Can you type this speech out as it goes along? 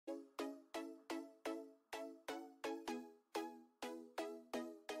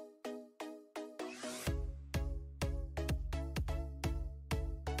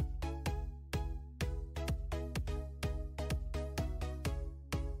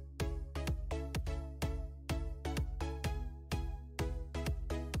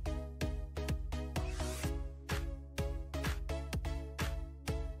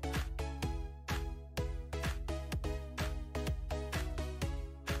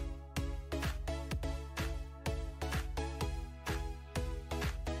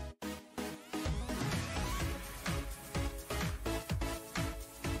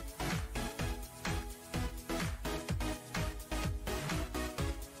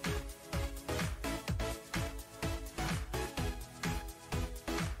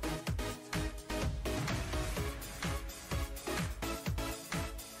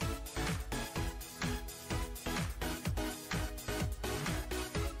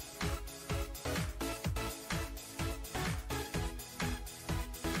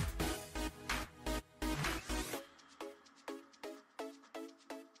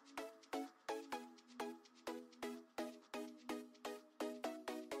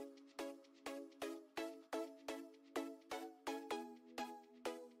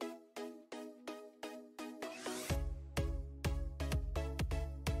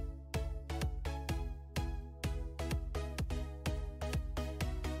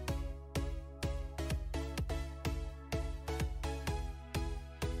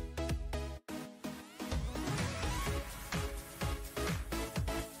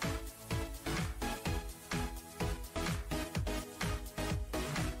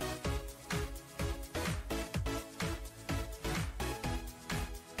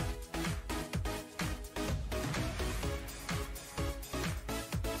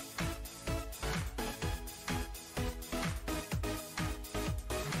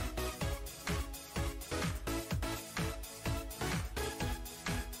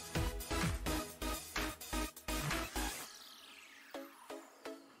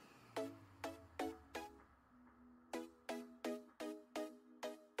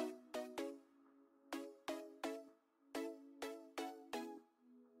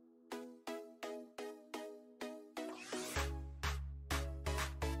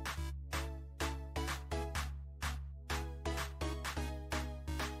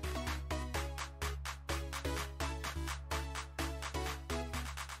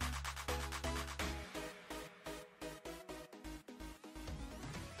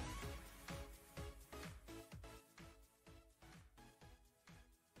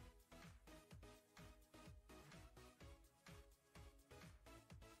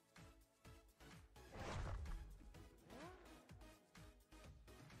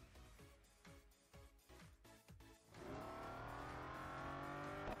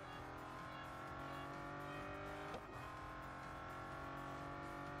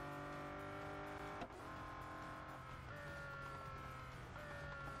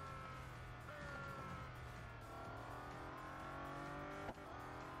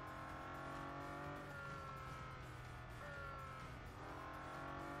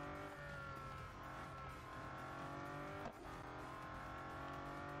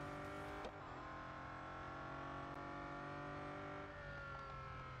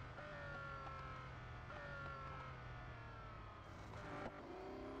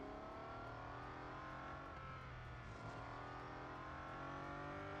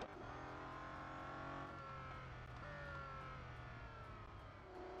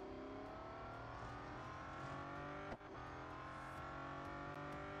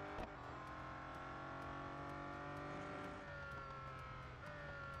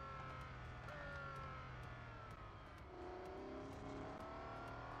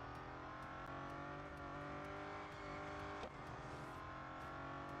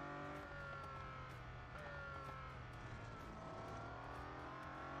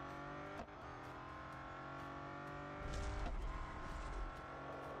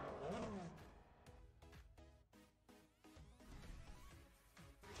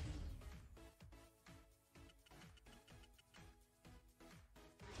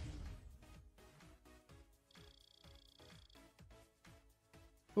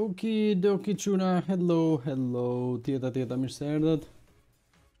Okidoki Chuna, hello, tjeta, mirë se erdhët.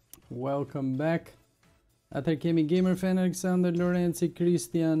 Welcome back. Atëherë kemi Gamer Fan Alexander Lorenzi,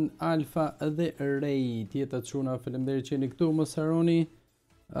 Christian, Alfa dhe Ray. Tjeta Chuna, faleminderit që jeni këtu, mos harroni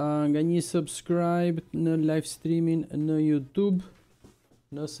nga një subscribe në live streamin në YouTube,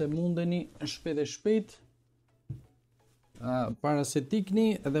 nëse mundeni shpejt e shpejt. Para se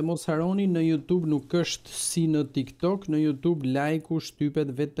tikni dhe mos harroni, në YouTube nuk është si në TikTok. Në YouTube like-u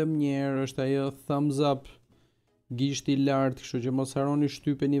shtypet vetëm një herë, është ajo thumbs up, gishti i lartë, kështu që mos harroni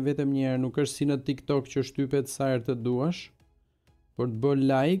shtypeni vetëm një herë. Nuk është si në TikTok që shtypet sa herë të duash për të bërë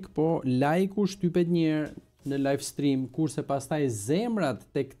like, po like-u shtypet një herë në live stream, kurse pastaj zemrat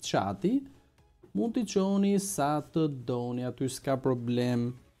tek chati mund t'i çoni sa të doni, aty s'ka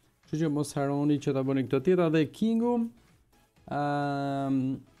problem. Kështu që mos harroni që ta bëni këtë. Tjeta dhe Kingu.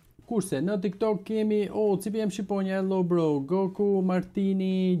 Kurse në TikTok kemi CPM Shqiponja, hello bro, Goku,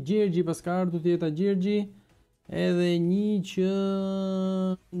 Martini, Gjergji, pas ka ardhur tjeta Gjergji, edhe një që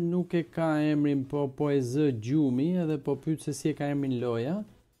nuk e ka emrin, po e zë Gjumi, edhe po pyet se si e ka emrin loja.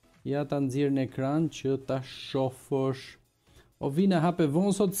 Ja ta nxjerr në ekran që ta shohësh. O vina hape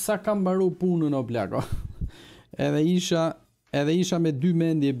vonë sot, sa kam mbaru punën o plako. edhe isha me dy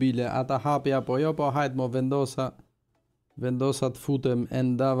mendje bile, ata hapi apo jo, po hajt mo vendosa të futem e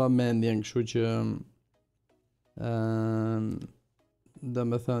ndava mendjen, kështu që dhe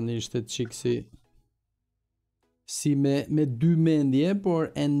me thënë ishte qik si me dy mendje, por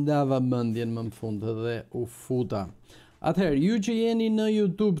e ndava mendjen më në fund dhe u futa. Atëherë, ju që jeni në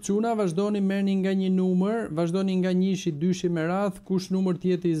YouTube çuna, vazhdoni merrni nga një numër, vazhdoni nga 1-shi, 2-shi me radhë, kush numër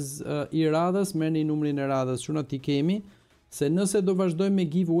tjetër i radhës, merrni numrin e radhës, çuna ti kemi. Se nëse do vazhdojmë me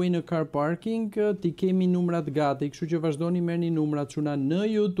giveaway në car parking, ti kemi numrat gati, kështu që vazhdoni merrni numrat çuna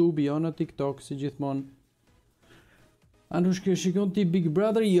në YouTube, jo në TikTok, si gjithmonë. Anush që shikon ti Big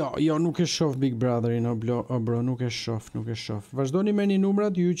Brother? Jo, nuk e shoh Big Brotherin, o bro, nuk e shoh. Vazhdoni merrni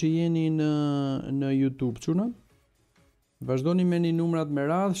numrat ju që jeni në YouTube çuna. Vazhdoni merrni numrat me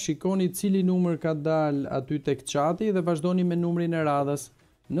radhë, shikoni cili numër ka dal aty tek chati dhe vazhdoni me numrin e radhës.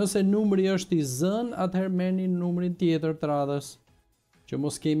 Nëse numri është i zën, atëherë merrni numrin tjetër të radhës, që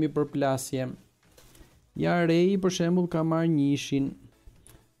mos kemi përplasje. Ja Rej, për shembull, ka marrë 1-shin.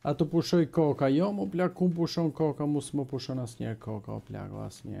 A të pushoj koka? Jo, më plak, ku pushon koka, mos më pushon asnjëherë koka, o plak,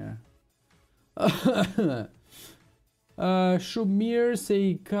 asnjëherë. Shumë mirë se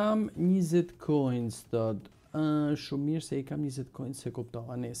i kam 20 coins, thot. Shumë mirë se i kam 20 coins, se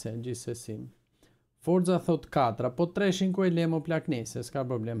kuptova, nese, gjithsesi. Forza thot 4, po 3-shin ku e lemo plak nese, s'ka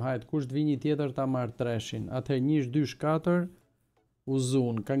problem, hajt, kush të vi një tjetër ta marrë 3-shin, atëherë 1, 2, 4, u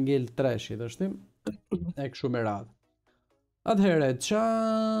zun, ka ngel 3-shit, është e kështu me radhë. Atëherë,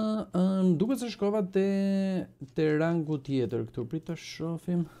 duke se shkova te rangu tjetër këtu, prit të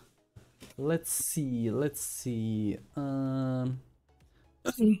shofim, let's see,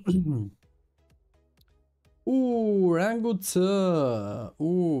 rangu C,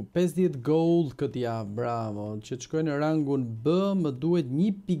 50 gold këtë javë, bravo, që të shkoj në rangun B, më duhet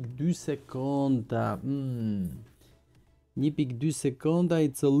 1.2 sekonda, 1.2 sekonda,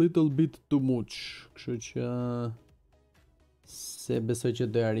 it's a little bit too much, kështu që se besoj që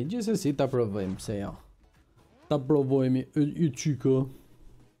do arrit, gjithsesi ta provojmë, pse jo, ta provojmë i qyko.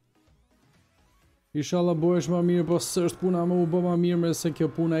 Inshallah bëhesh më mirë, po s'është puna më u bë më mirë, me se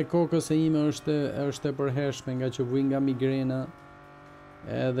kjo puna e kokës e ime është e përhershme, nga që vuj nga migrena,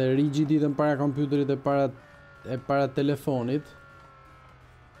 edhe rigiditën para kompjuterit e para telefonit,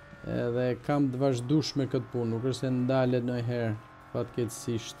 edhe kam të vazhdueshme këtë punë, nuk është se ndalet ndonjëherë,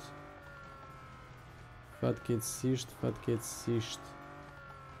 fatkeqësisht.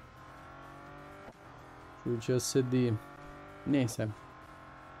 Kështu që se di, nese,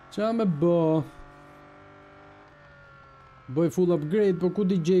 qa me bë? Bëj full upgrade, po ku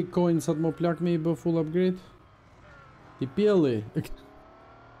DJ coin sa të më plak me i bë full upgrade? Ti pjelli.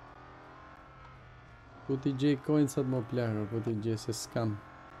 Ku DJ coin sa të më plak, ku DJ se s'kam.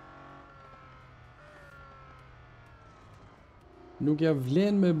 Nuk ja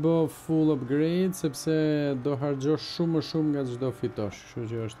vlen me bë full upgrade, sepse do hargjosh shumë më shumë nga çdo fitosh, kështu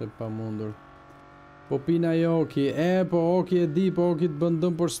që është e pamundur. Po pina Joki, po Oki e di, po Oki të bën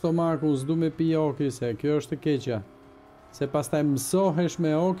dëm për stomakun, s'du me pi Oki, se kjo është e keqja. Se pastaj mësohesh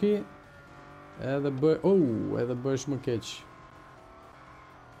me Oki, edhe bëhesh më keq.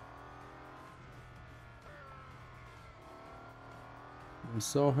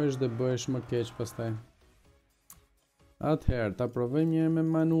 Mësohesh dhe bëhesh më keq pastaj. Atëherë, ta provojmë një me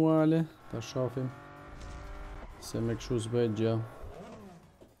manuale, ta shohim se me kështu s'bëhet gjë.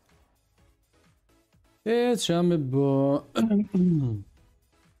 E qa me bë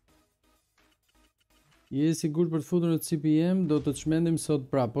Je sigur për të futur në CPM, do të çmendim sot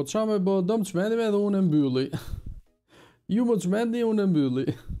prap. Po çfarë më bë, do të çmendim edhe unë e mbylli. Ju më çmendi, unë e mbylli.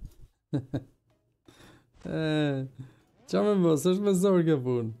 Çfarë më bë, s'është me zor kjo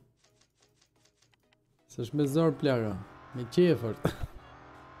punë. S'është me zor plaga, me qefër.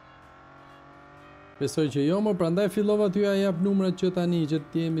 Besoj që jo, më prandaj fillova t'ju ja jap numrat që tani që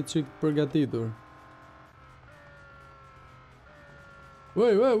të jemi çik përgatitur.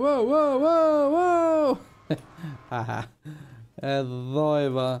 Wow, wow, wow, wow, wow, wow. Haha. E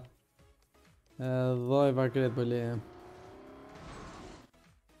dhojva. E dhojva kretë për leje.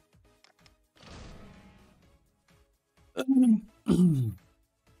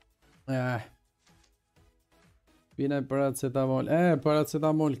 Pinaj paracetamol.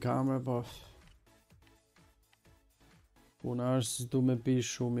 Paracetamol kamre, po. Puna është du me pi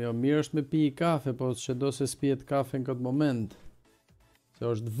shumë, jo. Mirë është me pi i kafe, po që do se s'pijet kafe në këtë moment. Se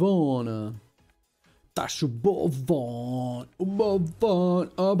është vonë. Tash u bo vonë,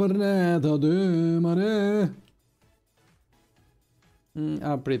 a bërneta dy mare.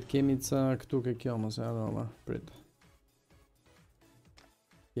 Prit, kemi ca këtu ke kjo, mos e aroma, prit.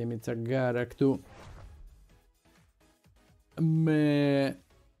 Kemi ca gara këtu. Me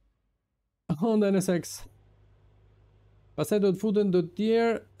Honda NSX. Pastaj do të futen do të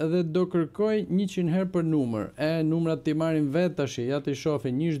tjerë dhe do kërkoj 100 herë për numër. Numrat t'i marrin vetë tash, ja t'i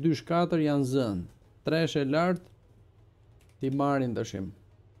shohin 1, 2, 4 janë zënë. 3 e lartë t'i marrin tashim.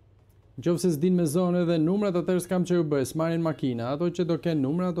 Nëse s'din me zonë edhe numrat, atëherë s'kam që ju bëj, s'marrin makina. Ato që do kenë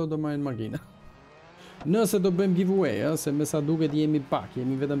numra, ato do marrin makina. Nëse do bëjmë giveaway, se me sa duket jemi pak,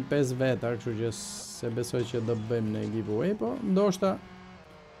 jemi vetëm 5 veta, kështu që se besoj që do bëjmë në giveaway, po ndoshta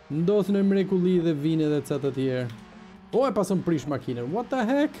ndodh në mrekulli dhe vinë edhe ca të tjerë. O, e pasëm prish makinën. What the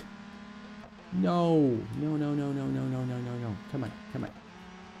heck? No. No. Come on.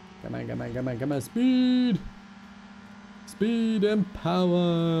 Speed and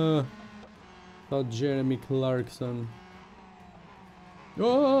power. Thought Jeremy Clarkson.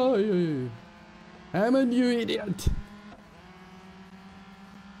 Oh, I'm a new idiot.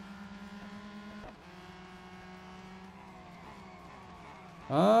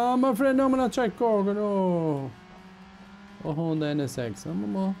 My friend, no, I'm gonna check kokën, no. Honda NSX,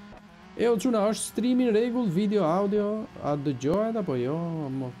 mo. O çuna, është streami në rregull, video, audio, a dëgjohet apo jo?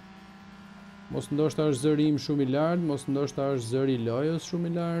 Mos ndoshta është zëri im shumë i lartë, mos ndoshta është zëri i lojës shumë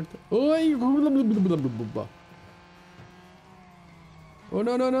i lartë. Oj! Oh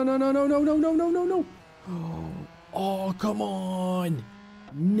no. Oh, come on.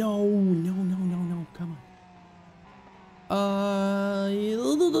 No, come on.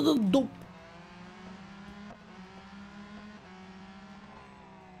 Oh, no.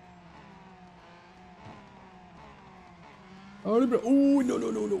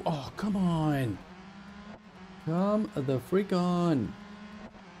 Oh, come on. Come the freak on.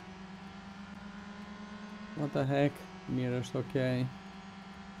 What the heck? Mirë është okay.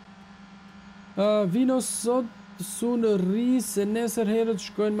 Vino sot su në rri se nesër herët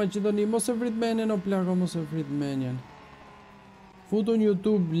shkojnë Maqedoni. Mos e vrit menjen o plako, mos e vrit menjen. Futu në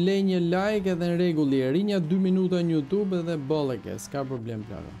YouTube, lej një like edhe në regulli. Rinja 2 minuta në YouTube edhe bolleke, s'ka problem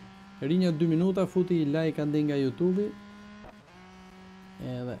plako. Rinja 2 minuta, futi like andi nga YouTube.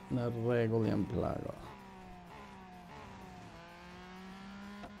 Edhe në rregull jam plako.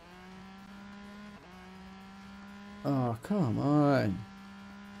 Oh, come on.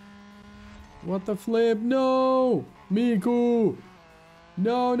 What the flip? No! Miku!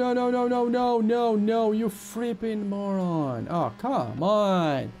 No, you fripping moron. Oh, come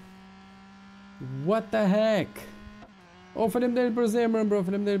on. What the heck? Oh, faleminderit për zemrën, bro.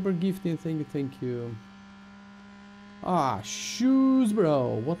 Faleminderit për giftin. Thank you. Shoes,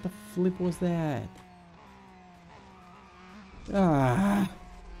 bro. What the flip was that?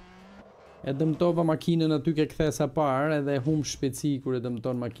 E dëmtova makinën aty ke kthesa parë edhe humb shpejtësi kur e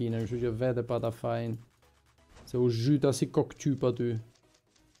dëmton makinën, kështu që vete pa ta fajin. Se u zhyta si kokçyp aty.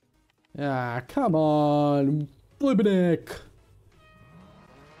 Come on. Flipnek.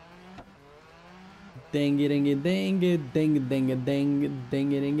 Deng.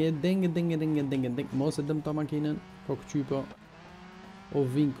 Mos e dëmto makinën, kokçypo. O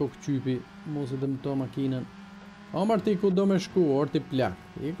vin kokçypi, mos e dëmto makinën. O marti ku do me shku, orti plak.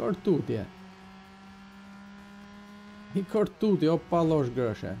 I kortutje. O pallosh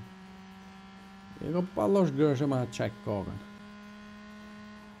grëshe. O pallosh grëshe ma qek kokën.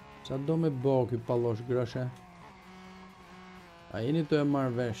 Qa do me bo ky pallosh grëshe? A jeni të e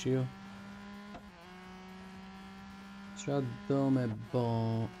marrë vesh ju? Qa do me bo?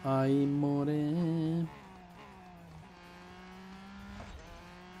 A i more?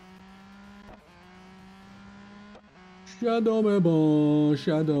 Shadow me bo,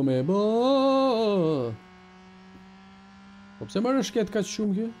 shadow me bo. Po pse më rëshket ka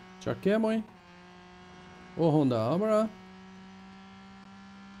shumë kjo? Qa ke moj? O Honda, amëra?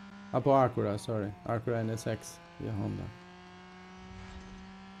 Apo Acura, sorry. Acura NSX, jo Honda.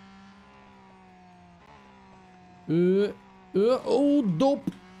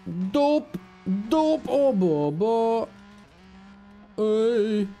 Dop, o bo.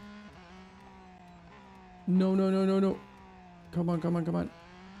 Ej. No. Come on.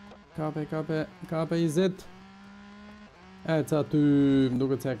 Kape i zet. E ca ty, më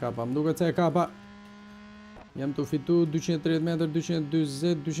duket se e kapa. Jam të fitu 230 meter,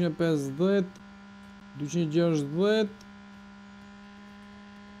 220, 250, 260,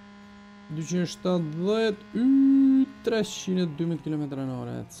 270, 312 km/h,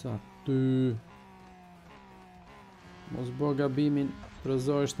 e ca ty. Mos bo gabimin,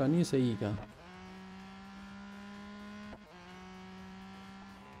 prëzohesh tani se ika.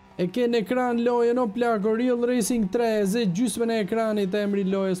 E ke në ekran lojën o plako, Real Racing 3, zë gjysmën e ekranit e emri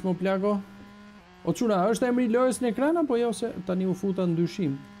lojës mo plako. O quna, është emri lojës në ekran apo jo, se tani u futa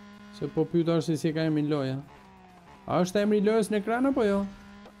ndryshim. Se po pyetash se si ka emri loja. A është emri lojës në ekran apo jo?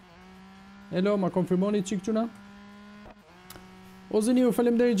 Elo, ma konfirmoni qik quna? O zëni, u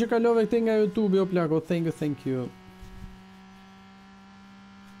faleminderit që kalove këte nga YouTube, o plako, thank you.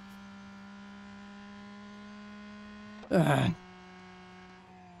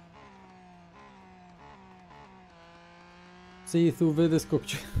 Se i thu vedes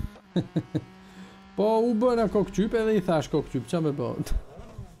kokqyp. Po u bëna kokqyp edhe i thash kokqyp, qa me bë?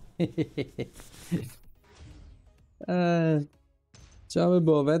 Qa me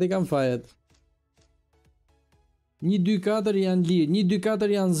bë, veti kam fajet. 1, 2, 4 janë lirë, 1, 2,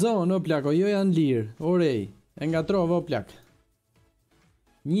 4 janë zonë, o plako, jo janë lirë, orej, e nga trova, o plak.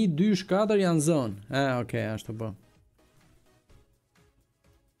 1, 2, 4 janë zonë, okej, ashtu po.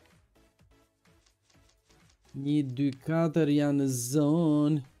 1, 2, 4 janë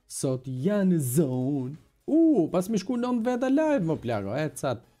zonë, sot janë zonë. Pas mi shku 9 veta live, më plako, e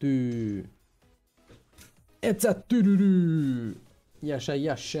ca ty.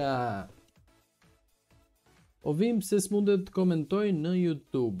 Jasha. O vim se s'mundet të komentoj në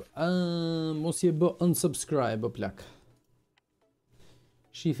YouTube. Mos je bë unsubscribe, o plak.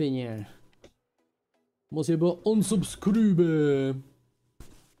 Shife njerë. Mos je bë unsubscribe.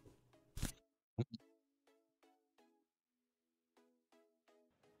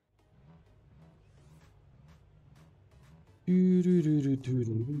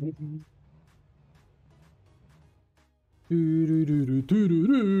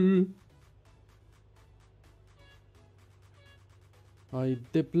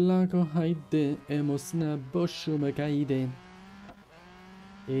 Hajde plako, hajde, e mos në bëshu me kajde.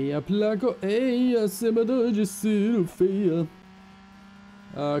 Eja plako, eja, se më dëgjë siru feja.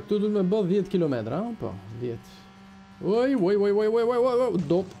 Këtu du me bë 10 km, po, 10. Oj,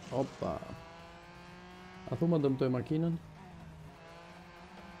 dop, opa. A thu ma dëmtoj makinën?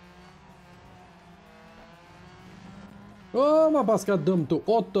 Ma pas ka dëmtu,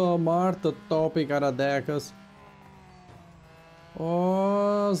 o të martë të topi karadekës.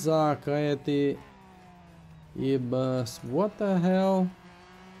 O, zaketi. I bës, what the hell?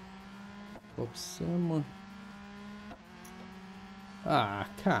 Po pse më?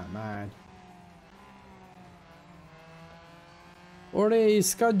 Come on. Orej,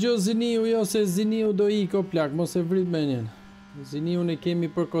 s'ka gjo ziniu, jo se ziniu do iko plak, mos e vrit menjen. Ziniu ne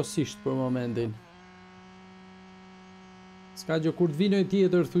kemi përkosisht për momentin. S'ka gjo, kur t'vinoj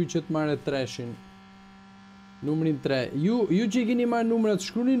tjetër thuj që t'mare treshin. Numrin 3. Ju që i kini marrë numrat,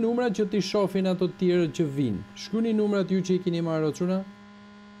 shkruni numrat që t'i shofin ato tjere që vinë. Shkruni numrat ju që i kini marrë o quna.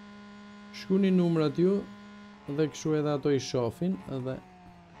 Shkruni numrat ju, dhe këshu edhe ato i shofin, dhe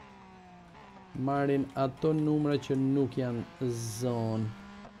marrin ato numra që nuk janë zonë.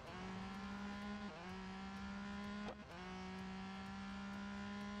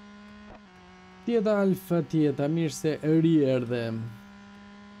 Tjeta alfa tjeta, mirë se erdhe.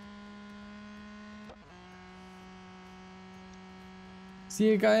 Si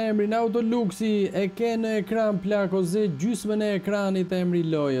e ka emrin Autoluxi, e ke në ekran plako ze gjysmën e ekranit emri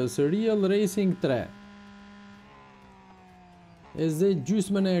lojës, Real Racing 3. E ze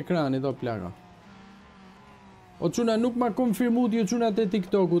gjysmën e ekranit o plako. O quna nuk ma konfirmu t'ju quna të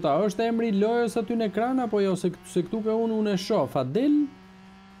TikToku ta, është emri lojës aty në ekran apo jo, se këtu ka unë e shof, a del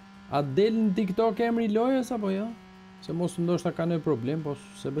në TikTok emri lojës apo jo? Se mos ndoshta ka në problem, po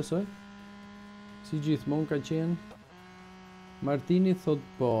se besoj. Si gjithmon ka qenë. Martini thot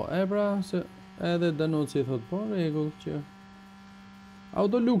po, pra, se edhe Danuci thot po, regull që...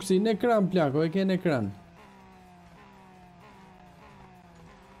 Autoluxi, në ekran plako, e ke në ekran.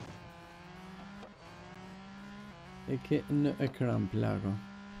 e ke në ekran plako.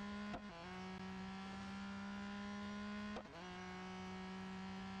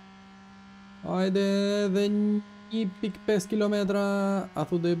 Hajde dhe 1.5 kilometra. A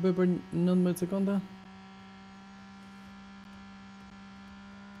thu do i bëj për 19 sekonda?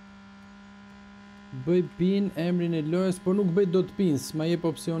 Bëj pin emrin e lojës, por nuk bëj do të pin, s'ma jep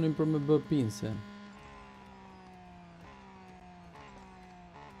opsionin për me bë pinse.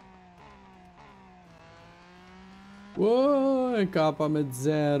 Wow, e kapa me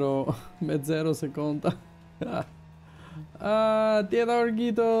 0 me 0 sekonda. Tjeda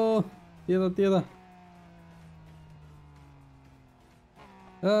Orgito. Tjeda.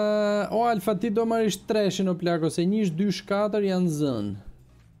 O Alfa, ti do marish treshin o plako, se 1, 2, 4 janë zën.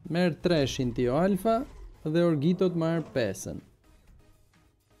 Merë treshin ti o Alfa, dhe Orgito të marë 5-ën.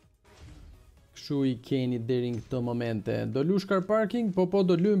 Kështu i keni deri në këto momente. Do lush car parking? Po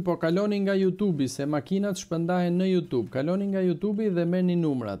do luim, po kaloni nga YouTube-i, se makinat shpëndahen në YouTube. Kaloni nga YouTube-i dhe merrni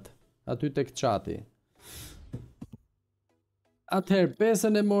numrat aty tek chati. Atëherë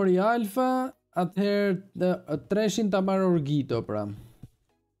 5-ën e mori Alfa, atëherë treshin ta marr Orgito pra.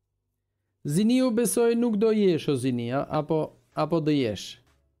 Ziniu besoj nuk do jesh o Zini, apo do jesh.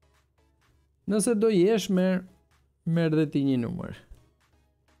 Nëse do jesh, merr dhe ti një numër.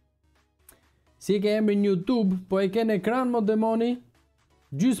 Si e ke emrin YouTube, po e ke në ekran mo demoni?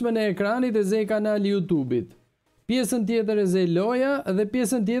 Gjysmën e ekranit e zej kanali YouTube-it. Pjesën tjetër e zej loja dhe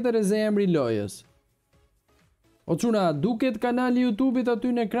pjesën tjetër e zej emri lojës. O çuna, duket kanali YouTube-it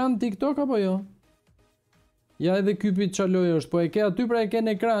aty në ekran TikTok apo jo? Ja edhe kypit qa lojë është, po e ke aty pra e ke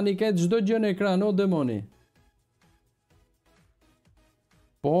në ekran, i ke çdo gjë në ekran, o demoni.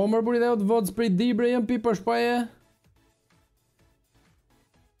 Po mërë buri dhe o të vodës për i dibre jëm pi për shpaje?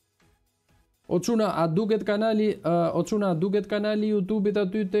 O çuna, a duket kanali YouTube-it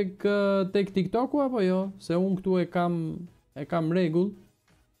aty tek TikTok-u apo jo? Se unë këtu e kam rregull.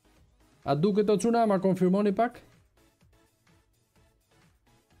 A duket o çuna, ma konfirmoni pak?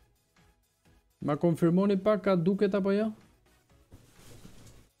 Ma konfirmoni pak a duket apo jo?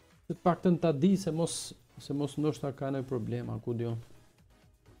 Se pak të në ta di se mos ndoshta ka në problema, ku dion.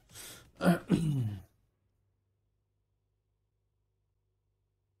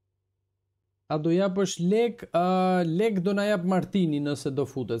 A do japësh lek? Lek do na jap Martini nëse do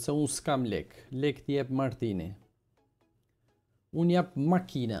futet, se unë s'kam lek. Lek t'i jep Martini. Unë jap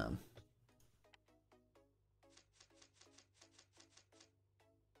makina.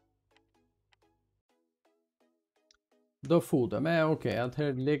 Do futem, okej,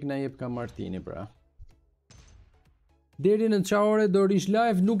 atëherë lek na jep ka Martini pra. Deri në qa ore do rish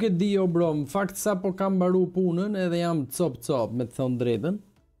live, nuk e di o bro, në fakt sa po kam mbaru punën edhe jam cop me të thonë drejtën.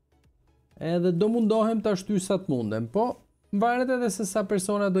 Edhe do mundohem të ashtu sa të mundem, po mbaret edhe se sa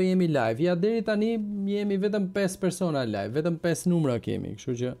persona do jemi live. Ja deri tani jemi vetëm 5 persona live, vetëm 5 numra kemi,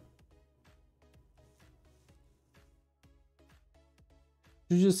 kështu që.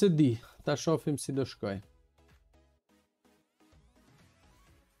 Kështu që se di, ta shofim si do shkoj.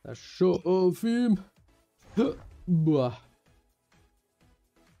 Ta shofim. Buah.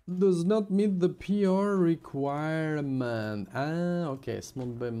 Does not meet the PR requirement. Okay,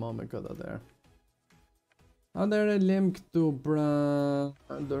 s'mund bëjmë më me këtë atër. Atëre lem këtu pra.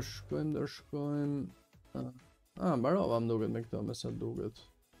 Do shkojmë. Mbarova më duket me këto, me sa duket.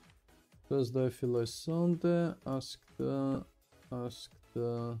 Këtë s'do e filloj sonte, as këtë.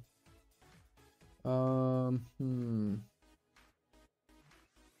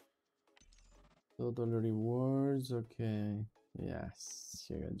 Total rewards, okay. Yes,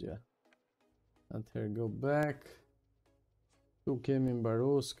 që ka gjë. Atëherë go back. Tu kemi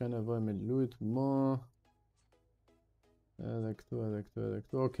mbaru, s'ka nevoj me lujt më. Edhe këtu.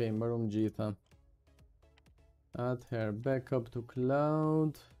 Okej, mbarum gjitha. Atëherë backup to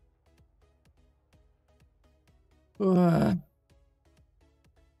cloud.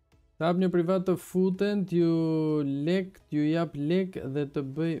 Tap një privat të futen, t'ju jap lek dhe të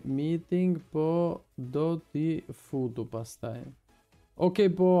bëj meeting, po do t'i futu pastaj. Okej,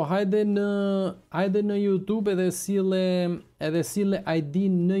 po hajde në YouTube edhe sille ID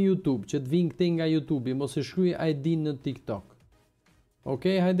në YouTube, që t'vin këte nga YouTube, mos e shkruaj ID në TikTok.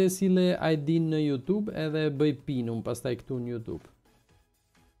 Okej, hajde sille ID në YouTube edhe bëj pinun pastaj këtu në YouTube.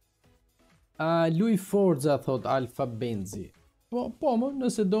 Luj Forza, thot Alfa Benzi. Po më,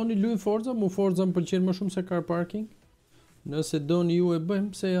 nëse doni luj Forza, mu Forza më pëlqen më shumë se car parking. Nëse doni ju e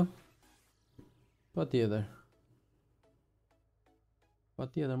bëjmë, pse jo? Pa tjetër. Pa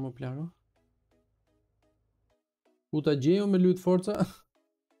tjetër më plako. Ku ta gjeju me lujt Forza?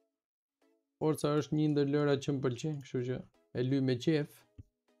 Forza është një ndër lëra që më pëlqen, kështu që e luj me qef.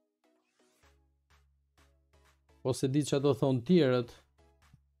 Po se di që do thonë tjerët.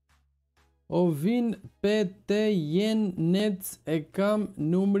 O vin PT jen nec e kam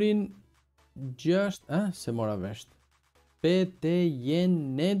numrin 6. Se mora vesht. PT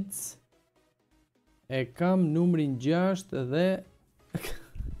jen nec e kam numrin 6 dhe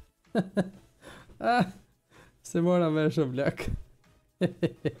se mora vesh o blak.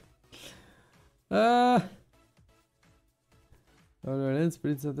 Lorenz,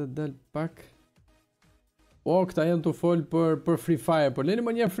 pricat e del pak. O, këta janë të folë për Free Fire, por leni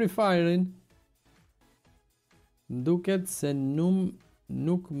më një Free Fire-in. Nduket se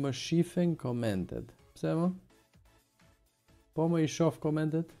nuk më shifen komentet. Pse më? Po më i shof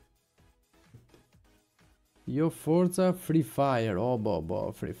komentet? Jo forca Free Fire. O,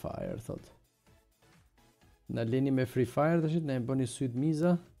 bo, Free Fire, thot. Në leni me Free Fire të shit, ne e bëni syt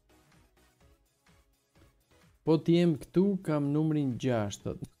miza. Po t'jem këtu, kam numrin 6,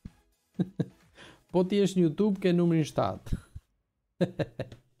 thot. Po t'jesh në YouTube, ke numrin 7.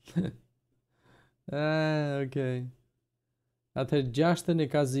 Okej. Atëherë 6-ën e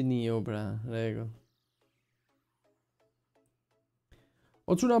ka zinio, pra, rego.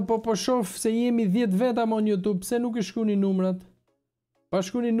 O quna, po shof se jemi 10 veta mo në YouTube, pse nuk i shkuni numrat? Pa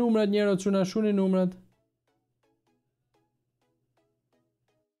shkuni numrat njero, quna, shkuni numrat.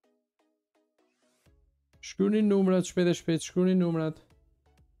 Shkuni numrat, shpejt e shpejt, shkuni numrat.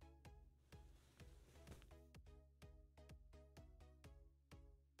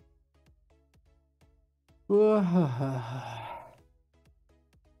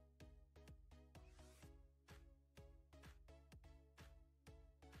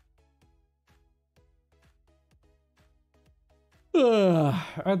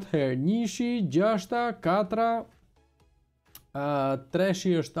 Atëherë, 1, 6, 4,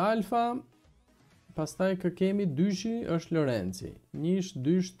 3 është Alfa, pastaj kë kemi 2 është Lorenzi. 1,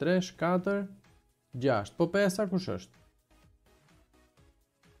 2, 3, 4, 6. Po 5 kush është?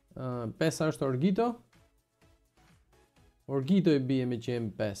 5 është Orgito. Orgito i bie me që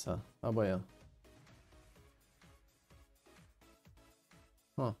jemi 5, apo jo?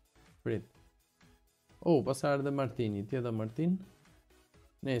 Prit. Pas ardhe Martini, tjeda Martin.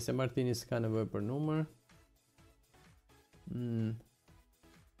 Ne, se Martini s'ka nevoj për numër.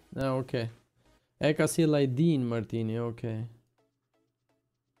 Okej. E ka si lajdin Martini, okej.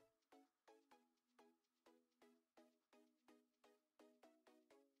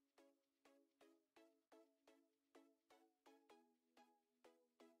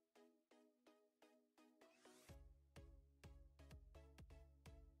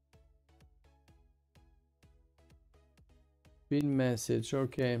 Pin message,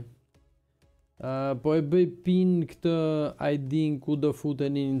 okej. Po e bëj pin këtë ID-n ku do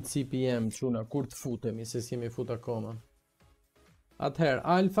futeni në CPM, quna, kur të futemi, se si mi fut akoma. Atëherë,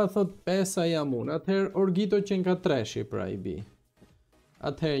 Alfa thot 5 jam unë, atëherë Orgito që nga 3 pra i bi.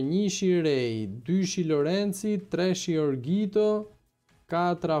 Atëherë, 1 Rej, 2 Lorenzi, 3 Orgito,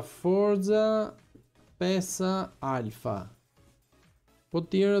 4 Forza, 5 Alfa. Po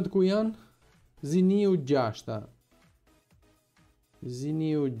tjerët ku janë? Ziniu 6.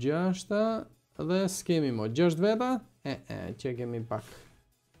 Ziniu 6 dhe s'kemi mo 6 veta? Që kemi pak.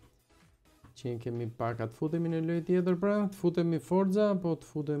 Që kemi pak, a të futemi në lojë tjetër pra? Të futemi Forza, po të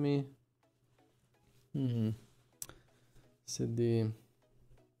futemi... Se di...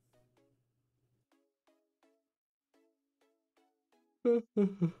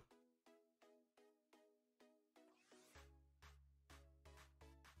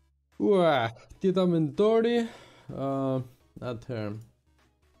 Tjeta mentori... Atëherë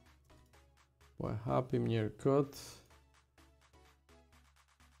po e hapim njërë këtë.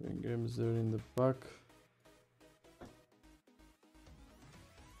 Ngrem zërin dhe pak.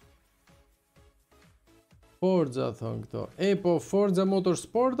 Forza thonë këto. Po Forza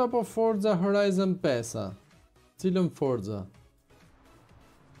Motorsport apo Forza Horizon 5? Cilën Forza?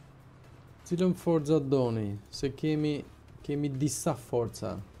 Cilën Forza doni? Se kemi disa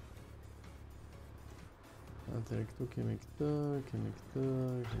Forza. Atëherë këtu kemi këtë, kemi këtë,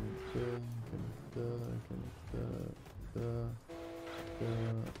 kemi këtë, kemi këtë, kemi këtë,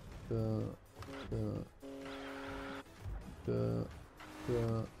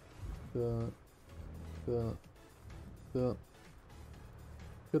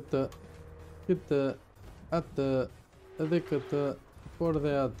 këtë, atë, edhe këtë, por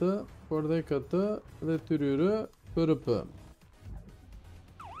dhe atë, por dhe këtë, dhe tyryrë, përëpë.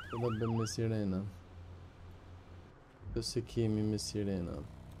 Dhe bëm me sirena. Se kemi me sirena.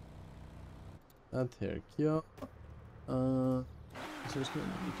 Atëherë kjo që është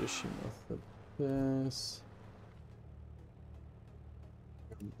në të shima thë 5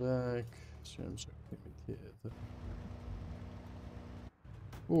 back Shem që kemi tjetër.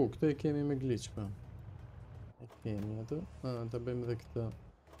 Këtë e kemi me glitch, pa. E kemi atë. Ta bëjmë dhe këtë.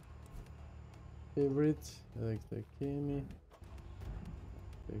 Favorite, edhe këtë e kemi.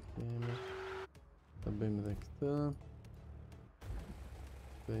 Këtë e kemi. Ta bëjmë dhe këtë.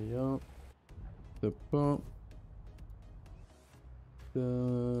 Këtë jo. Këtë po. Këtë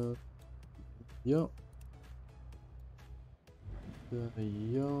jo. Këtë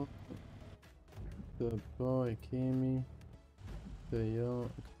jo. Këtë po e kemi. Këtë jo.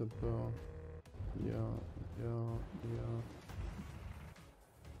 Këtë po. Jo.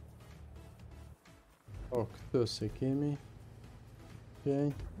 Këtë se kemi. Okej.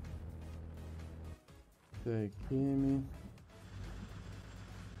 Këtë e kemi.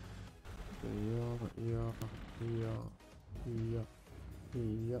 Këtë jo.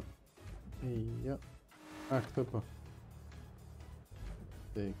 Këtë po.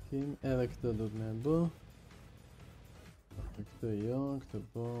 Këtë e kemi. Edhe këtë do të me bë. Këtë jo. Këtë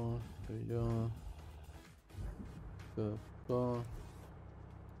po. Këtë jo. Këtë po.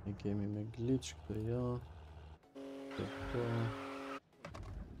 E kemi me glitch. Këtë jo. Këtë po.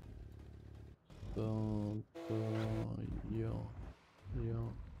 Po. Jo.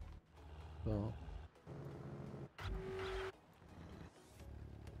 Po.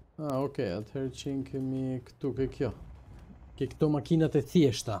 Okej, atëherë që kemi këtu ke kjo. Ke këto makinat e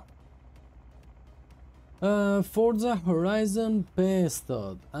thjeshta. Forza Horizon 5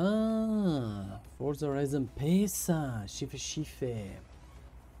 thot. Forza Horizon 5. Shife.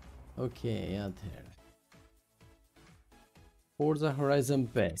 Okej, atëherë. Forza Horizon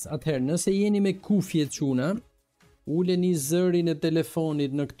 5. Atëherë, nëse jeni me kufje çuna, uleni zërin e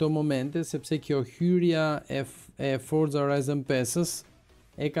telefonit në këto momente, sepse kjo hyrja e Forza Horizon 5-ës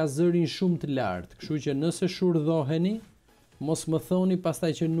e ka zërin shumë të lartë, kështu që nëse shurdhoheni, mos më thoni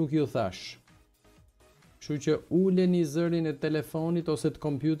pastaj që nuk ju thash. Kështu që uleni zërin e telefonit ose të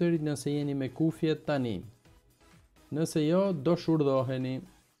kompjuterit nëse jeni me kufjet tani. Nëse jo, do shurdhoheni.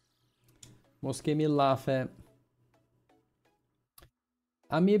 Mos kemi llafe.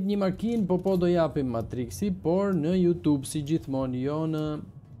 A më jep një makinë, po do japim Matrixi, por në YouTube si gjithmonë,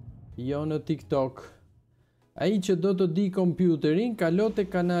 jo në TikTok. Ai që do të di kompjuterin, kalo te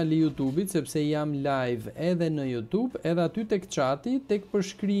kanali YouTube-it sepse jam live edhe në YouTube, edhe aty tek chati, tek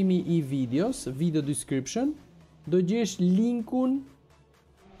përshkrimi i videos, video description, do gjesh linkun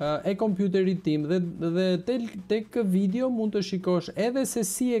e kompjuterit tim dhe tek video mund të shikosh edhe se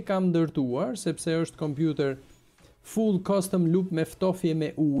si e kam ndërtuar, sepse është kompjuter full custom loop me ftofje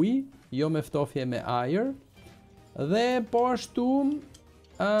me ujë, jo me ftofje me ajër, dhe po ashtu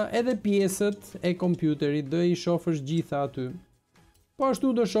edhe pjesët e kompjuterit do i shofësh gjitha aty. Po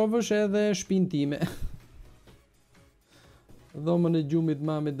ashtu do shofësh edhe shtëpinë time. Dhomën e gjumit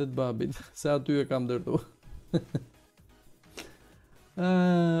mamit dhe të babit, se aty e kam ndërtuar.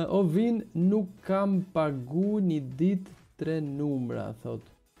 O vin, nuk kam pagu një dit 3 numra, thot.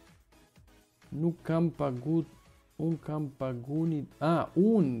 Nuk kam pagu, unë kam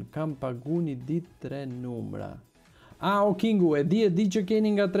pagu një dit 3 numra. O Kingu, e di që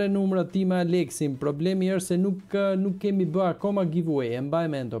keni nga 3 numra ti me Aleksin, problemi është se nuk kemi bë akoma giveaway, e mbaj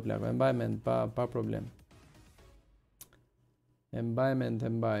mend o plako, e mbaj mend, pa problem. E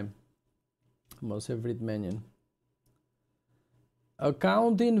mbaj. Mos e vrit menjen.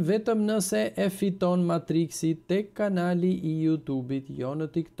 Accountin vetëm nëse e fiton Matrixi tek kanali i YouTube-it, jo në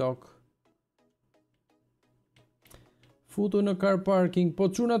TikTok. Futu në car parking, po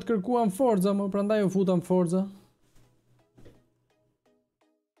çunat kërkuan Forza, më prandaj u futam Forza.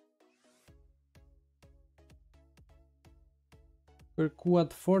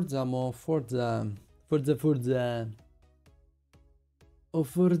 Kërkuat Forza, mo, Forza. O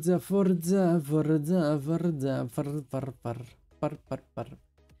Forza.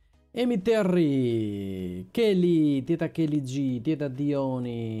 Emi Terry, Kelly, tjeta Kelly G, tjeta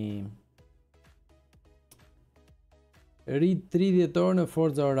Dioni. Rrit 30 orë në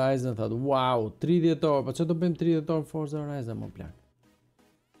Forza Horizon, thot. Wow, 30 orë, pa që të bëjmë 30 orë Forza Horizon, më plak.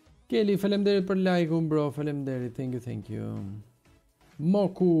 Kelly, faleminderit për like-un, bro, faleminderit, thank you.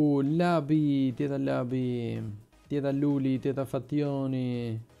 Moku, Labi, tjeta Luli, tjeta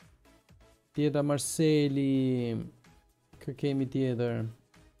Fationi, tjeta Marceli, kë kemi tjetër?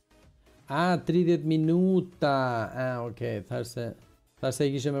 30 minuta, okej, tharse I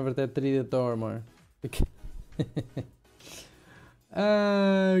kishe me vërtet 30 orë, mërë.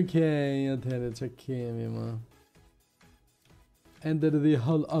 Okej, atëherë që kemi, më. Enter the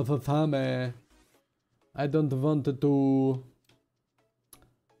hall of fame. I don't want to.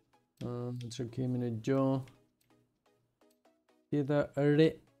 Që kemi në gjo. Tjeta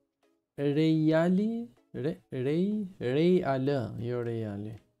Reali, Real, jo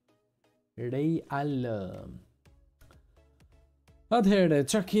Reali. Real. Atëherë,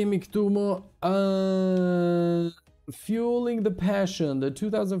 çka kemi këtu mo? Fueling the Passion, the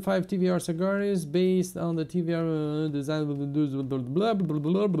 2005 TVR cigar is based on the TVR design blah blah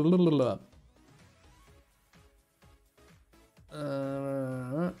blah blah blah.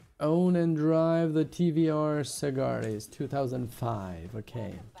 Own and drive the TVR cigar is 2005.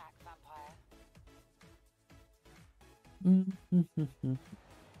 Okay.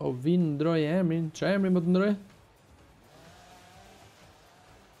 O vin ndroj emrin. Ç'a emrin më të ndroj?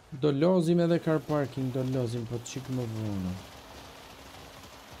 Do lozim edhe car parking, do lozim, po çik më vonë.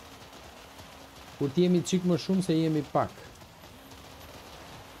 Kur t'jemi çik më shumë se jemi pak.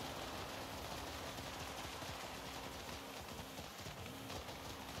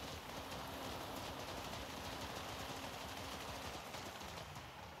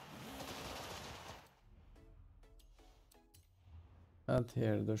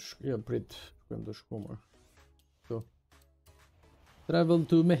 Atëherë do jo prit, shkojmë do shkumër. Këtu. Travel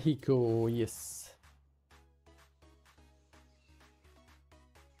to Mexico, yes.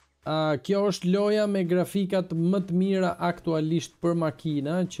 Kjo është loja me grafikat më të mira aktualisht për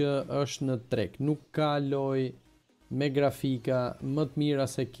makina që është në treg. Nuk ka lojë me grafika më të mira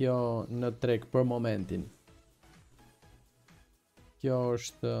se kjo në treg për momentin. Kjo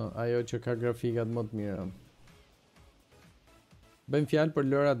është ajo që ka grafikat më të mira. Bëjmë fjalë për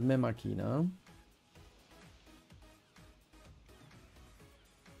lërat me makina.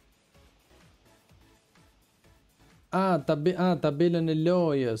 Tabelën e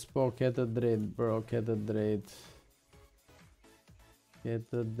lojës, po ketë drejt, bro, ketë drejt.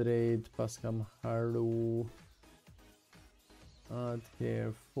 Ketë drejt, pas kam haru.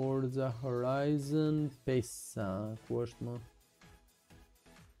 Atëherë, Forza Horizon 5, ku është më?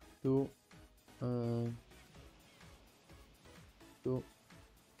 Tu.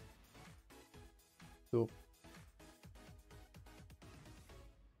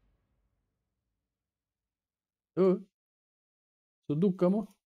 Së duka mo?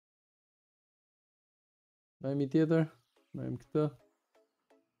 Majmë I tjetër? Majmë këtë?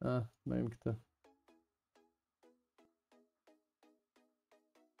 Majmë këtë.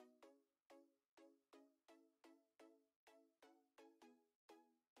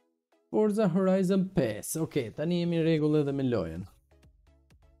 Forza Horizon 5. Ok, tani jemi rregull edhe me lojën.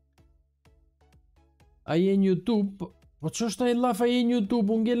 A je në YouTube? Po ç'është ai llafa je në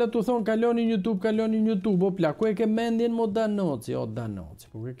YouTube? Unë ngela tu thon kaloni në YouTube, o plak, ku e ke mendjen mo Danoci,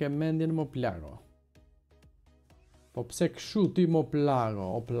 ku e ke mendjen mo plago? Po pse kshu ti mo plago,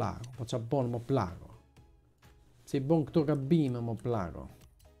 o plago, po ç'a bon mo plago? Si bon këto gabime mo plago?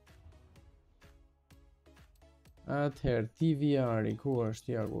 Atëherë, TVR-i, ku është,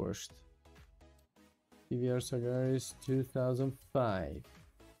 ja ku është? TVR Sagaris 2005.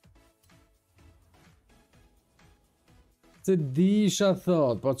 Se disha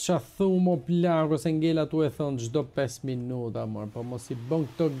thot, po qa thu mo plago se ngela tu e thon gjdo 5 minuta, mor, po mos I bon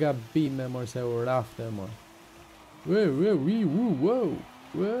këto gabime, mor, se u rafte, mor.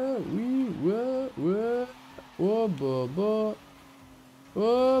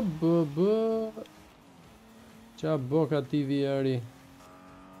 Qa boka TVR-i?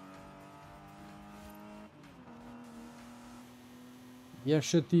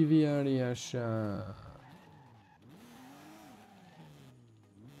 Jashe TVR-i, jashe.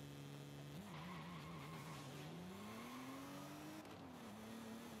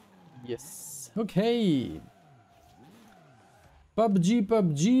 Yes, okay.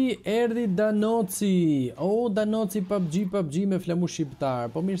 PUBG, erdi Danoci. Oh, Danoci PUBG me flamu shqiptar.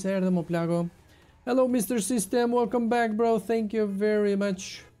 Po mirë se erdhe mo plago. Hello Mr. System, welcome back bro, thank you very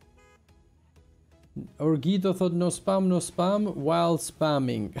much. Orgito thot no spam while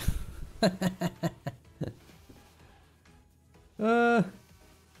spamming.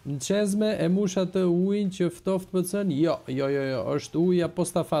 Në qezme e musha të ujnë që ftoft pëtën? Jo, është uja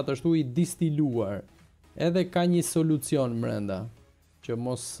postafat, është uj distiluar. Edhe ka një solucion mrenda, që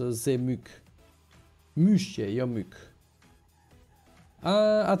mos ze myk. Myshqe, jo myk.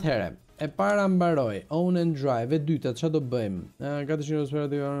 Atëhere, e para mbaroj, own and drive, e dyta, që do bëjmë? 400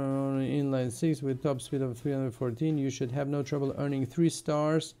 operative inline 6 with top speed of 314, you should have no trouble earning 3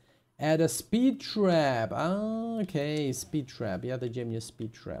 stars. Add a speed trap. Okay, speed trap. Ja të gjem një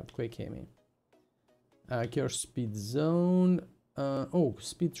speed trap. Ku e kemi? Kjo është speed zone.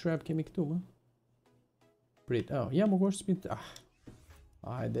 Speed trap kemi këtu më? Prit. Ja më ku është speed.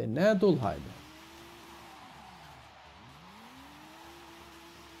 Hajde, netull, hajde.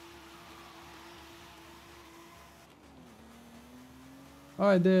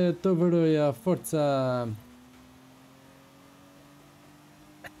 Hajde të vërëja, forca.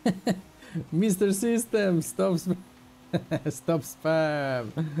 Mr. System, stop spam. Stop spam.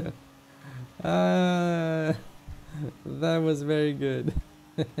 Ah, that was very good.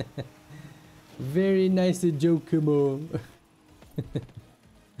 Very nice joke, Mo.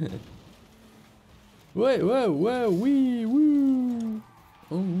 Wait, whoa, wee, woo.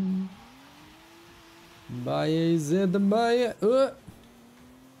 Mbaje I zed, mbaje.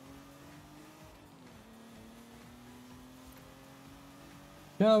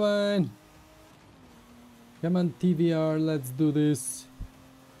 Come on. Come on, TVR, let's do this.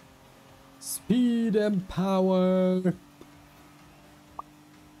 Speed and power.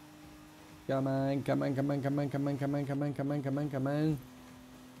 Come on, come on, come on, come on, come on, come on, come on, come on, come on, come on.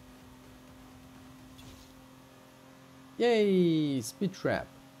 Yay! Speed trap.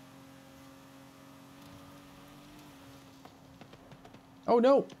 Oh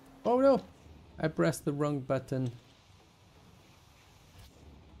no! Oh no! I pressed the wrong button.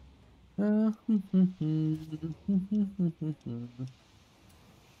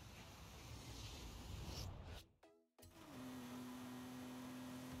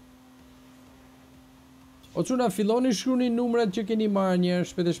 O çuna filloni shkruni numrat që keni marrë një herë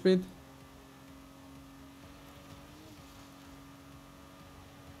shpejt e shpejt.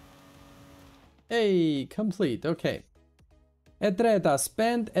 Hey, complete. Okay. E treta,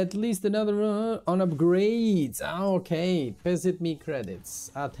 spend at least another on upgrades. Ah, okay. 50.000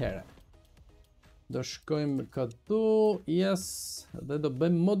 credits. Atëherë. Do shkojmë këtu. Yes. Dhe do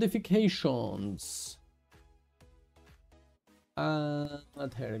bëjmë modifications.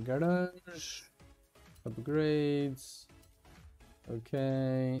 Atëherë, garage. Upgrades.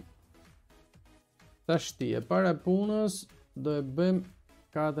 Okay. Tashti, e para punës do e bëjmë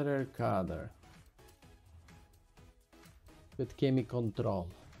 4x4. Që të kemi kontrol.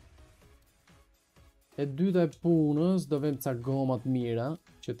 E dyta e punës do vëmë ca gomat mira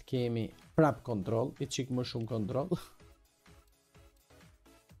që të kemi prap kontrol, I çik më shumë kontrol.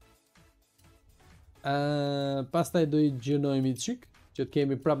 Pastaj do I gjënojmë I çik që të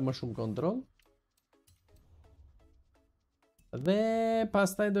kemi prap më shumë kontrol. Dhe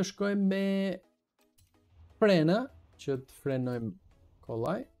pastaj do shkojmë me frena që të frenojmë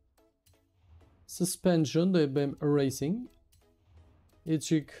kollaj. Suspension do I bëjmë racing. I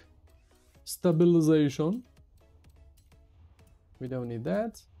çik stabilization. We don't need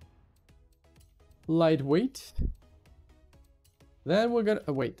that. Lightweight. Then we're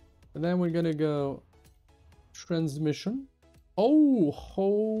gonna wait. And then we're gonna go transmission. Oh,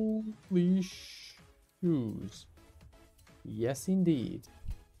 holy shoes. Yes, indeed.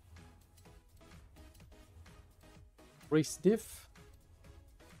 Race diff.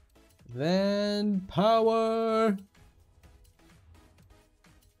 Then power.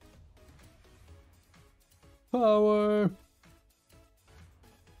 Power.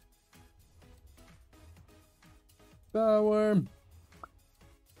 Power.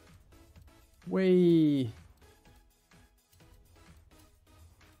 We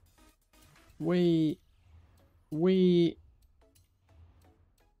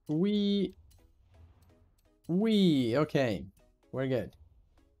okay, we're good.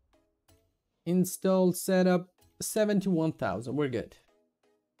 Install setup 71,000, we're good.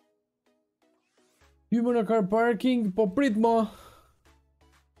 Hymë në car parking, po prit mo.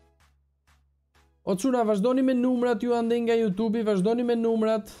 O çuna, vazhdoni me numrat ju ande nga YouTube, vazhdoni me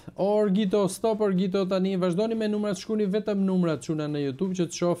numrat. Orgito, stop Orgito tani, vazhdoni me numrat, shkuni vetëm numrat çuna në YouTube që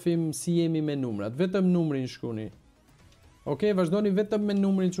të shohim si jemi me numrat. Vetëm numrin shkuni. Okej, vazhdoni vetëm me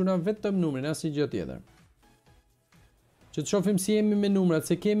numrin çuna, vetëm numrin, asnjë gjë tjetër. Që të shohim si jemi me numrat,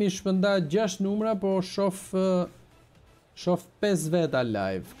 se kemi shpënda 6 numra, po shoh 5 veta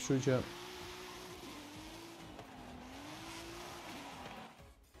live, kështu që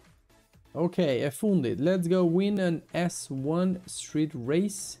okay, e fundit. Let's go win an S1 street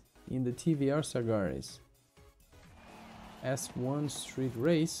race in the TVR Sagaris. S1 street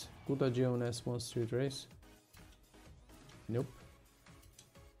race. Ku ta gjej unë S1 street race? Nope.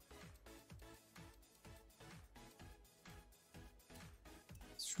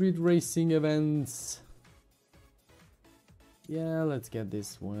 Street racing events. Yeah, let's get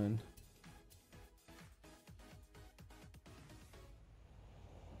this one.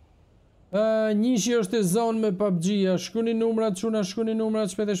 Njëshi është e zonë me PUBG-a. Shkuni numrat çuna, shkuni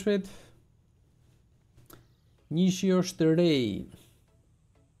numrat shpejt e shpejt. Njëshi është rej.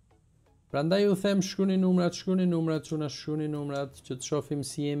 Prandaj ju them shkuni numrat çuna, shkuni numrat që të shohim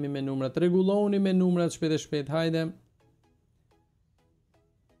si jemi me numrat. Rregulloni me numrat shpejt e shpejt, hajde.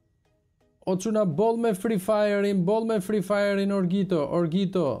 O çuna ball me Free Fire-in,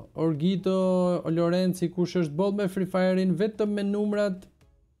 Orgito, Lorenzi, kush është ball me Free Fire-in vetëm me numrat,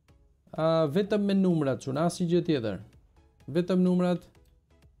 çuna, asnjë gjë tjetër. Vetëm numrat,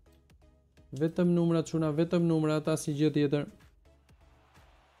 çuna, vetëm numrat, asnjë gjë tjetër.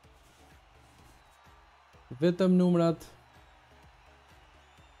 Vetëm numrat.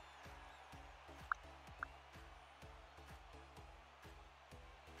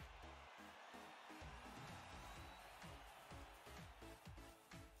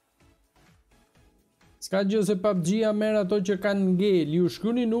 Ska gjë se PUBG-a merr ato që kanë ngel, ju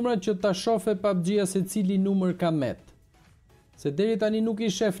shkruni numrat që ta shofe PUBG-a se cili numër ka met. Se deri tani nuk I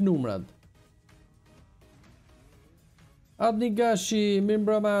shef numrat. Adni Gashi, mirë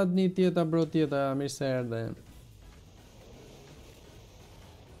mbrëma Adni, tjeta bro tjeta, mirë se erdhe.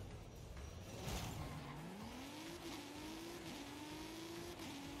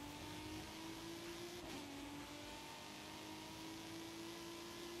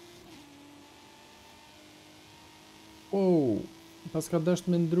 Oh, pas ka dasht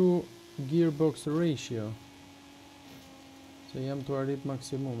me ndru gearbox ratio. Se jam të arrit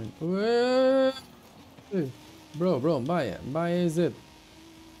maksimumin. Bro, mbaje I zet.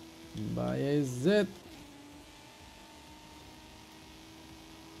 Mbaje I zet.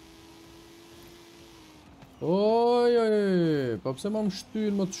 Oj, po pse më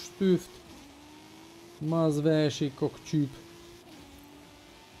shtyr më të shtyft. Ma zveshi kokqyp.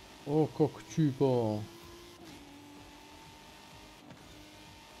 O, kokqypo.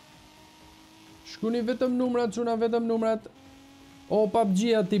 Shkuni vetëm numrat, çuna, vetëm numrat. O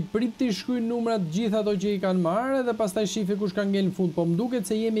PUBG-a ti prit ti shkruaj numrat gjithë ato që I kanë marrë dhe pastaj shifi kush ka ngel në fund, po m'duket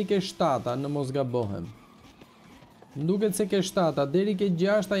se jemi ke 7-a, në mos gabohem. M'duket se ke 7-a, deri ke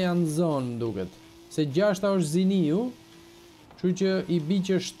 6-a janë zonë, m'duket. Se 6-a është ziniu, kështu që I bi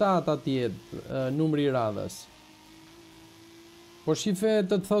që 7-a tjetë numri I radhës. Po shife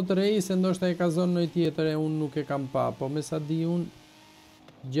të thot Rej se ndoshta e ka zonë në tjetër e unë nuk e kam pa, po me sa di unë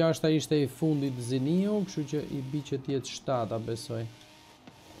 6-a ishte I fundit ziniu, kështu që I bi që tjetë 7-a besoj.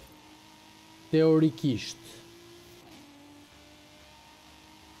 Teorikisht.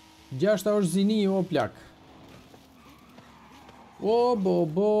 6-a është ziniu o plak. O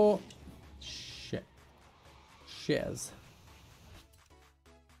bo. Shez.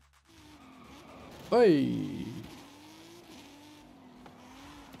 Oj.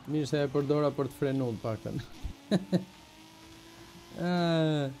 Mirë se e përdora për të frenuar paktën.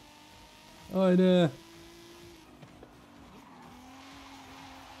 Ojde.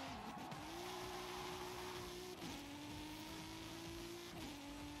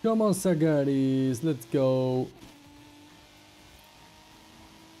 Come on Sagaris, let's go.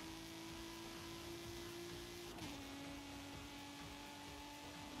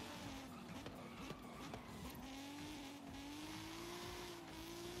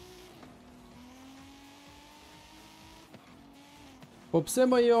 Po pse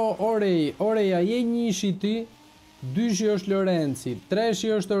më jo Oreja je njëshi ti, 2-shi është Lorenzi,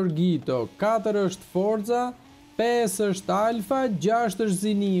 3-shi është Orgito, 4 është Forza, 5 është Alfa, 6 është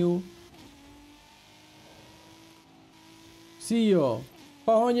Ziniu. Si jo,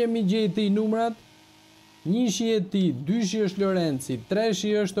 pa honje mi gjeti numrat, 1-shi e ti, 2-shi është Lorenzi,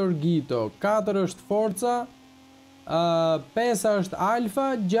 3-shi është Orgito, 4 është Forza, 5 është Alfa,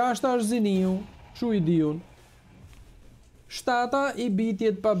 6 është Ziniu, shu I diun. 7-a I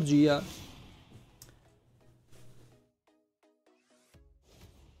bitjet PUBG-a.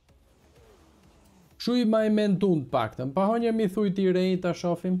 Shu I ma I mentun të paktën. Pa honje mi thuj ti Rej ta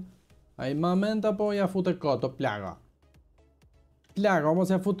shofim. A I ma ment apo ja fut e koto plaga. Plaga, mos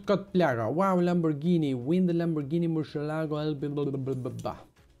ja fut kot plaga. Wow, Lamborghini, win the Lamborghini Murcielago blablabla.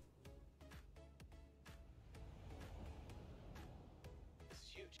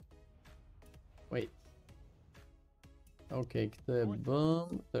 Wait. Ok, këtë e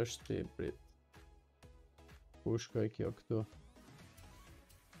bëm, të shtiprit. Ku shkoj kjo këtu?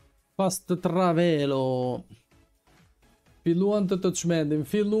 Pas të travelo. Filluan të çmendim,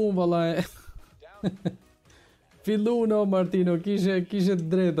 filluan vallaj. Filluan o Martino, kishe të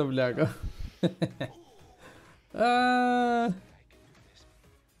drejtë blaka.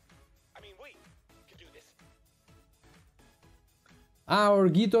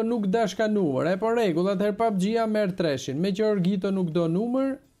 Orgito nuk dash ka numër, po rregull, atëherë PUBG-a merr 3-shin. Me që Orgito nuk do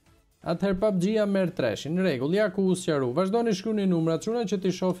numër, atëherë PUBG-a merr 3-shin. Në rregull, ja ku u sqaru. Vazhdoni shkruani numrat, çuna që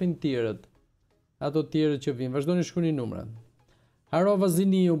ti shohin tjerët. Ato tjerët që vinë, vazhdoni shkruani numrat. Harrova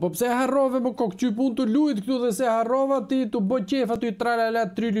Ziniu, po pse harrove më kokçy pun të lujt këtu dhe se harrova ti tu bë qef aty tralala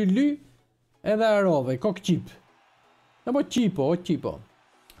trylyly, edhe harrove kokçip. Apo qipo, o qipo.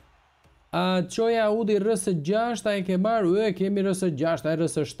 Qoja Audi RS6, a e ke marrë, kemi RS6, a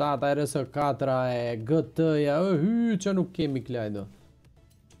RS7, a RS4, e GT-ja, që nuk kemi klajdo.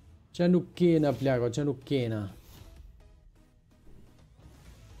 Që nuk kena plako, që nuk kena.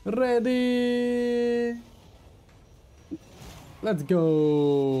 Ready! Let's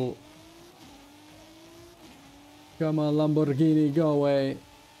go! Come on, Lamborghini, go away.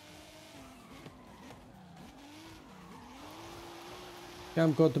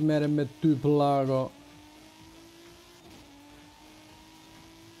 Kam ko të merrem me ty plako.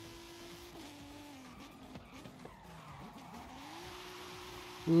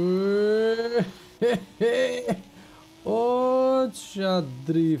 O, qa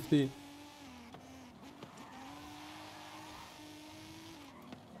drifti.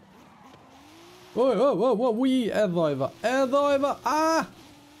 Ui, e dhojva,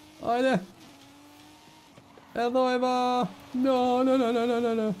 Ajde. E dhojva. No.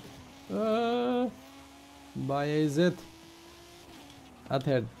 Baje i zet.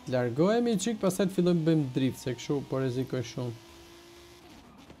 Atëherë, largohemi qik, pasaj të fillojmë bëjmë drift, se këshu po rezikoj shumë.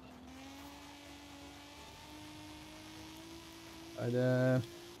 Ajde.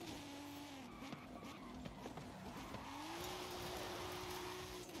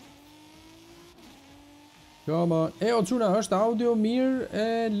 Come on. O quna, është audio mirë e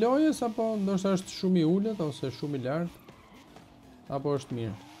lojës, apo ndoshta është shumë i ullët, ose shumë i lartë? Apo është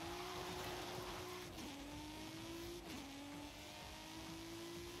mirë?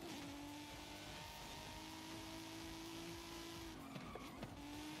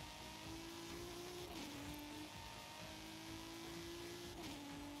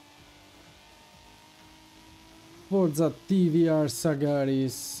 Forza TVR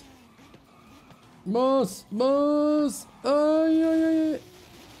Sagaris. Mos! Aj!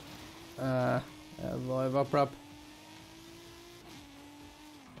 E dhojva prap.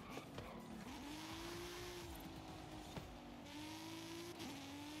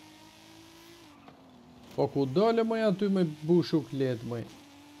 Po ku dole moj aty me bushu klet moj.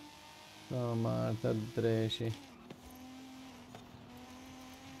 O marta dreshi.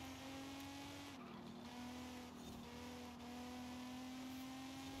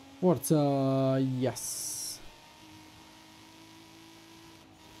 Forza, yes.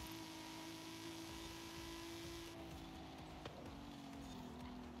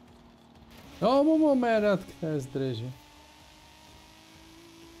 Mo merat këthes dreshi.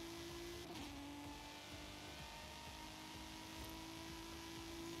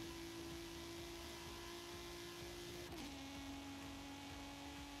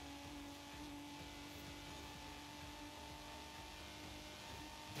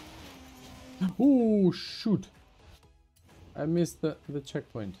 Oh, shoot. I missed the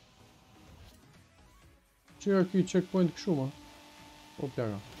checkpoint. Qëra ky checkpoint këshu ma? O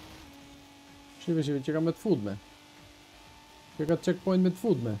plaka. Shive, që ka me të fut me. Që ka checkpoint me të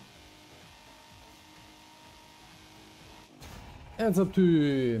fut me. Eca ty.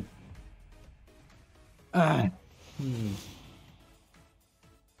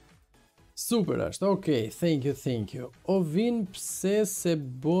 Super është, okej, thank you. O vin pse se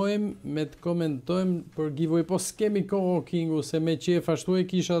bojmë me të komentojmë për giveaway, po s'kemi kohë Kingu, se me qef ashtu e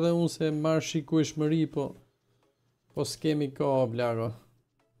kisha dhe unë se marrë shikueshmëri, po s'kemi kohë, blago.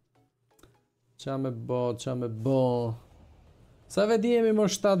 Qa me bo. Sa veti jemi më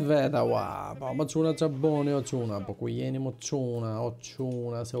 7 veta, po më quna qa boni o quna, po ku jeni më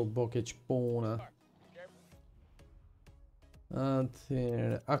quna, se u bo keq puna.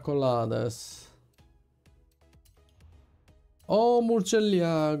 Atëherë, akolades. O,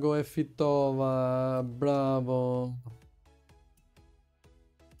 Murcielago e fitova, bravo.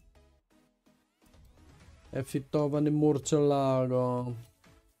 E fitova një Murcielago.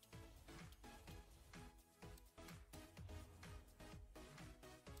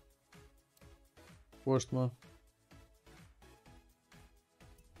 Ku është më?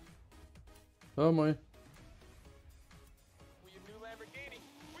 O, moj.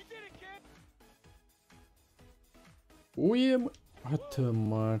 Ujem, atë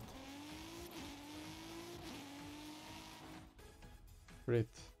martë.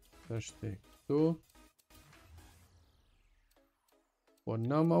 Prit, është këtu. Po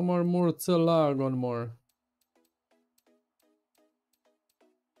na ma marë Murcielagon morë.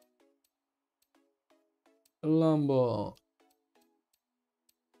 Lambo.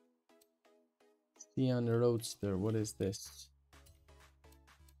 Stian Roadster, what is this?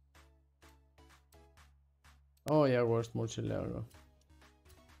 Oh, ja, ku është Murcielago.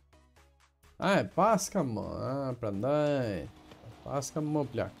 Paska më, prandaj. Paska më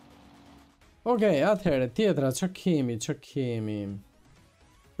plak. Okej, atëherë, tjetra, që kemi?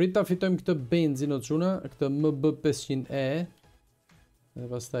 Prit ta fitojmë këtë benzin o çuna, këtë MB500E. Dhe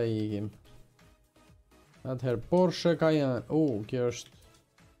pastaj ikim. Atëherë Porsche Cayenne. Kjo është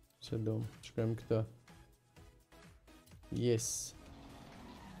se do, shkojmë këtë. Yes.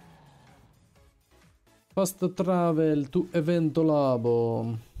 Fast travel to evento labo.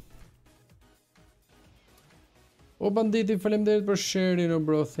 O banditi, faleminderit për share-in,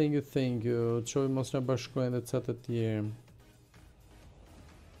 bro, thank you. Çoj mos na bashkojnë dhe ca të tjerë.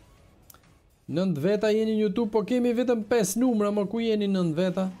 9 veta jeni në YouTube, po kemi vetëm 5 numra, më ku jeni 9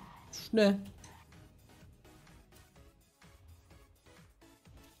 veta? Shne.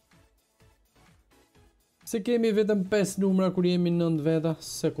 Se kemi vetëm 5 numra kur jemi 9 veta,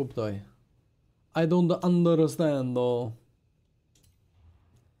 se kuptoj. I don't understand, though.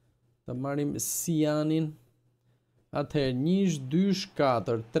 Ta marim Sianin. Atëherë, 1, 2,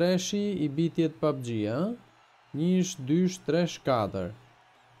 4, 3 i bitjet PUBG, 1, 2, 3, 4.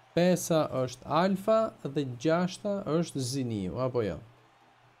 5 është Alfa dhe 6 është Ziniu, apo jo?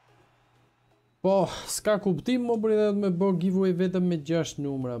 Po, s'ka kuptim më për edhe me bë giveaway vetëm me 6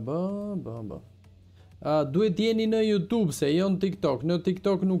 numra, duhet jeni në YouTube, se jo në TikTok. Në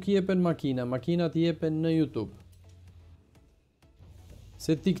TikTok nuk jepen makina, makinat jepen në YouTube.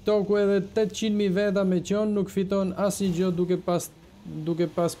 Se TikToku edhe 800.000 veta me qenë nuk fiton asnjë gjë duke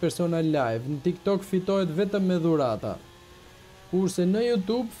pas persona live. Në TikTok fitohet vetëm me dhurata. Kurse në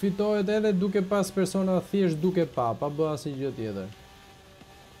YouTube fitohet edhe duke pas persona thjesht duke pa bë asnjë gjë tjetër.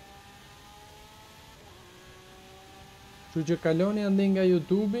 Kështu që kaloni ande nga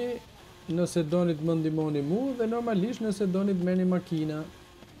YouTube-i nëse doni të më ndihmoni mua dhe normalisht nëse doni të merrni makina.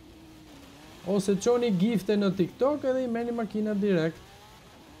 Ose çoni gifte në TikTok edhe i merrni makina direkt.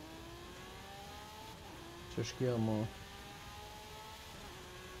 Që shkjo mo.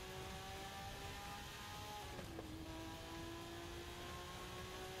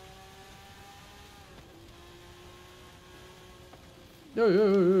 Jo.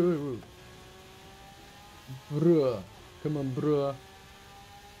 Bruh. Come on, bruh.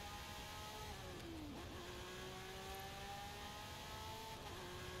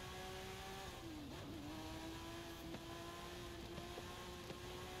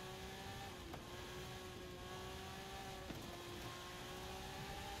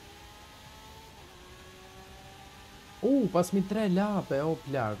 Pas mi 3 lape, o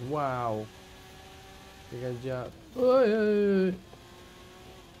plak, wow. Që ka gjatë.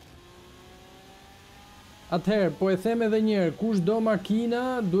 Atëherë, po e them edhe njerë, kush do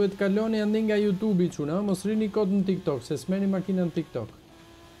makina, duhet kaloni andi nga YouTube-i quna, mos rini kod në TikTok, se s'meri makina në TikTok.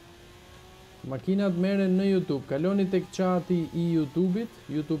 Makinat merren në YouTube, kaloni tek chati i YouTube-it,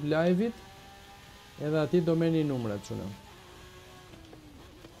 YouTube Live-it, edhe ati do merrni numrat quna.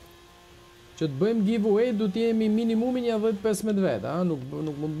 Që të bëjmë giveaway du t'jemi minimumi një 10-15 veta, nuk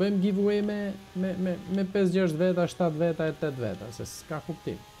mund bëjmë giveaway me 5-6 veta, 7 veta e 8 veta, se s'ka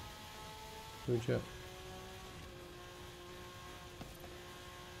kuptim. Kështu që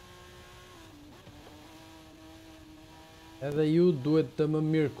edhe ju duhet të më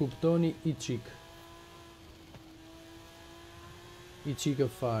mirë kuptoni i qik. I qikë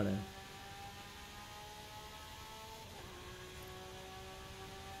fare.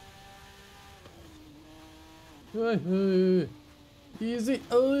 Easy.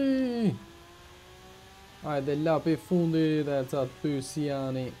 Hajde lapi fundi dhe ca të pysi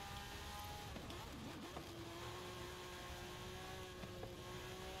jani.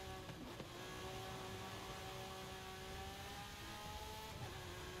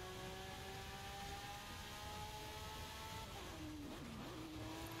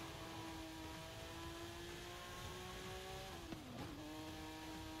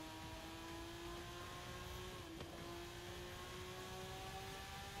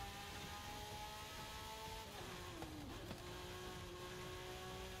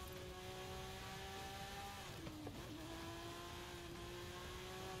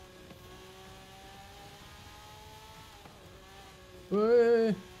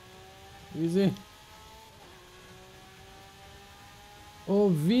 Easy. O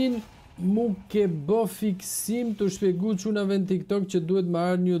vin mu ke bë fiksim të shpjegu çunave në TikTok që duhet më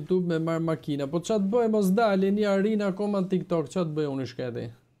ardh në YouTube me marr makina. Po ç'a të bëj mos dalin një arin akoma në TikTok, ç'a të bëj unë shketi?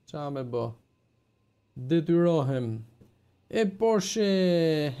 Ç'a me bë? Detyrohem. E Porsche,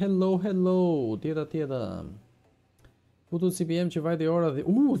 hello, tjeta. Futu CPM që vajte ora dhe...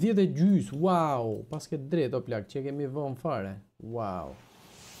 10:30, wow! Pas ke drejt o plak, që kemi vënë fare. Wow.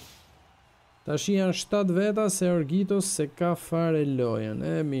 Tash janë 7 veta se Orgitos se ka fare lojën.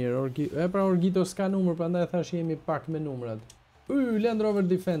 E mirë, pra Orgitos ka numër, prandaj thash jemi pak me numrat. Land Rover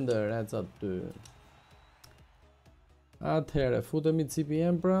Defender, eca ty. Atëhere, futemi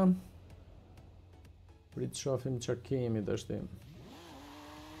CPM pra. Prit shohim që kemi të shtim.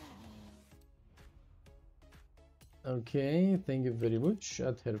 Okay, thank you very much.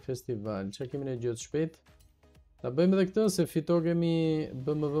 Atëherë festival, që kemi në gjithë shpejt. Ta bëjmë edhe këtë se fitogemi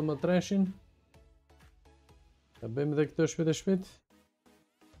BMW më 3-shin. Ta bëjmë edhe këtë shpejt e shpejt.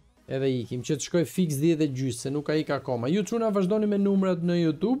 Edhe ikim, që të shkoj fix 10:30, se nuk ka ik akoma. Ju çuna vazhdoni me numrat në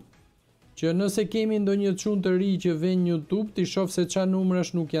YouTube, që nëse kemi ndonjë çun të ri që vjen në YouTube, ti shoh se ç'a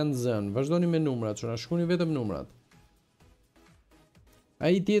numrash nuk janë zënë. Vazhdoni me numrat, çuna, shkruani vetëm numrat.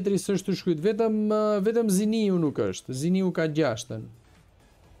 Ai tjetri s'është të shkruajt, vetëm Ziniu nuk është. Ziniu ka 6-ën.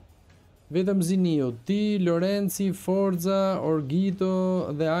 Vetëm Ziniu, ti, Lorenzi, Forza, Orgito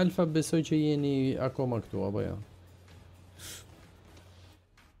dhe Alfa besoj që jeni akoma këtu, apo jo?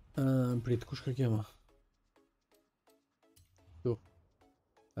 Prit, kush ka kjo ma? Tu.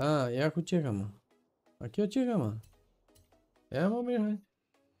 Ja ku qeka ma? A kjo qeka ma? Ja ma mirë hajt.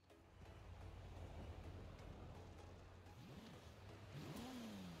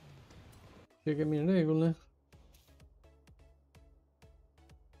 Që kemi në regull, ne?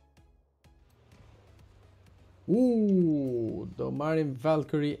 Do marim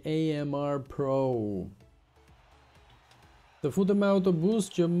Valkyrie AMR Pro. Të futem me autobus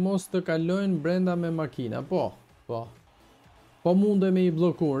që mos të kalojnë brenda me makina. Po mundem me i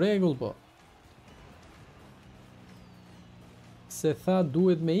bloku, regull po. Se tha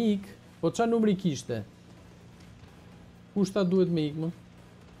duhet me ik, po qa numri kishte? Kush tha duhet me ik më?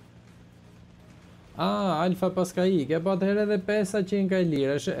 Alfa pas ka ik, po atëherë edhe 5 që në ka i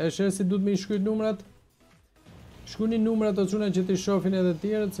lirë. Eshe si duhet me i shkryt numrat? Shkuni numrat të quna që ti shofin edhe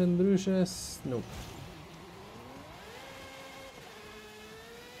tjerët, se ndryshe nuk.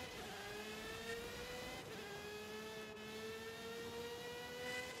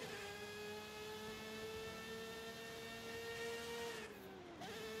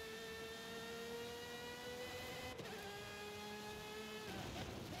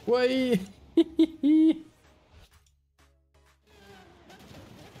 Uaj!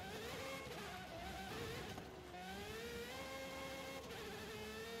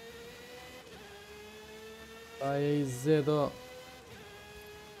 Ai zedo.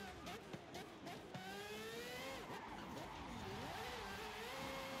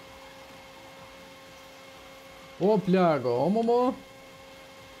 O plago, o momo.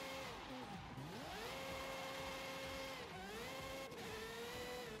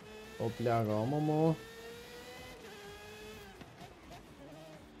 O plago, o momo.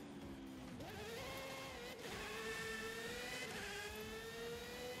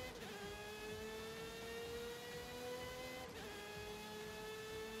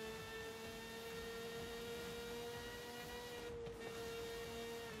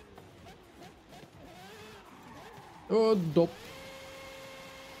 O dop.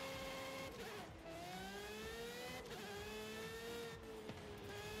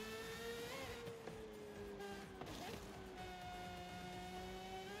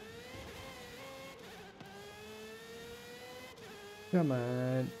 Come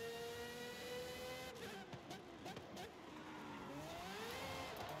on.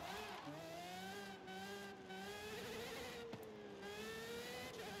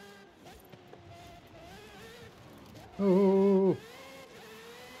 Oh,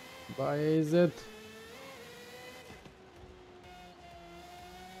 why is it?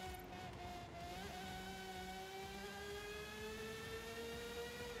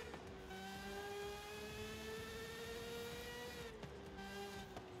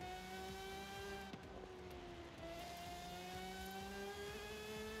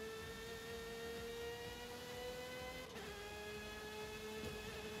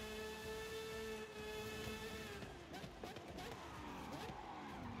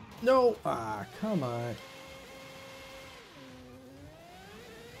 No, come on.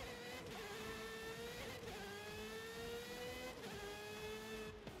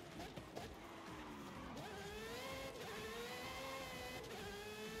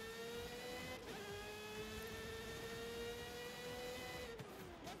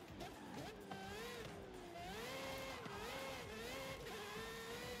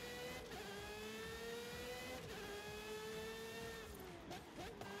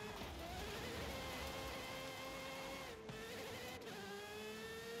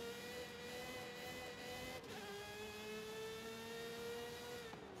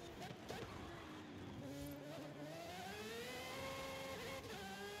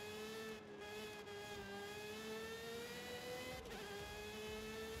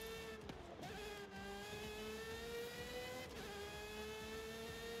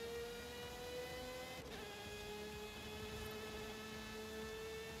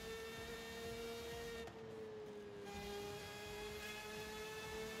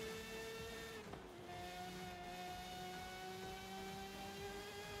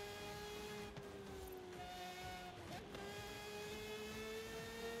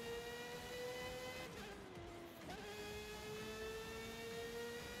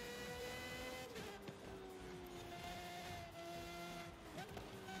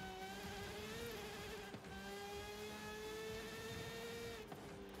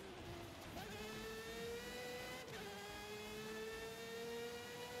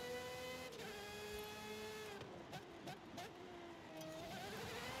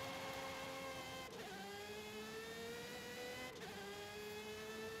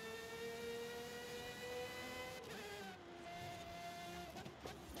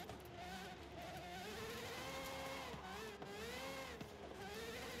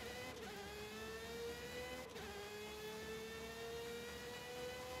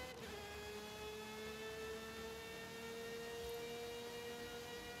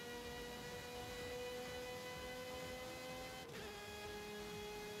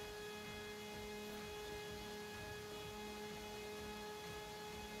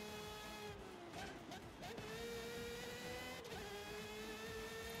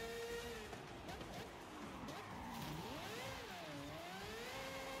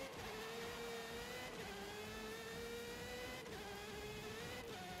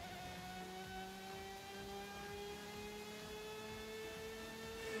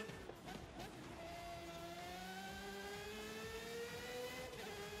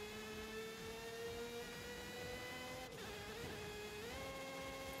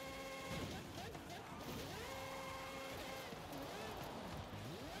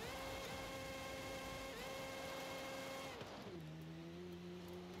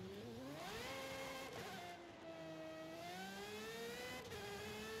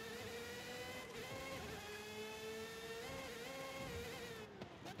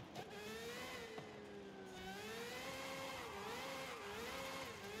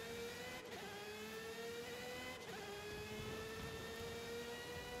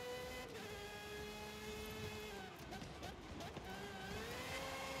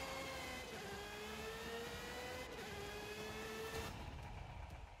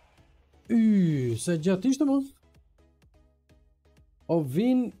 Se gjatë ishte mo? O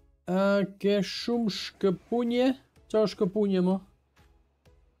vin ke shumë shkëpunje? Qa është shkëpunje mo?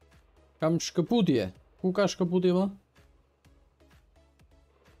 Kam shkëputje. Ku ka shkëputje mo?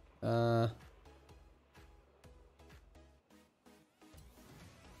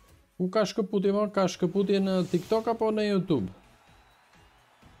 Ku ka shkëputje mo? Ka shkëputje në TikTok apo në YouTube?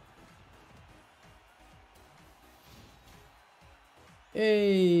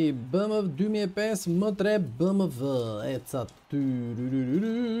 Ej, BMW 2005 M3 BMW. Eca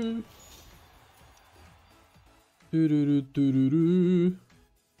tyrururu. Tururu.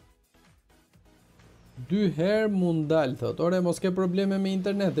 2 herë mundal, thot. Ore, mos ke probleme me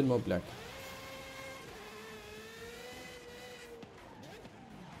internetin, mo plak.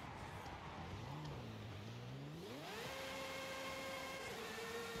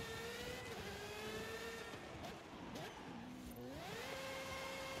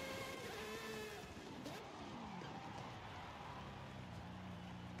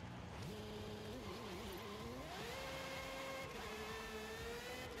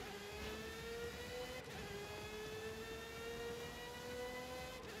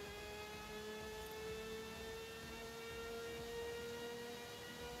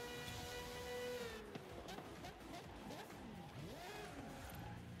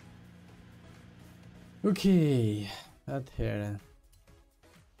 Okej, atëhere.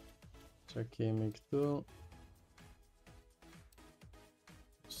 Qa kemi këtu?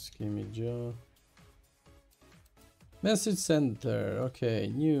 S'kemi gjë. Message center, okej,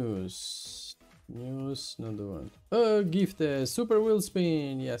 news. News, në duhet. Gifte, super wheel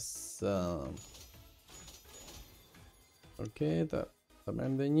spin, yes. Okej, ta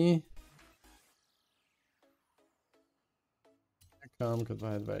merrem dhe një. Kam këtë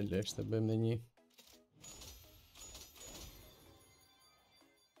vahet vaj leshte, bëjmë dhe një.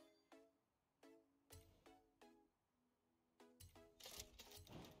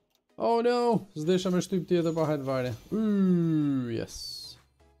 Oh no, s'desha me shtyp tjetër pa hajt vare. Yes.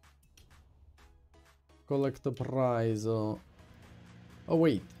 Collect the prize. Oh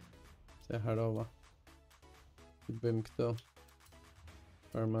wait. Se harova. Të bëjmë këto.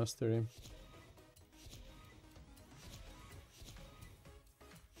 Our mastery.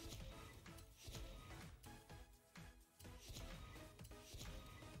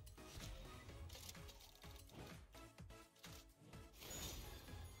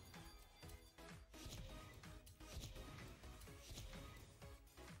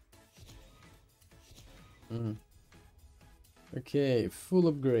 Okay, full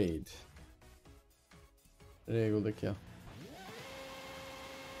upgrade. Rregull dhe kjo.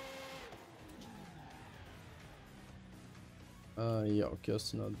 Jo, kjo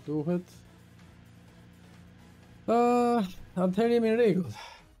s'na duhet. Atëherë jemi në rregull.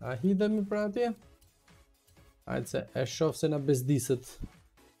 A hidhemi pra atje? Hajde se e shoh se na bezdiset.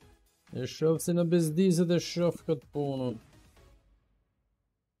 E shoh se na bezdiset, e shoh këtë punën.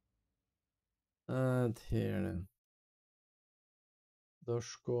 Atëherë. Do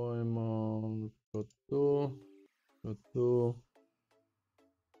shkojmë këtu, këtu.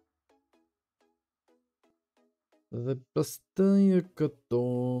 Dhe pastaj këtu,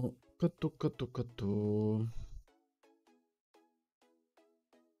 këtu.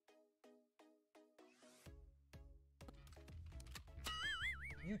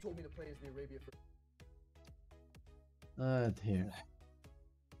 Atëherë.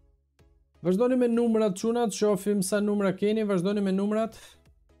 Vazhdoni me numrat çunat, shohim sa numra keni, vazhdoni me numrat.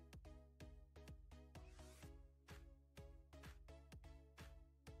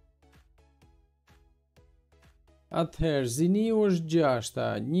 Atëherë, Ziniu është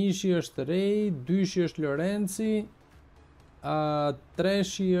 6, Nishi është Rej, 2-shi është Lorenci,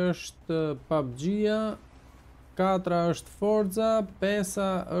 3-shi është PUBG-a, 4 është Forza, 5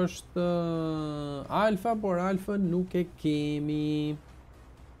 është Alfa, por Alfa nuk e kemi.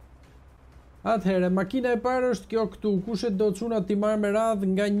 Atëherë, makina e parë është kjo këtu, kush e do çuna ti marr me radhë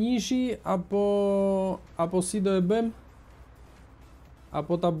nga Nishi apo si do e bëjmë?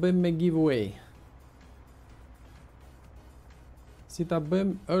 Apo ta bëjmë me giveaway? Si ta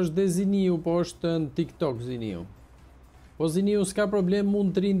bëjmë? Është dhe Ziniu, po është në TikTok Ziniu. Po Ziniu s'ka problem,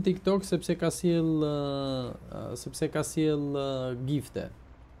 mund të rinë TikTok sepse ka sjell gifte.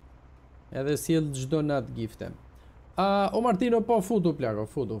 Edhe sjell çdo natë gifte. O Martino, po futu plako,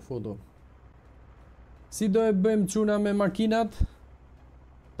 futu. Si do e bëjmë çuna me makinat?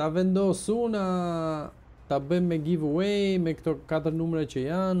 Ta vendosun, ta bëjmë me giveaway, me këto 4 numre që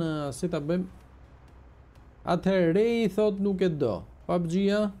janë, si ta bëjmë? Atëherë Rej thot nuk e do.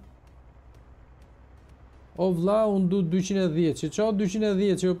 PUBG-a? O vlla, unë du 210, që qa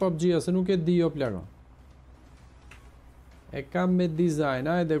 210 që o PUBG-a, se nuk e di o plako. E kam me design,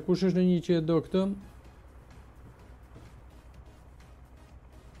 ajde, kush është në një që e do këtë?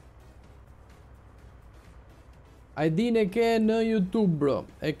 ID-n e ke në YouTube, bro,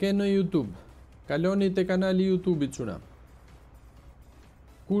 e ke në YouTube. Kaloni te kanali YouTube-it, quna.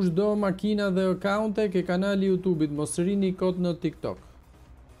 Kush do makina dhe account-e ke kanali YouTube-it, mos rini kot në TikTok.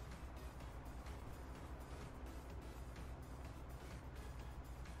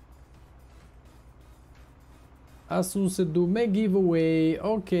 Asu se du me giveaway,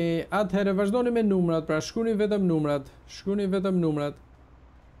 okay, atëherë vazhdoni me numrat, pra shkuni vetëm numrat,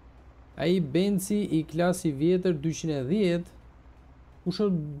 A i Benci i klasi vjetër 210, u shë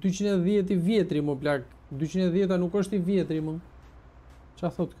 210 i vjetri më plak, 210 nuk është i vjetri më, qa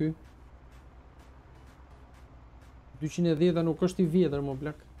thot ky? 210 nuk është i vjetër më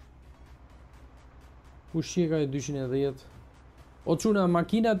plak, u shqeka i 210. O quna,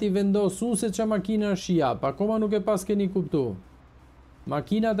 makinat i vendos unë se qa makina është jap, akoma nuk e pas keni kuptu.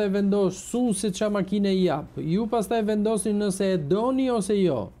 Makinat e vendos unë se qa makina i jap, ju pas ta e vendosin nëse e doni ose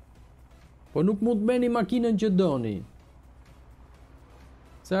jo. Po nuk mund të meni makinën që doni.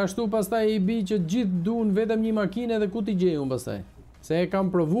 Se ashtu pas ta i bi që gjithë duan vetëm një makinë dhe ku t'i gjejun pas ta. Se e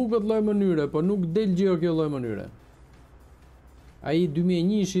kam provu këtë lloj mënyre, po nuk del gjeo kjo lloj mënyre. A i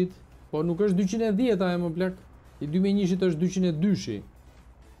 2001-shit, po nuk është 210 a e më plak. I 2001-shit është 202-shi.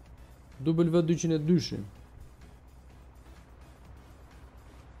 W202-shi.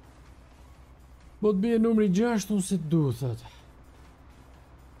 Po të bje numri 6 unë si du, thët.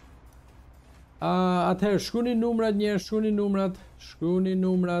 Atëherë, shkuni numrat njerë, shkuni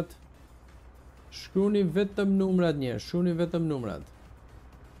vetëm numrat njerë,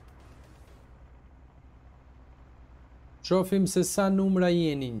 Shofim se sa numra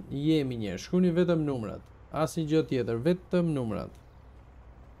jemi njerë, shkuni vetëm numrat. As një gjë tjetër, vetëm numrat.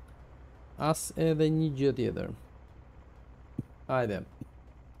 As edhe një gjë tjetër. Hajde.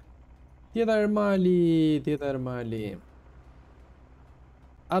 Tjetër mali.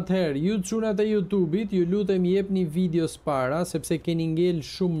 Atëherë, ju çunat e YouTube-it, ju lutem jepni videos para, sepse keni ngel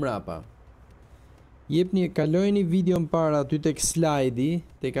shumë mrapa. Kalojni videon para aty tek slide-i,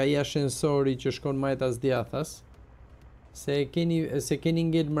 tek ai ashensori që shkon majtas djathas. Se keni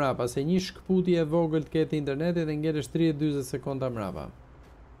ngel mrapa, se një shkputje e vogël të ketë internetit dhe ngelesh 30-40 sekonda mrapa.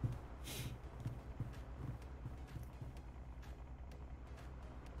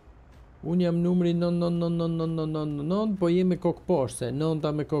 Unë jam numri 99999, po jem me kokë poshtë, se 9-ta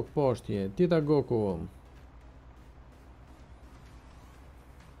me kokë poshtë je. Tjeta Goku.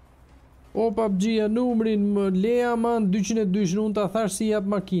 O PUBG-a numrin më leja man 202, unë ta thash si jap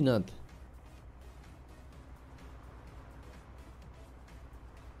makinat.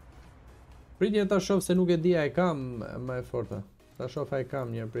 Pritje ta shoh se nuk e dia e kam më e forta. Ta shoh a e kam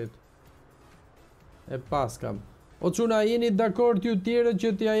një prit. E pas kam. O çuna, jeni dakord ju tjerë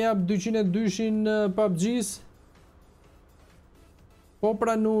që t'ja jap 202-shin PUBG-s? Po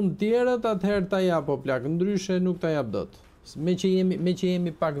pranun tjerët, atëherë ta jap o plak, ndryshe nuk ta jap dot. Me që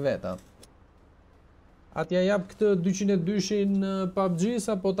jemi pak veta. A t'ja jap këtë 202-shin PUBG-s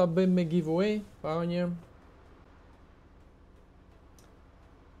apo ta bëjmë me giveaway? Pa o njerë.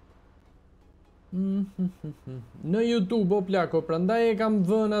 Në YouTube o plako, prandaj e kam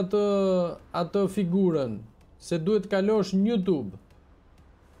vën atë figurën, se duhet kalosh në YouTube.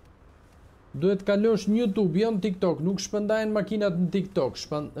 Duhet kalosh në YouTube, jo në TikTok, nuk shpëndahen makinat në TikTok,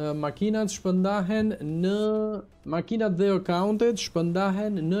 makinat shpëndahen në makinat dhe accountet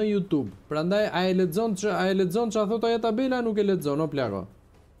shpëndahen në YouTube. Prandaj a e lexon që a thot ajo tabela, nuk e lexon o plako.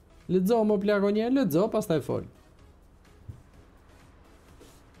 Lexo o plako një, lexo, pastaj fol.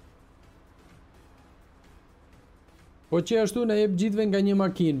 Po që ashtu në jep gjithve nga një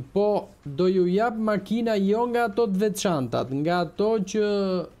makinë, po do ju jap makina jo nga ato të veçantat, nga ato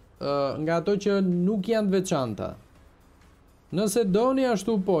që nuk janë të veçanta. Nëse doni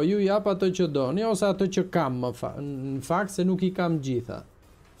ashtu po, ju jap ato që doni, ose ato që kam në fakt se nuk I kam gjitha.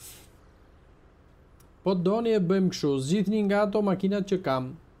 Po doni e bëjmë kështu, zgjidhni nga ato makinat që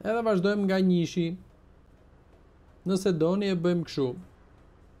kam, edhe vazhdojmë nga njëshi. Nëse doni e bëjmë kështu.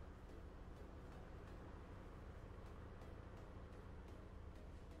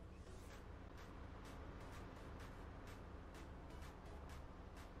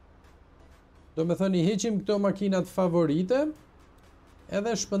 Do me thënë I heqim këto makinat favorite,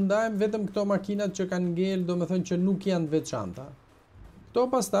 edhe shpëndajmë vetëm këto makinat që kanë ngel, do me thënë që nuk janë të veçanta. Këto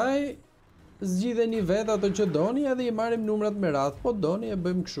pastaj zgjidheni vetë ato që doni edhe I marrim numrat me radhë, po doni e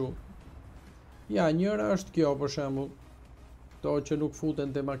bëjmë kështu. Ja, njëra është kjo për shembull. Këto që nuk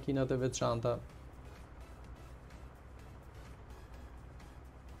futen te makinat e veçanta.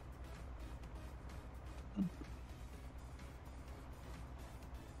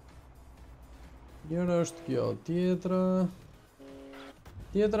 Njëra është kjo,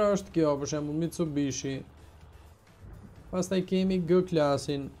 tjetra është kjo, për shembull Mitsubishi. Pastaj kemi G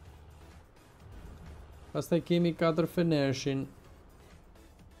klasin. Pastaj kemi 4 Fenershin.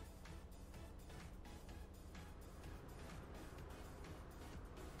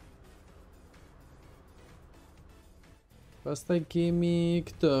 Pastaj kemi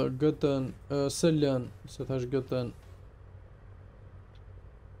këtë, GT-n, SL-n, se thash GT-n.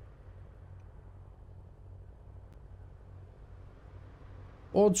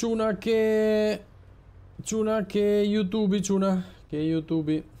 O çuna ke YouTube-i çuna, ke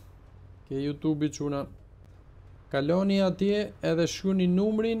YouTube-i çuna. Kaloni atje edhe shkruani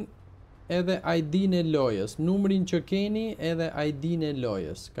numrin edhe ID-n e lojës, numrin që keni edhe ID-n e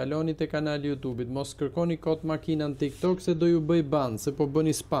lojës. Kaloni te kanali YouTube-it, mos kërkoni kod makina në TikTok se do ju bëj ban, se po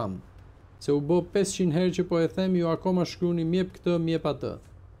bëni spam. Se u bë 500 herë që po e them, ju akoma shkruani mjep këtë, mjep atë.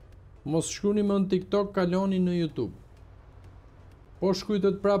 Mos shkruani më në TikTok, kaloni në YouTube. Po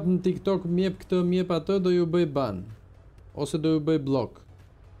shkruajtët prap në TikTok, mjep këtë, mjep atë, do ju bëj ban. Ose do ju bëj blok.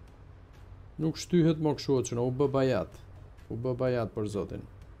 Nuk shtyhet më kështu që u bë bajat. U bë bajat për zotin.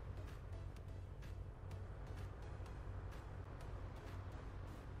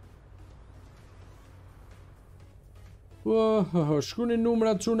 Shkruani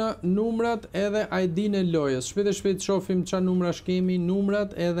numrat çuna, numrat edhe ID-n e lojës. Shpejt e shpejt shohim ç'a numrash kemi,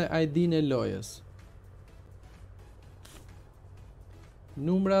 numrat edhe ID-n e lojës.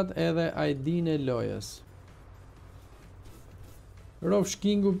 Numrat edhe ID-n e lojës.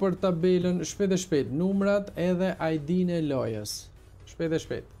 Rofshkingu për tabelën, shpejt e shpejt, numrat edhe ID-n e lojës. Shpejt e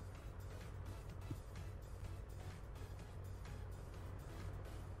shpejt.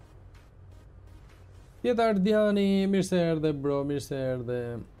 Tjetar Ardiani, mirë se erdhe bro, mirë se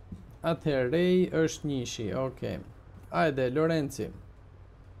erdhe. Atëherë, Rej është njëshi, okej. Ajde, Lorenci.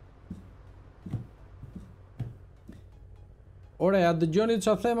 Ore, a dëgjoni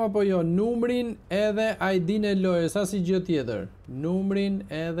ç'a them apo jo? Numrin edhe ID-n e lojës, as i gjë tjetër. Numrin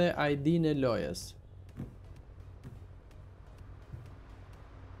edhe ID-n e lojës.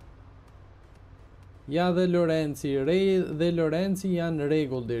 Ja dhe Lorenci, Rej dhe Lorenci janë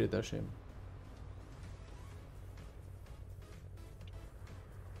rregull deri tash.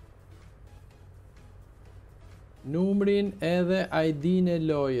 Numrin edhe ID-n e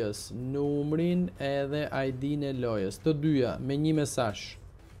lojës. Numrin edhe ID-n e lojës. Të dyja, me një mesazh.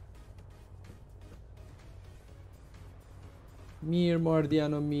 Mirë, mo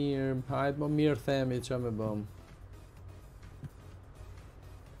Ardiano, mirë. Hajtë, mo mirë themi që me bëm.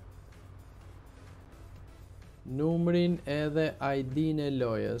 Numrin edhe ID-n e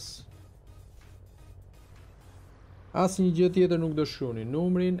lojës. Asë një gjë tjetër nuk do shkruani.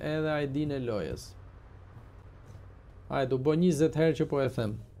 Numrin edhe ID-n e lojës. Ajde, do bë 20 herë që po e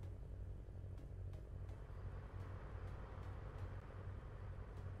them.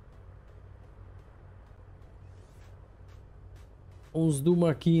 Unë s'du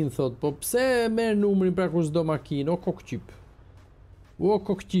makinë, thot, po pse merë numrin pra kur s'do makinë? O kokqip. O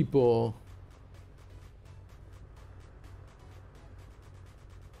kokqip, o.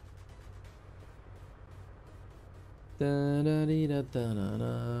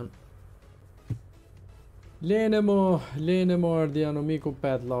 Ta-da-di-da-ta-da-da. Lene mo Ardiano, miku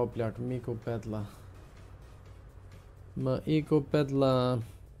petla o plak, miku petla. Më iku petla.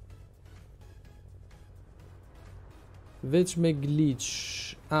 Veç me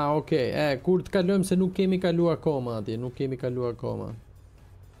glitch. Okej, kur të kalojmë se nuk kemi kalu akoma atje, nuk kemi kalu akoma.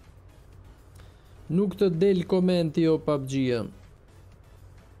 Nuk të del komenti o PUBG-a.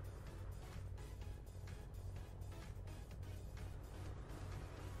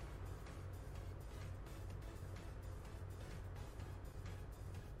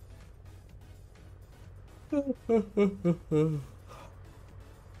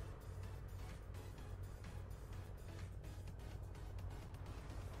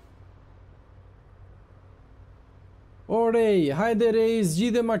 O Rej, hajde Rej,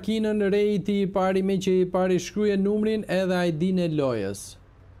 zgjidhe makinën Rej ti i pari me që i pari shkruje numrin edhe ID-n e lojës.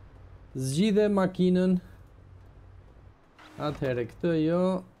 Zgjidhe makinën. Atëhere, këtë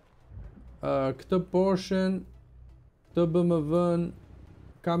jo. Këtë Porsche-n, këtë BMW-n,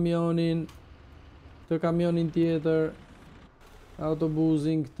 kamionin, këtë kamionin tjetër,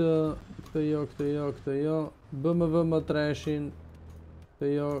 autobusin, këtë jo, këtë jo, BMW më treshin, këtë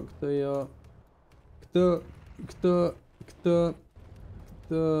jo, këtë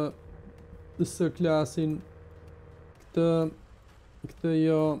S-klasin, këtë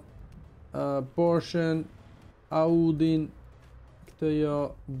jo, Porsche-n, Audin, këtë jo,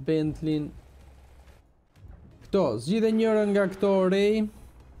 Bentley-n. Këto, zgjidhe njërën nga këto Rej.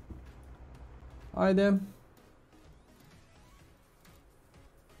 Hajde.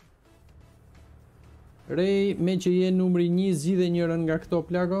 Rej, me që je numri 1, zgjidhe njërën nga këto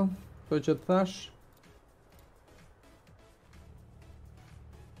plako, to që të thash.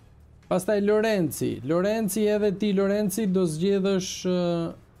 Pastaj Lorenci. Lorenci, edhe ti Lorenci do zgjedhësh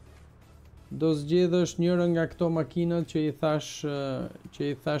njërën nga këto makinat që i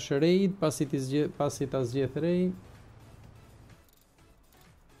thash Rejt, pasi ta zgjedh Rej.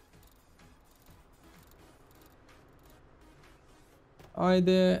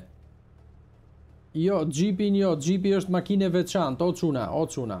 Ajde. Jo, Jeepi është makinë e veçantë, o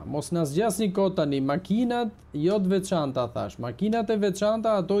çuna. Mos na zgjasni kot tani, makinat jo të veçanta thash. Makinat e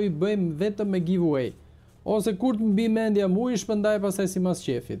veçanta ato i bëjmë vetëm me giveaway. Ose kur të mbi mendja mu i shpëndaj pasaj si mas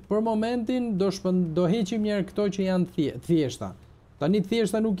qefit. Për momentin do heqim njerë këto që janë thjeshta. Tani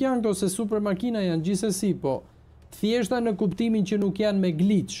thjeshta nuk janë këto se super makina janë gjithsesi, po thjeshta në kuptimin që nuk janë me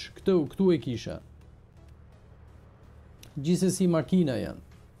glitch, këtu e kisha. Gjithsesi makina janë.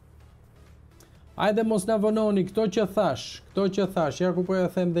 Ajde mos na vononi këto që thash, ja ku po ja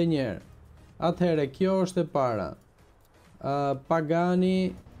them dhe njerë. Atëhere, kjo është e para.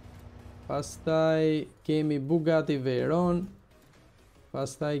 Pagani, pastaj kemi Bugatti Veyron,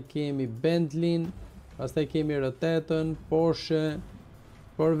 pastaj kemi Bentley, pastaj kemi R8, Porsche,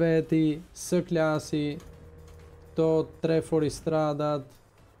 Corvette, S-klasi, këto 3 Foristradat,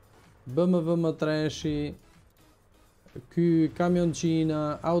 BMW M3-shi, ky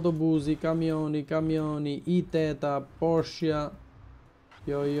kamioncina, autobusi, kamioni, i8, Porsche,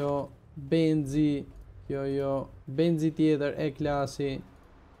 kjo, benzi tjetër, E-klasi,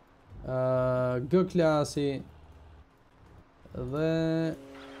 G-klasi,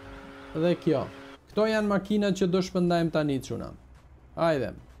 dhe kjo. Këto janë makinat që do shpëndajmë tani çuna.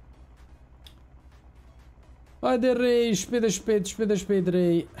 Hajde. Hajde Rej, shpejt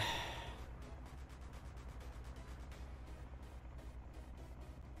Rej.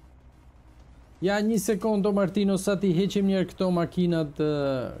 Ja, 1 sekond, Martino, sa ti heqim njerë këto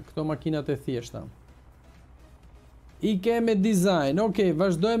makinat e thjeshta. I keme design, okej,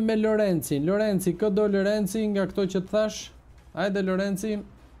 vazhdojmë me Lorencin. Lorenci, këdo Lorenci nga këto që të thash? Hajde Lorenci.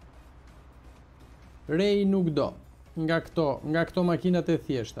 Rej nuk do, nga këto makinat e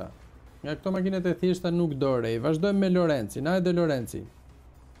thjeshta. Nga këto makinat e thjeshta nuk do Rej. Vazhdojmë me Lorencin, hajde Lorenci.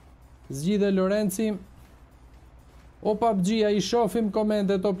 Zgjidhe Lorenci. O PUBG-a, i shofim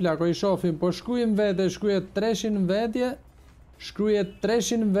komentet o plako, i shofim, po shkrujim vete, shkrujet 300 vetje, shkrujet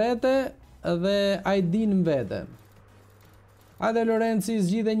 300 vete dhe ID-n vete. Hajde Lorenci,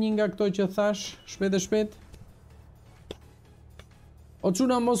 zgjidhe një nga këto që thash, shpejt. O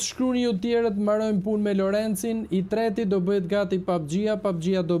çuna mos shkruni ju tjerët, mbarojmë punë me Lorencin, i treti do bëhet gati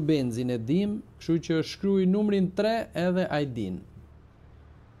PUBG-a do benzin e dim, kështu që shkruj numrin 3 edhe ID-n.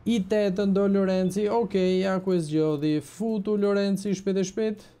 I8 do Lorenci, okej, ja ku e zgjodhi, futu Lorenci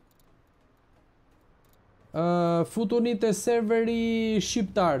shpejt. Futuni te serveri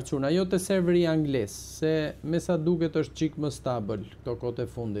shqiptar çuna, jo te serveri angles, se me sa duket është çik më stabil këto kohë e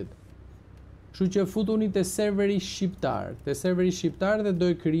fundit. Kështu që futuni te serveri shqiptar dhe do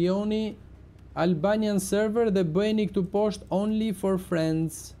e krijoni Albanian server dhe bëjeni këtu poshtë only for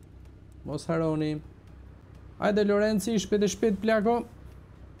friends. Mos haroni. Hajde Lorenci, shpejt plako.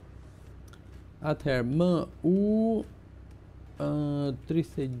 Atëherë, MU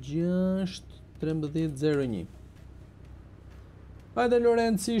 36 1301. Hajde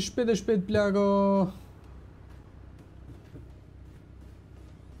Lorenci, shpejt plako.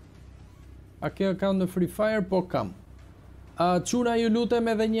 A ke account në Free Fire? Po kam. Çuna ju lutem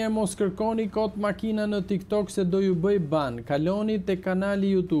edhe njerë mos kërkoni kot makina në TikTok se do ju bëj ban. Kaloni te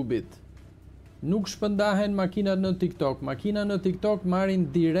kanali YouTube-it. Nuk shpëndahen makinat në TikTok. Makina në TikTok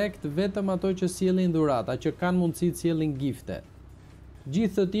marrin direkt vetëm ato që sjellin dhurata, që kanë mundësi të sjellin gifte.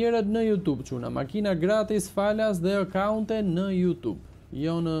 Gjithë të tjerët në YouTube çuna. Makina gratis, falas dhe accounte në YouTube,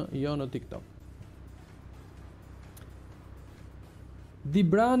 jo në TikTok.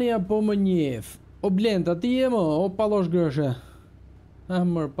 Dibrani apo më njef? O Blenda, ti je më, o pallosh grëshe.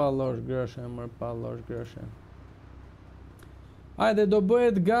 Mër pallosh grëshe. Hajde, do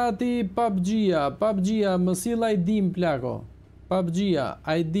bëhet gati PUBG-a, më sill ID-n plako. PUBG-a,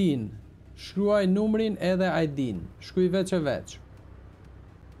 ID-n. Shkruaj numrin edhe ID-n. Shkruaj veç.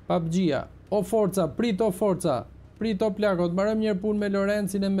 PUBG-a, o forca, prit o plako, të marrëm njërë punë me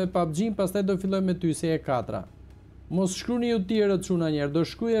Lorencin e me PUBG-n, pastaj do filloj me ty, se e 4. Mos shkruni ju tjerët çuna njerë, do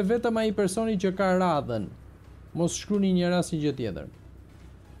shkruje vetëm ai personi që ka radhën. Mos shkruni njëra si gjë tjetër.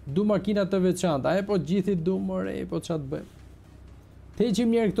 Du makina të veçanta, po gjithi du more, po ç'a të bëjmë. Të heqim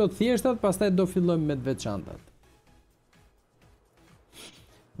njerë këto thjeshtat, pastaj do fillojmë me të veçantat.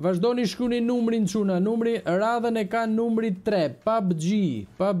 Vazhdoni shkruni numrin çuna, numri radhën e ka numri 3, PUBG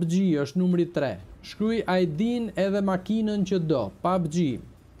është numri 3. Shkruaj ID-n edhe makinën që do, PUBG.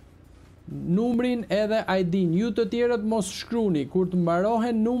 Numrin edhe ID-n, ju të tjerët mos shkruni, kur të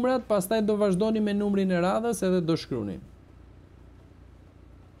mbarohen numrat, pastaj do vazhdoni me numrin e radhës edhe do shkruni.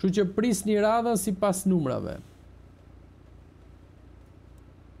 Kështu që prisni radhën sipas numrave.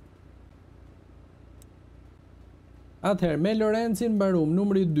 Atëherë, me Lorencin mbarum,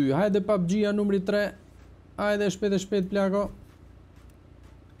 numri 2, hajde PUBG-a numri 3, hajde shpejt plako.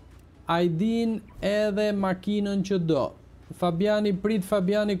 ID-n edhe makinën që do. Fabiani, prit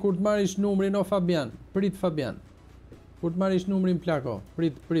Fabiani, kur të marish numrin, o Fabian, prit Fabian. Kur të marish numrin plako,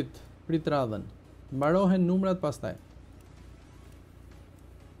 prit radhën. Mbarohen numrat pastaj.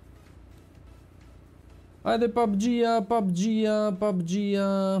 Hajde PUBG-a.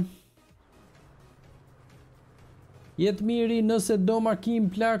 Jetë miri, nëse do makin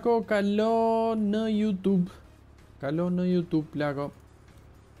plako, kalo në YouTube. Plako.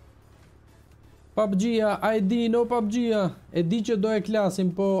 PUBG-a, ID, no PUBG-a. E di që do e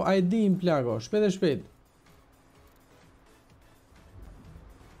klasim, po ID-n plako, shpejt.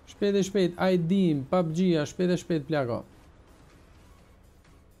 Shpejt, ID-n, PUBG-a, shpejt plako.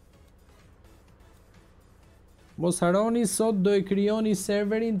 Mos haroni, sot do e krijoni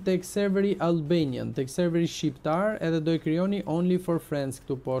serverin tek serveri Albanian, tek serveri shqiptar, edhe do e krijoni only for friends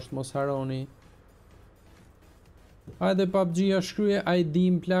këtu poshtë, mos haroni. Hajde PUBG-a, shkruaje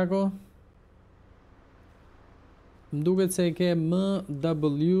ID-n plako. Më duket se e ke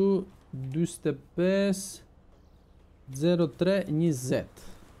MW450320.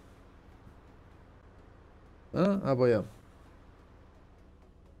 Apo jo?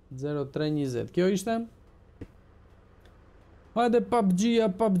 0320. Kjo ishte? Hajde PUBG-a.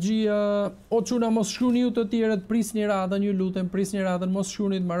 O çuna, mos shkruni ju të tjerët, prisni radhën, ju lutem, prisni radhën, mos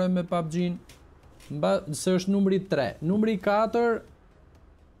shkruni të mbarojmë me PUBG-n. Se është numri 3. Numri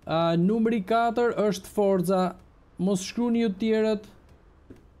 4 është Forza. Mos shkruni ju të tjerët,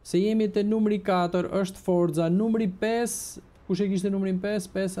 se jemi te numri 4 është Forza. Numri 5, kush e kishte numrin 5?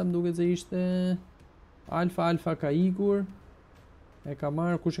 5 më duket se ishte Alfa ka ikur. E ka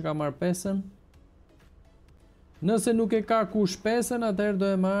marrë, kush e ka marrë 5-ën? Nëse nuk e ka kush 5-ën, atëherë do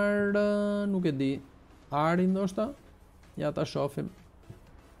e marrë, nuk e di, Ari ndoshta? Ja ta shohim.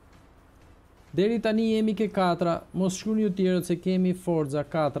 Deri tani jemi ke 4, mos shkruni ju tjerët se kemi Forza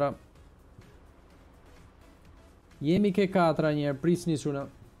 4. Jemi ke 4 njerë, prisni shuna.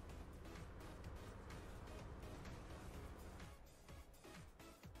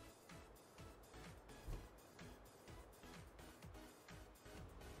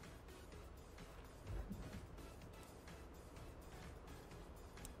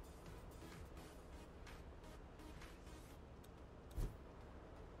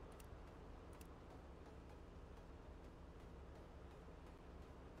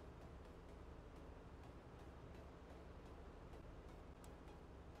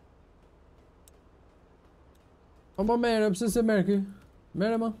 Po mere, pse se merë ky?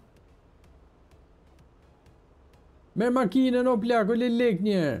 Mere ma? Merë makinën o plako, le lek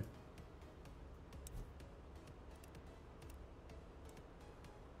njerë.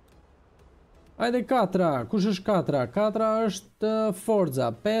 Ajde 4, kush është 4? 4 është Forza,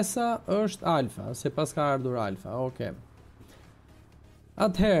 5 është Alfa, se pas ka ardhur Alfa, oke.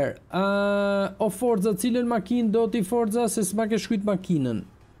 Atëherë, o Forza, cilën makinë do ti Forza, se s'ma ke shkujt makinën.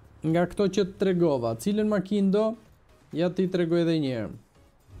 Nga këto që të tregova, cilën makinë do? Ja ti tregoj edhe njerë.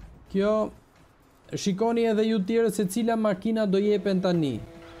 Kjo, shikoni edhe ju tjerë se cila makina do jepen tani.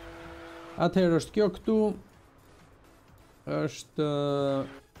 Atëherë është kjo këtu, është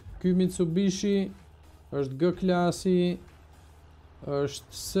ky Mitsubishi, është G-klasi,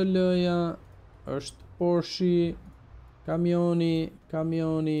 është SL-ja, është Porsche, kamioni,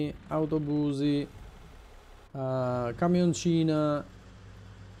 autobusi, kamioncina,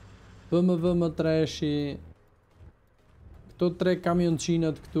 BMW M3-shi, këto 3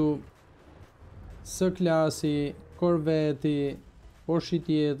 kamioncinat këtu, S-klasi, Corvette, Porsche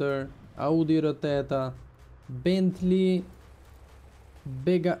tjetër, Audi R8, Bentley,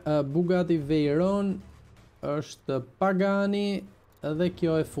 Bugatti Veyron, është Pagani dhe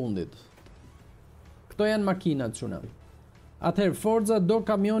kjo e fundit. Këto janë makinat çuna. Atëherë Forza do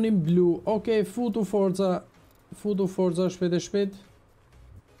kamionin blu. Okej, futu Forza shpejt.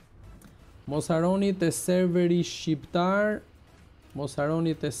 Mos haroni te serveri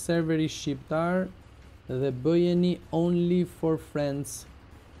shqiptar, dhe bëjeni only for friends.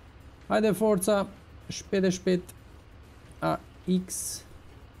 Hajde Forza, shpejt. AX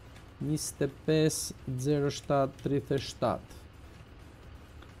 250737.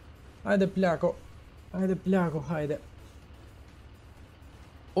 Hajde plako. Hajde plako, hajde.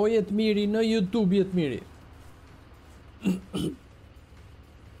 O jetë miri në YouTube jetë miri.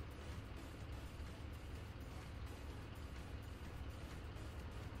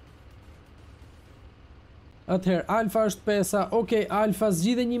 Atëherë, Alfa është pesa. Okej, Alfa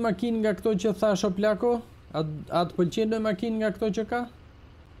zgjidhe një makinë nga këto që thash o plako? A të pëlqen në makinë nga këto që ka?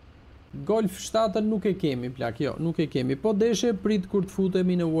 Golf 7 nuk e kemi plak, jo, nuk e kemi. Po deshe prit kur të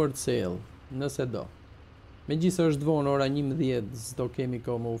futemi në World Sale, nëse do. Megjithëse është vonë ora 11, s'do kemi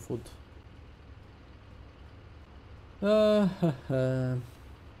kohë më u fut.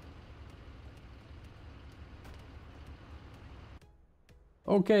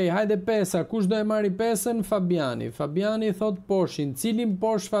 Okej, hajde pesa. Kush do e marri pesën? Fabiani. Fabiani thot poshin. Cilin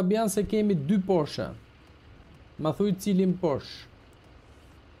posh Fabian, se kemi 2 posha. Ma thuj cilin posh.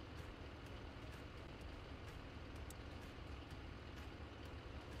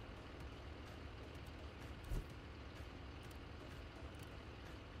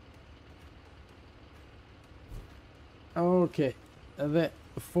 Okej, dhe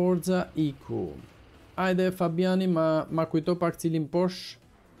Forza IQ. Ajde Fabiani, ma kujto pak cilin posh.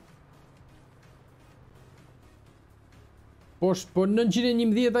 Posh, po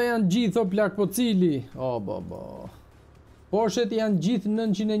 911 janë gjithë o plak, po cili? O, bo. Poshet janë gjithë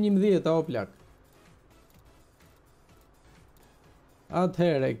 911, o plak.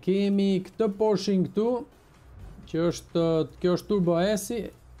 Atëhere, kemi këtë poshin këtu, që është, kjo është Turbo S-i,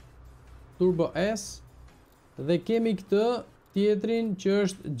 Turbo S, dhe kemi këtë tjetrin që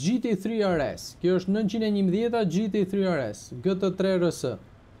është GT3 RS. Kjo është 911 GT3 RS, GT3 RS.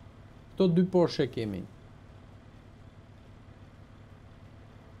 Këto 2 Porsche kemi.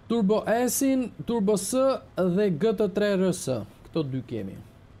 Turbo S-in, Turbo S dhe GT3 RS. Këto 2 kemi.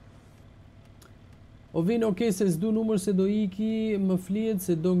 O vinë okej se s'du numër se do iki, më flijet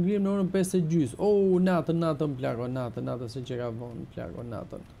se do ngrim në orën 5:30. O, natën plako, natën se që ka vonë plako,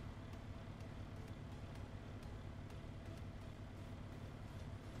 natën.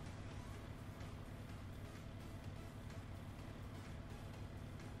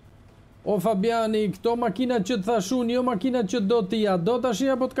 O Fabiani, këto makinat që të thashun, jo makinat që do t'ja, do t'ashi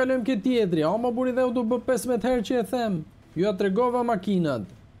apo të kalojmë këtë tjetri, o më buri dhe u të bë 15 herë që e them, ju a tregova makinat,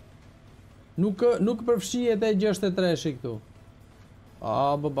 nuk përfshijet e 63 këtu.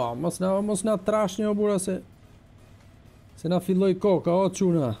 A, bëba, mos na trash një o bura se na filloj koka, o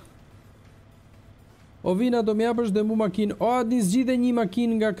quna. O vina do m'japësh dhe mu makinë, o atë një zgjidhe një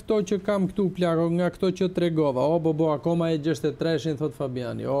makinë nga këto që kam këtu plako, nga këto që tregova, o bo, akoma e 63-shin, thot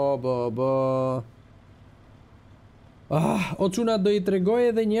Fabiani, o bo. O quna do i tregoj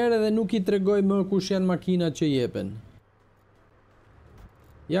edhe njerë edhe nuk i tregoj më kush janë makinat që jepen.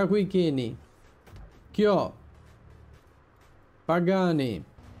 Ja ku i keni. Kjo. Pagani.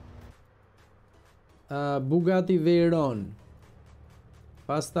 Bugatti Veyron.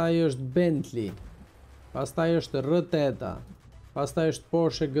 Pastaj është Bentley. Pastaj është R8, pastaj është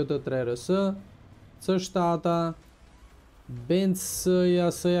Porsche GT3 RS, C7, Benz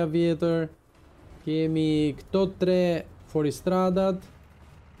S-ja vjetër, kemi këto 3 Foristradat,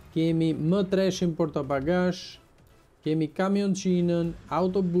 kemi M3-shin portobagash, kemi kamionçinën,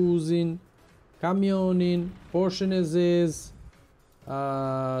 autobusin, kamionin, Porsche-n e zez,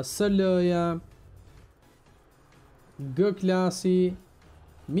 SL-ja, G-klasi,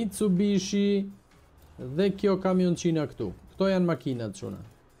 Mitsubishi, dhe kjo kamionçina këtu. Këto janë makinat çuna.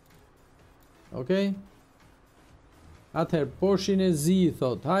 Okej? Atëherë, Porsche-n e zi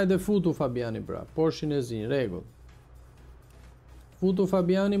thot. Hajde futu Fabiani pra. Porsche-n e zi, rregull. Futu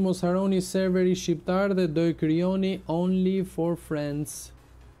Fabiani, mos haroni serveri shqiptar dhe do i krijoni only for friends.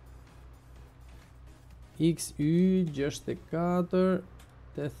 XY 64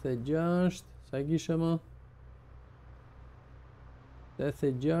 86, sa i kishe më?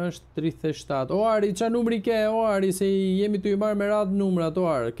 86 37. O Ari, qa numri ke? O Ari, se jemi të i marrë me radhë numrat, o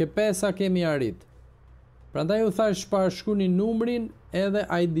Ari. Ke pesa kemi arrit. Prandaj u thash shkuni numrin edhe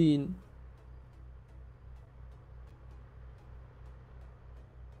ID-n.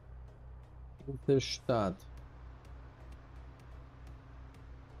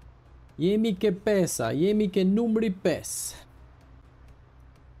 Jemi ke pesa, jemi ke numri 5.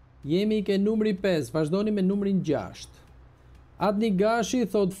 Jemi ke numri 5, vazhdoni me numrin 6. Adni Gashi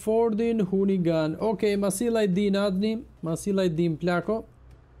thot Fordin Hunigan. Okej, masila i din Adni, masila i din plako.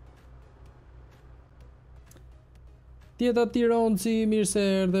 Tjeta Tironci, mirë se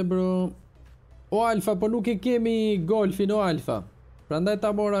erdhe bro. O Alfa, po nuk e kemi Golfin, o Alfa. Prandaj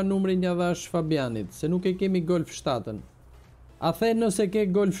ta mora numrin një dhash Fabianit, se nuk e kemi Golf 7-ën. A the nëse ke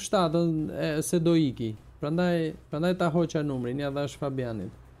Golf 7-ën se do iki. Prandaj ta hoqa numrin, një dhash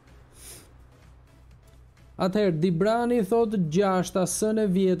Fabianit. Atëherë, Dibrani thot 6, sën e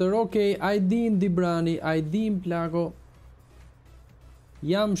vjetër. Okej, Ajdin Dibrani, Ajdin plako.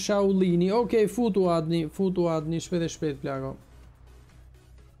 Jam Shaulini. Okej, futu Adni, shpejt e shpejt plako.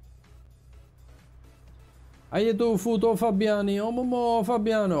 A jetu futu o Fabiani, o mo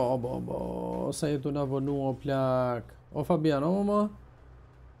Fabiano, o bo, sa jetu na vënu o plak. O Fabiano, o mo.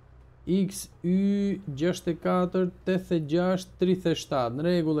 XY648637. Në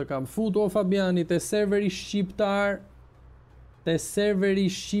rregull e kam. Futu o Fabiani te serveri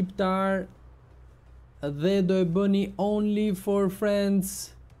shqiptar. Dhe do e bëni only for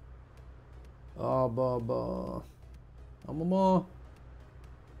friends. O bo. O mo.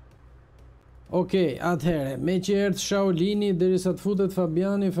 Okej, atëhere, me që erdh Shaolini, derisa të futet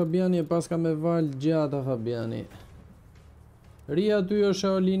Fabiani e paska me val gjata Fabiani. Ria ty o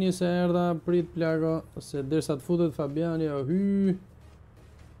Shaolini se erdha, prit plako, se derisa të futet Fabiani, o hy.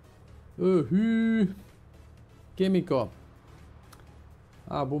 Kemi ko.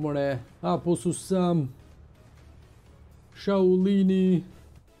 A bu mëre, a po susam. Shaolini.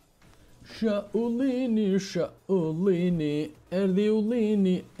 Erdi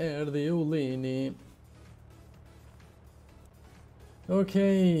ullini.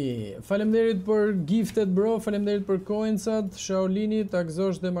 Okej, faleminderit për giftet bro, faleminderit për coinsat, Shaolini, ta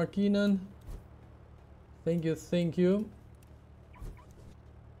gëzosh dhe makinën. Thank you.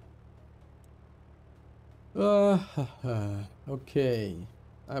 Okej.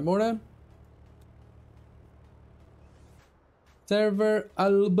 A more? Server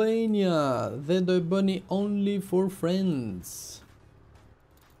Albania dhe do e bëni only for friends.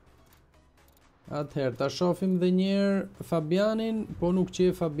 Atëherë, ta shofim dhe njerë Fabianin, po nuk që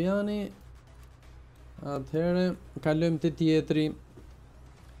e Fabiani. Atëherë, kalojmë të tjetri.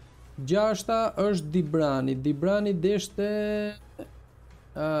 6 është Dibrani deshte...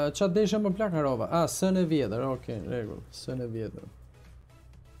 qa deshe më plak harova? Sën e vjetër, okej, rregull, sën e vjetër.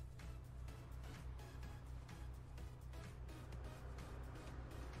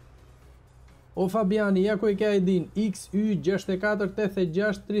 O Fabiani, ja ku e ke ajdin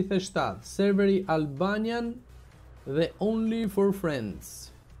XY648637, serveri Albanian dhe only for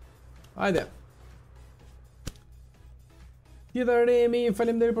friends. Hajde. Tjetër Remi,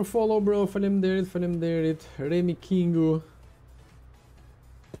 faleminderit për follow bro, faleminderit. Remi Kingu.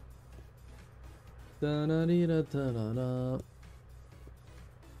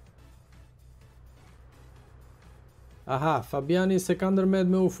 Aha, Fabiani se ka ndërmet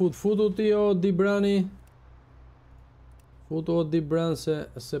me u futu ti o Dibrani. Futu o Dibran se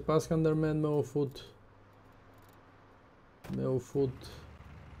pas ka ndërmet me u fut.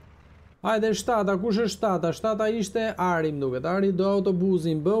 Hajde 7, kush është 7? 7 ishte Ari më duket. Ari do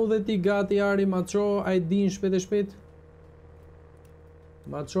autobusin. Bëu dhe ti gati Ari, ma qo ajdin shpejt e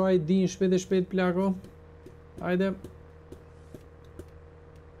shpejt. Plako. Hajde.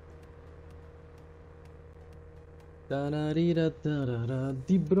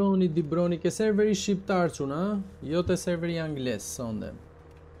 Dibroni, ke serveri shqiptar quna, jo te serveri angles, sonde.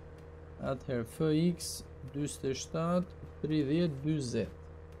 Atëherë, FX 27 30 20.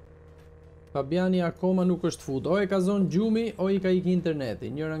 Fabiani akoma nuk është fut, o e ka zonë gjumi, o i ka ik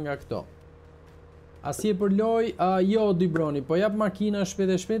interneti, njëra nga këto. Asje për loj, jo Dibroni, po jap makina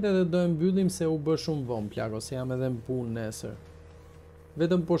shpejt edhe do e mbyllim se u bë shumë vonë, plako, se jam edhe në punë nesër.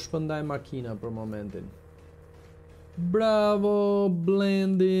 Vetëm po shpëndaj makina për momentin. Bravo,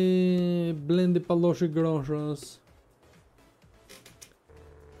 Blendi Palloshi Groshës.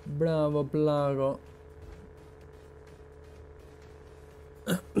 Bravo, plako.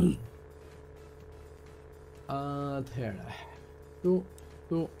 Atëherë. Tu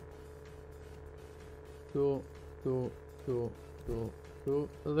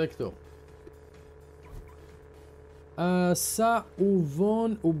dhe këtu. Sa u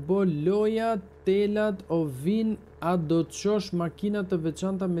von u bo loja, telat o vin, a do të qosh makinat të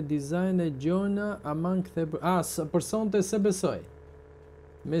veçanta me dizajn e gjona, aman këthe për sonte se besoj.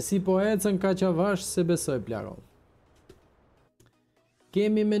 Me si po ecën ka qavash se besoj plako.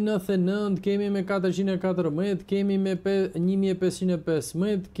 Kemi me 99, kemi me 414, kemi me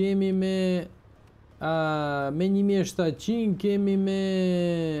 1515, kemi me 1700, kemi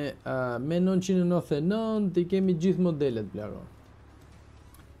me 999, i kemi gjithë modelet plako.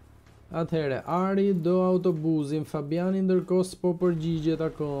 Atëhere, Ari do autobusin, Fabiani ndërkohë s'po përgjigjet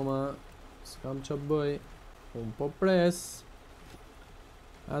akoma. S'kam qa bëj, unë po pres.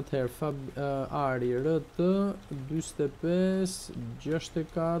 Atëherë, Ari, RT 25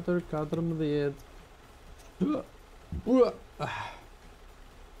 64 14.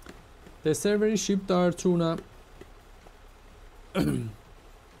 Te serveri shqiptar quna.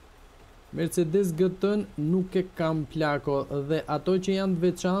 Mercedes GT nuk e kam plako dhe ato që janë të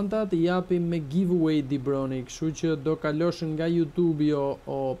veçantat japim me giveaway di broni, kështu që do kalosh nga YouTube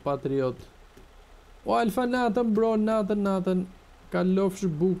o patriot. O Alfa natën bro, natën, kalofsh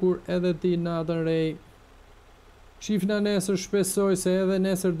bukur edhe ti natën rej. Shifna nesër, shpesoj se edhe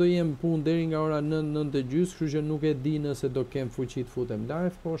nesër do jem punë deri nga ora 9:30, kështu që nuk e di nëse do kem fuqi të futem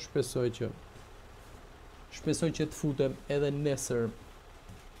live, po shpesoj që të futem edhe nesër.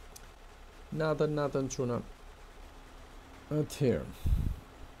 Natën çuna. Atëherë.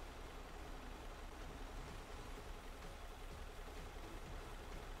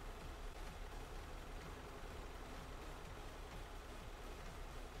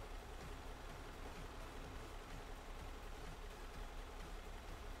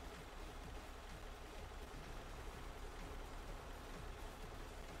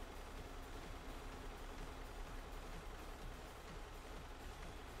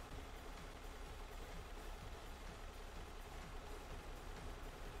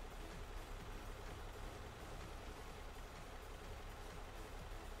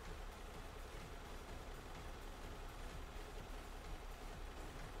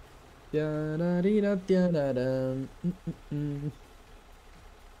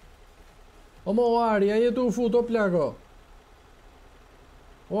 O mo Ari, a jetu u fut o plako?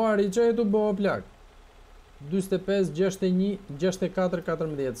 O Ari, që jetu bo o plak? 25, 61, 64,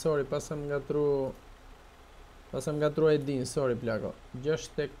 14, sorry, pasam ngatru e din, sorry plako.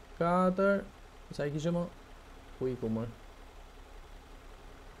 64, sa I kishe mo? Ku I ku më?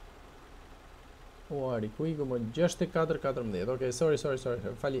 O Ari, ku I ku më? 64, 14, ok, sorry,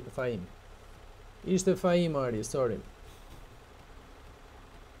 Fahim. Ishte Fahim Ari, sorry.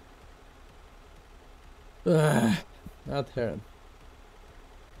 Atëherë.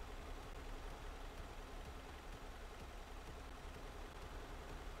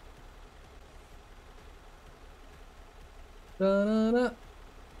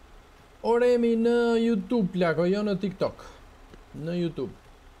 Oremi në YouTube plako, jo në TikTok. Në YouTube.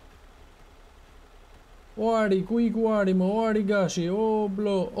 O Ari, ku I ku Ari më? O Ari gashi, o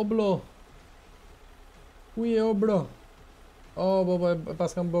blo. Ku je o bro? O, pas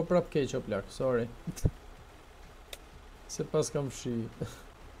kam bo prap keq o plak, sorry. Se pas kam fshi.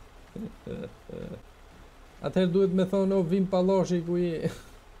 Atëherë duhet me thonë, o vim paloshi ku je.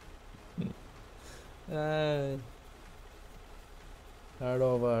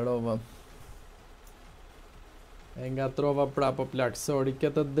 Harova. E nga trova prap o plak, sorry,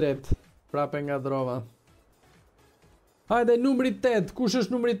 këtë drejt. Prap e nga trova. Hajde numri 8, kush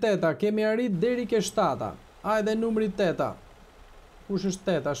është numri 8-a? Kemi arrit deri ke 7-a. Hajde numri 8-a. Kush është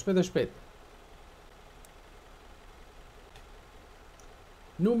 8-a? Shpejt.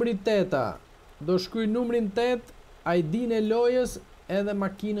 Numri 8-a. Do shkruaj numrin 8, ID-n e lojës edhe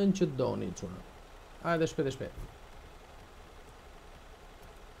makinën që doni, çuna. Hajde shpejt.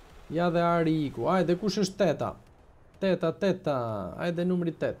 Ja dhe Ari iku. Hajde kush është 8-a? 8-a. Hajde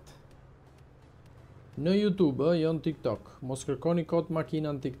numri 8. Në YouTube, jo në TikTok. Mos kërkoni kod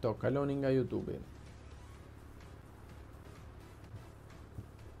makina në TikTok, kaloni nga YouTube.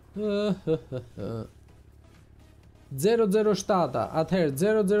 (007) Atëherë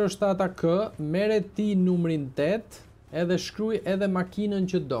 007K merre ti numrin 8 edhe shkruaj edhe makinën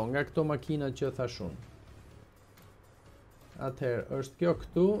që do, nga këto makina që thashun. Atëherë është kjo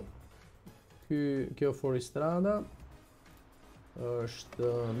këtu, kjo Foristrada,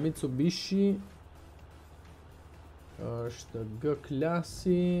 është Mitsubishi, është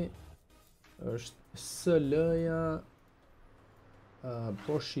G-klasi, është SL-ja,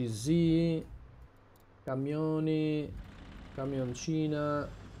 Poshizi, kamioni, kamionçina,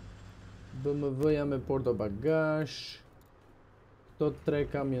 BMW-ja me portobagash, këto 3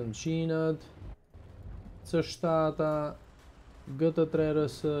 kamionçinat, C7-a, GT3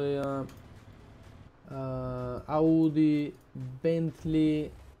 RS-ja, Audi,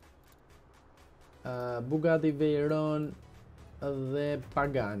 Bentley, Bugatti Veyron dhe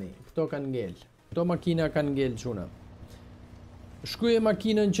Pagani. Këto kanë ngel. Këto makina kanë ngel çuna. Shkruaje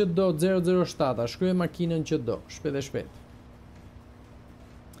makinën që do 007-a, shkruaje makinën që do, shpejt.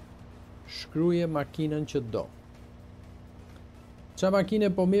 Shkruaje makinën që do. Qa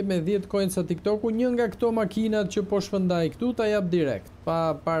makine po mjep me 10 coins sa TikToku, një nga këto makinat që po shpëndaj këtu ta jap direkt,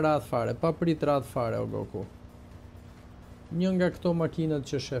 pa radh fare, pa prit radh fare o Goku. Një nga këto makinat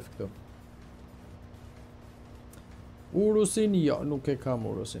që shef këtu. Urusin, jo, nuk e kam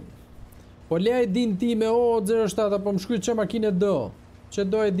Urusin. Po le e din time, o 07, po më shkruaj që makine do. Që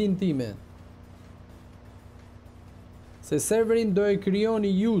do e din time. Se serverin do e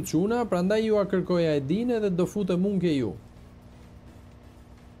krijoni ju çuna, prandaj ju a kërkoja e din edhe do futem unë ke ju.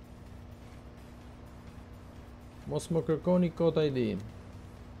 Mos më kërkoni kod ID.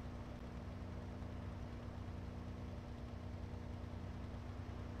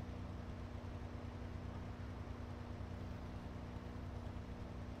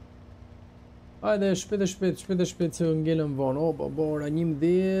 Hajde, shpejt se ngellëm vonë. O, ora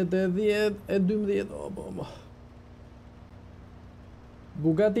 11, 10, 12, o.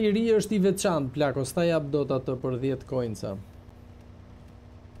 Bugatti i ri është i veçantë, plako, s'ta jap dot atë për 10 coinca.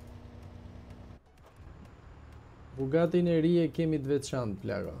 Bugattin e ri e kemi të veçantë,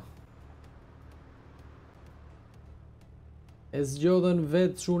 plako. E zgjodhen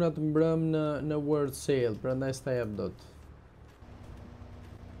vetë çunat mbrëm në World Sale, prandaj s'ta jap dot.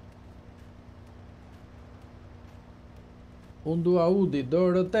 Unë du Audi, do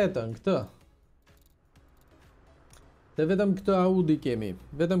R8-ën, këtë. Dhe vetëm këtë Audi kemi.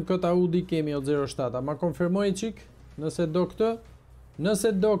 Vetëm këtë Audi kemi o 07. Ma konfirmoj qik, nëse do këtë.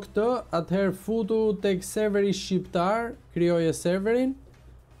 Nëse do këtë, atëherë futu tek serveri shqiptar, krijoje serverin,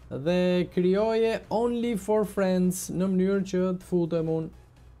 dhe krijoje only for friends, në mënyrë që të futem unë.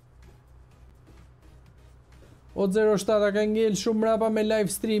 O 07 ka ngel shumë mrapa me live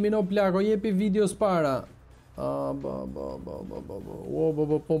streamin, o plako, jepi videos para. Po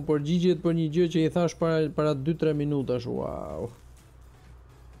më përgjigjet për një gjë që i thash para 2-3 minutash. Wow.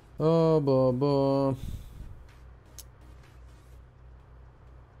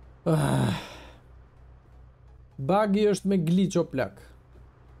 Bagi është me glitch o plak.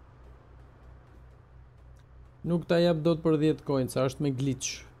 Nuk ta jap dot për 10 coinca, është me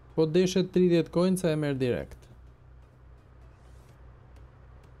glitch. Po deshet 30 coinca e merr direkt.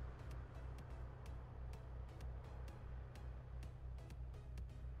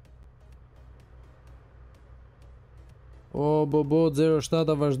 O,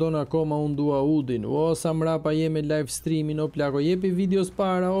 07 vazhdon akoma, unë dua Udin. O, sa mrapa jeme live streamin, o plako. Jepi videos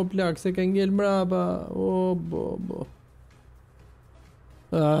para, o plak, se ka ngel mrapa. O,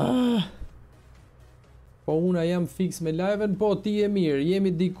 Po una jam fix me live-en, po ti e mirë.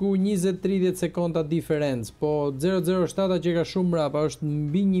 Jemi diku 20-30 sekonda diferencë. Po 007 që ka shumë mrapa, është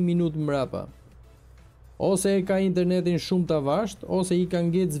mbi 1 minutë mrapa. Ose e ka internetin shumë të vasht, ose i ka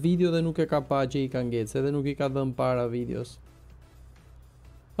ngec video dhe nuk e ka pa që i ka ngec, edhe nuk i ka dhënë para videos.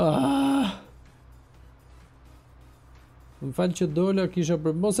 Më falë që dola kisha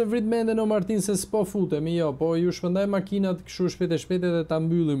për... Mos e vrit mende o Martin se s'po futemi, jo, po ju shpëndaj makinat këshu shpete dhe ta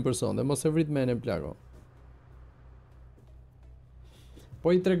mbyllim për sonde, mos e vrit mende plako.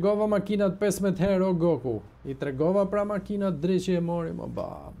 Po i tregova makinat 15 herë o Goku, i tregova pra makinat drejt që e morim, o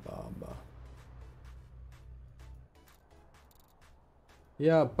ba.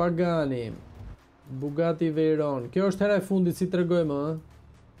 Ja, Pagani, Bugatti Veyron, kjo është hera e fundit si tregojmë,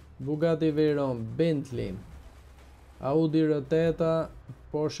 Bugatti Veyron, Bentley, Audi R8,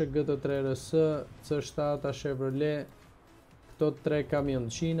 Porsche GT3 RS, C7, Chevrolet, këto 3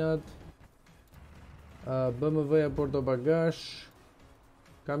 kamionçinat, BMW-ja portobagash,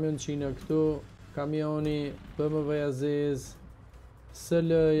 kamionçina këtu, kamioni, BMW-ja Zez,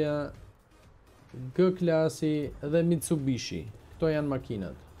 SL-ja, G-klasi dhe Mitsubishi. Këto janë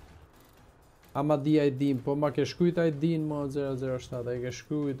makinat. Ama di a i dim, po ma ke shkujt a i din mo 007, a i ke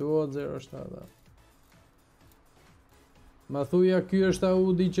shkujt o 07. Ma thuja ky është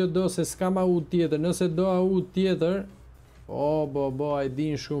Audi që do, se s'kam Audi tjetër, nëse do Audi tjetër, a i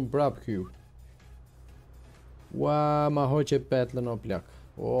din shumë prap kju. Ua, ma hoqe petlën o plak.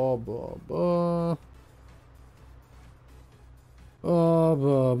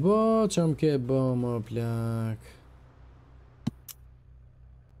 Që më ke bë më plak.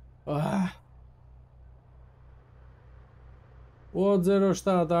 O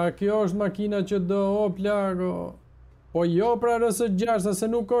 07, a kjo është makina që do, o plako. Po jo pra RS6, se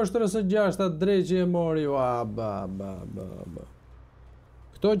nuk është RS6, drejt që e mori.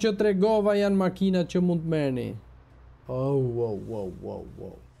 Këto që tregova janë makinat që mund të merrni.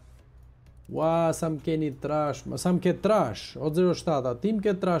 Ua, sa më keni trash, sa më ke trash, o 07, ti më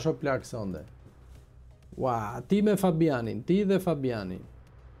ke trash o plak sonde. Ua, ti me Fabianin, ti dhe Fabianin.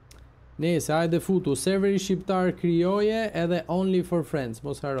 Nese, hajde futu, serveri shqiptar krijoje edhe only for friends,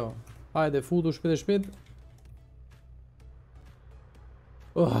 mos haro. Hajde futu shpejt.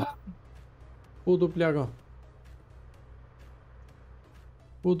 Futu plako.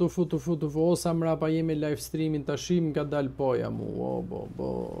 Futu, o sa mrapa jemi live streamin të shim ka dal poja mu,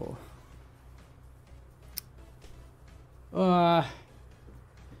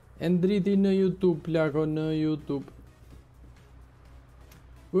 E ndriti në YouTube plako, në YouTube.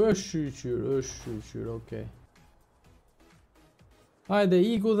 është shqyqyr, okej. Hajde,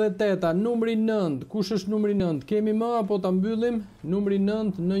 iku dhe teta, numri 9, kush është numri 9? Kemi më apo ta mbyllim? Numri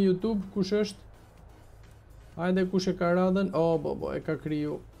 9 në YouTube, kush është? Hajde kush e ka radhën? O, bo, e ka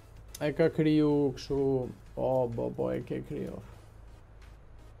kriju. E ka kriju kështu. O, bo, e ke kriju.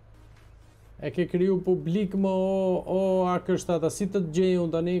 E ke kriju publik më o AK7, si të gjej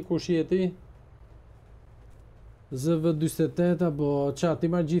unë tani, kush je ti? ZV48, bo, qa, ti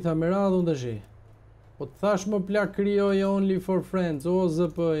marrë gjitha me radhë unë të shi? Po të thash më plak kryoja only for friends, o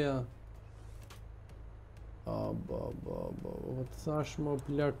ZP-ja. O, bo, po të thash më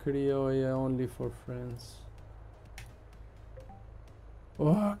plak kryoja only for friends. O,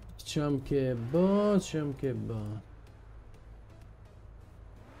 që më ke bë.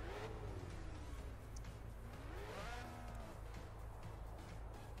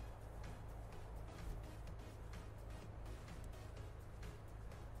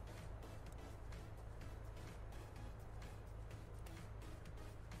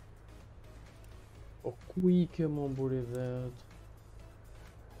 Po ku i ke më buri vet?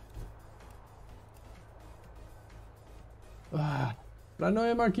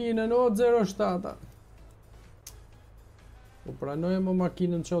 Pranoj makinën, o 07. Po pranoj më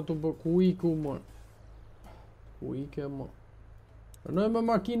makinën që të bë, ku i ku më? Ku i ke më? Pranoj më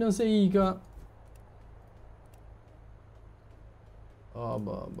makinën se i ka.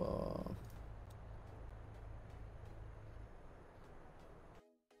 Ba.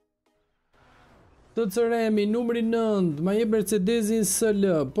 Të cëremi, numri 9, ma je Mercedesin SL,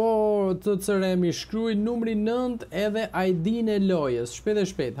 po të cëremi, shkruj numri 9 edhe ID-n e lojës,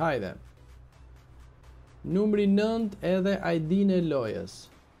 shpejt, hajde. Numri 9 edhe ID-n e lojës,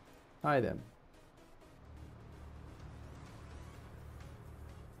 hajde.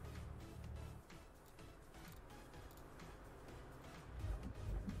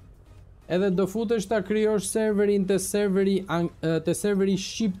 Edhe do futesh ta krijosh serverin te serveri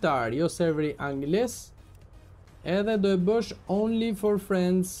shqiptar, jo serveri angles. Edhe do e bësh only for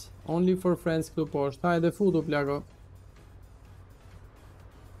friends këtu poshtë. Hajde futu plako.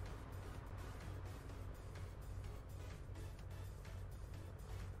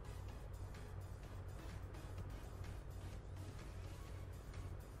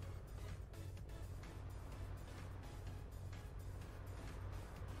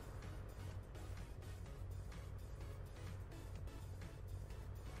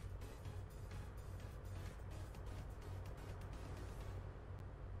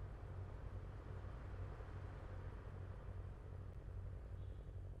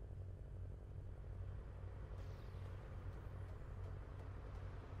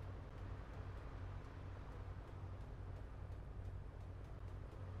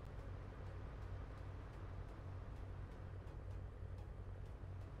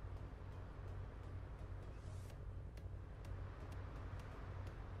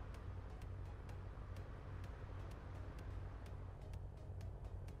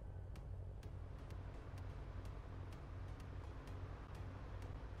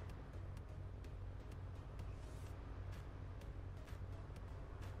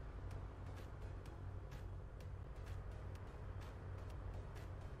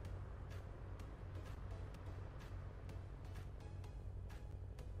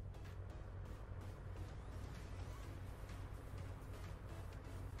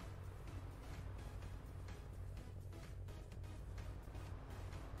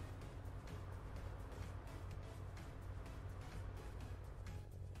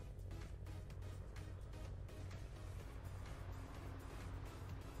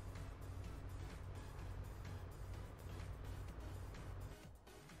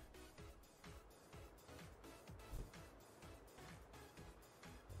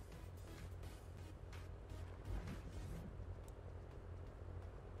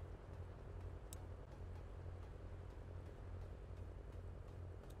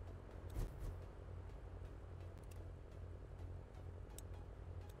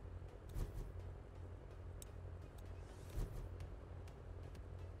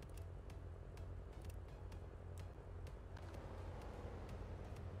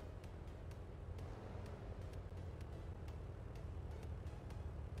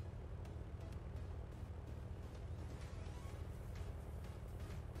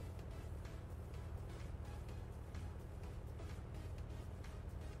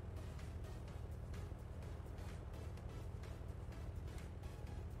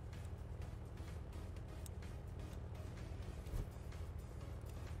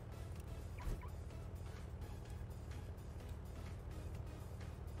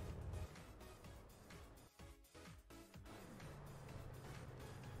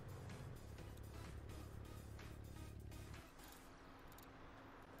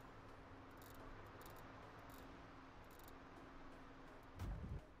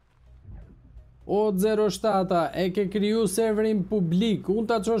 O 07 e ke kriju serverin publik, unë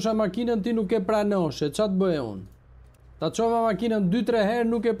ta qosha makinën ti nuk e pranoshe, qa të bëhe unë? Ta qova makinën 2-3 herë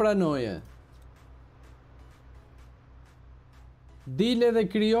nuk e pranoje. Dile dhe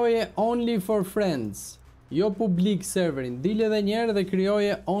krijoje only for friends, jo publik serverin, dile dhe njerë dhe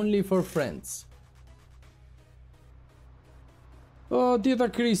krijoje only for friends. O, tjeta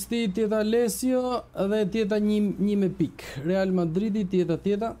Kristi, tjeta Lesio dhe tjeta një me pik. Real Madridi,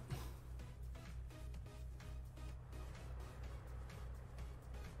 tjeta.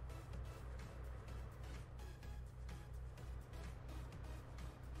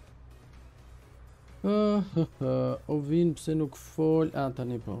 O vin pse nuk fol. A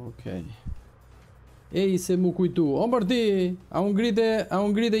tani po, okej. Ej se mu kujtu. O mërti, a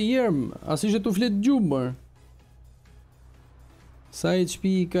unë grite jerm, a si që tu flet gjumër. Sa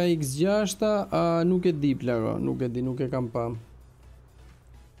HP ka X6, a nuk e di plaro, nuk e kam pa.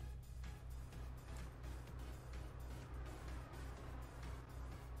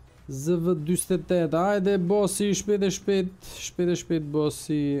 ZV28, ajde bosi, shpejt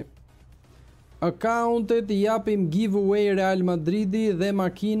bosi. Accountet i japim giveaway Real Madridi dhe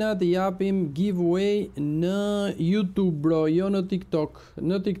makinat i japim giveaway në YouTube bro, jo në TikTok.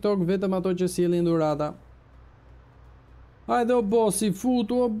 Në TikTok vetëm ato që sjellin dhurata. Hajde o bosi,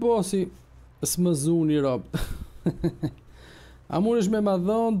 futu o bosi. S'mëzuni rob. A munesh me ma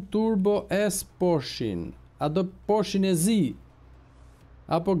dhon Turbo S Porsche-in? A do Porsche-in e zi?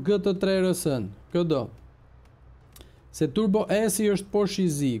 Apo GT3 RS-n? Këdo? Se Turbo S-i është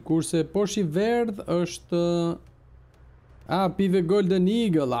Porsche Z, kurse Porsche Verdh është... pive Golden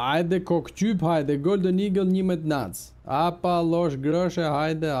Eagle, hajde kokqyp, hajde Golden Eagle 11 nac. Pa losh grëshe,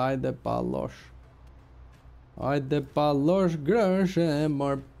 hajde pa losh. Hajde pa losh grëshe,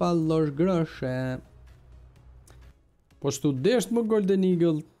 mor pa losh grëshe. Po shtu desht më Golden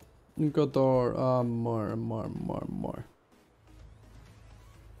Eagle në këtë orë, mor. Mor.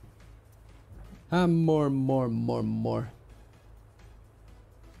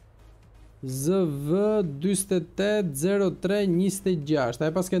 ZV280326. A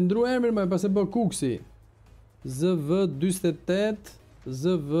e pas ke ndru emrin, ma e pas e bë kuksi.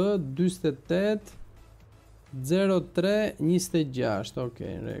 ZV280326.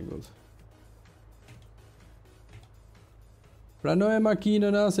 Okej, në regull. Pranoj e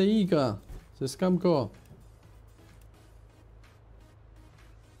makinën a se ika, se s'kam ko.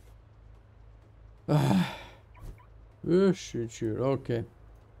 Shqyr, okej.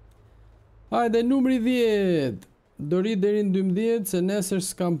 Hajde, numri 10. Do rrit deri në 12 se nesër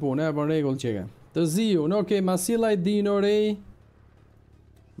s'kam punë, po rregull çeka. Të ziun, okej, masilla i dino rej.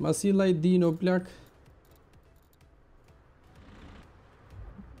 Masilla i dino plak.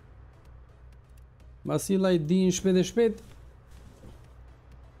 Masilla i din shpejt.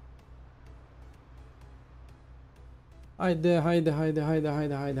 Hajde.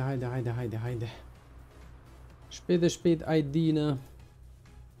 Shpejt ID-në.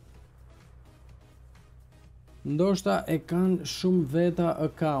 Ndoshta e kanë shumë veta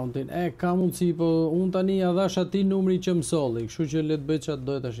accountin. Ka mundësi, po unë tani ja dhash atij numri që më solli, kështu që le të bëj çfarë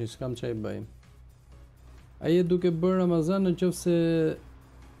do tash, s'kam çaj bëj. A je duke bërë Ramazan në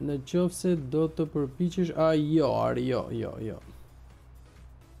qofse do të përpiqesh? Jo.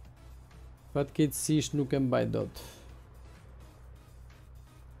 Fatkeqësisht nuk e mbaj dot.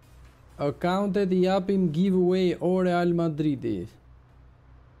 Accountet i japim giveaway o Real Madridi.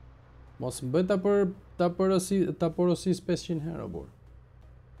 Mos më bëj ta porosis 500 herë, bur.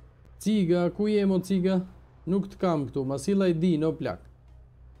 Ciga, ku je mo ciga? Nuk të kam këtu, masilla i din, o plak.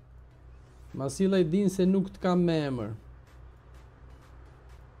 Masilla i din se nuk të kam me emër.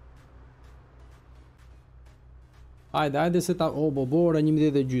 Hajde se ta... bora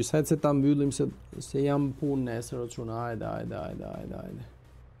 11:30, hajde se ta mbyllim se jam punë nesër o çuna, hajde.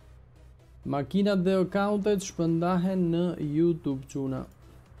 Makinat dhe accountet shpëndahen në YouTube çuna,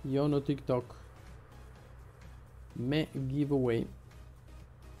 jo në TikTok. Me giveaway.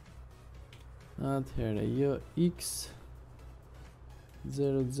 Atëherë, X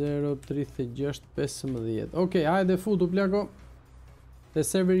 003615. Okej, hajde futu plako. Te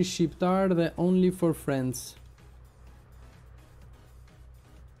serveri shqiptar dhe only for friends.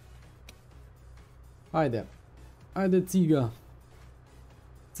 Hajde ciga.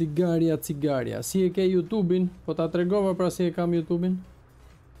 Cigaria. Si e ke YouTube-in? Po ta tregova pra si e kam YouTube-in?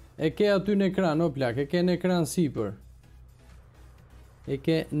 E ke aty në ekran, o plak, e ke në ekran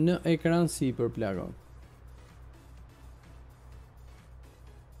sipër. Plako.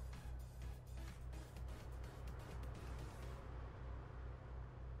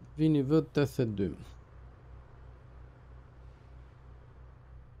 Vini V82.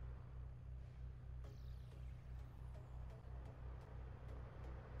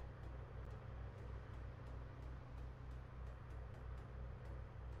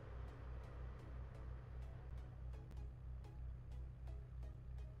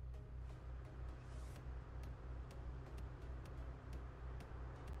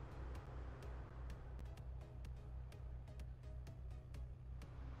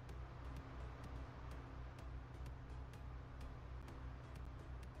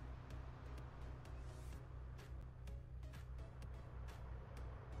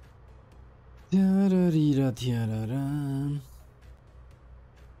 Tjararan.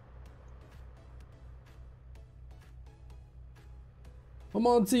 O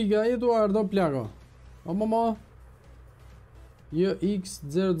mo ciga, Eduardo plako. O mo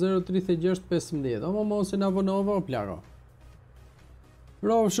X003615. O mo se na vonova o plako.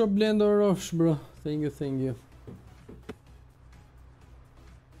 Rofsh o blendo rofsh bro. Thank you.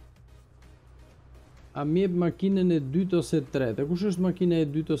 A mi jep makinën e 2 ose 3. E kush është makina e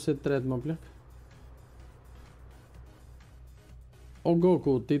 2 ose 3 më plak? O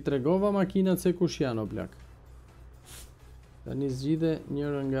Goku, ti tregova makinat se kush janë o plak. Tani zgjidhe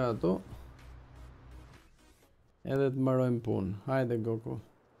njërën nga ato. Edhe të mbarojmë punë. Hajde Goku.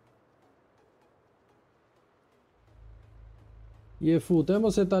 Je fut, e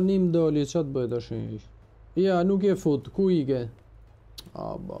mos e tani më doli, që të bëjt është? Ja, nuk je fut, ku ike?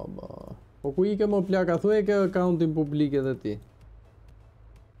 Po ku ike më plaka, thu e ke accountin publike dhe ti.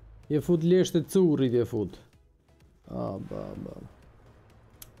 Je fut leshte curit je fut.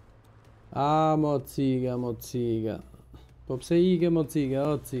 Mo ciga. Po pse ike mo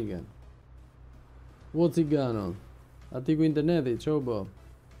ciga, o ciga. O cigano. A ti ku interneti, që o bo?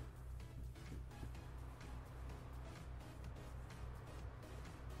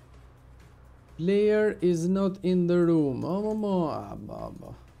 Player is not in the room.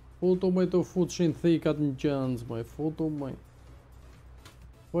 Foto me të futshin thikat në qëndës, foto me.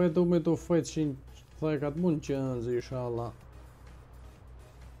 Foto me të futshin thikat më në qëndës, inshallah.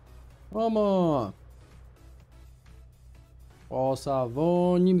 O sa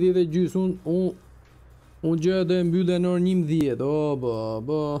von, 11:30, unë gjë dhe mbyllë në orë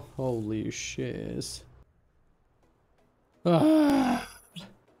 11:00, holy shit.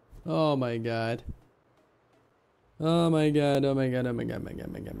 Oh my god.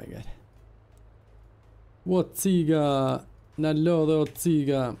 O ciga, na lodhe o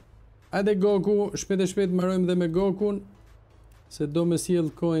ciga. Ajde Goku, shpejt marojmë dhe me Gokun, se do me sjell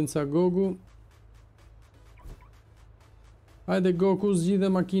coins a Goku. Ajde Goku, zgjidhe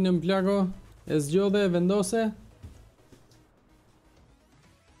makinën plako, e zgjodhe, e vendose.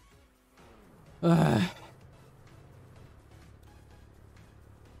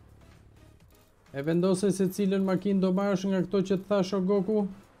 E vendose se cilën makinë do marrësh nga këto që të thash o Goku.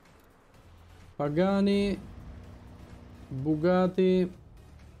 Pagani, Bugatti,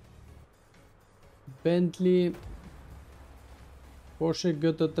 Bentley, Porsche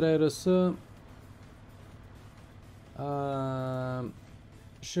GT3 RS,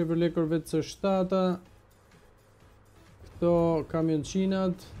 Chevrolet Corvette C7, këto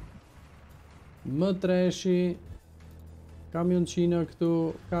kamionçinat, M3-shi, kamionçina këtu,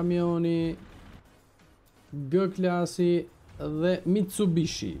 kamioni, G-klasi dhe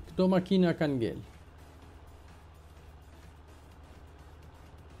Mitsubishi. Këto makina kanë ngel.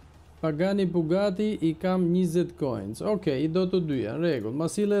 Pagani Bugatti i kam 20 coins. Okej, i do të dyja, në rregull.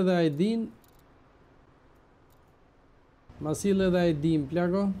 Masile dhe ID-n. Masile dhe ID-n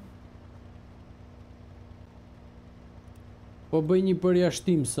plako. Po bëj një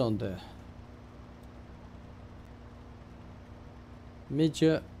përjashtim sonte. Me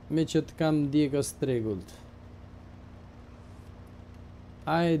që të kam ndjekës tregullt.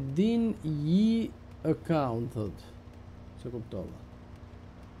 A e din yi account, thot. Se kuptova.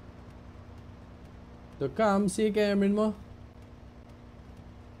 Të kam, si e ke emrin mo?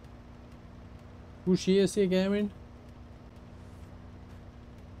 Kush je, si e ke emrin?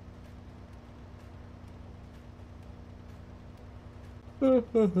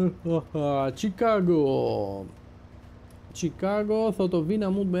 Chicago, thot o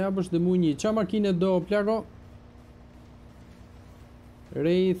vina mund me japësh dhe mu një. Qa makine do, plako?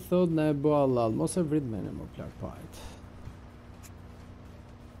 Rej thot na e bo allal. Mos e vrit mene më plak pajt.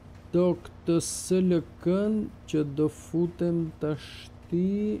 Do këtë SLK-n që do futem të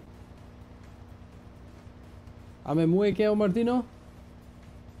shti. A me mu e ke o Martino?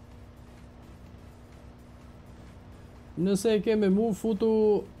 Nëse e ke me mu,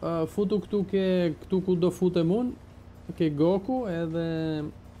 futu këtu ku do futem unë. Ke Goku edhe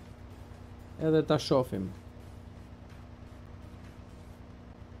ta shofim.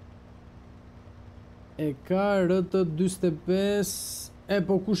 E ka RT45.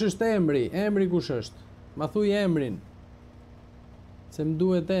 Po kush është emri? Emri kush është? Ma thuj emrin. Se më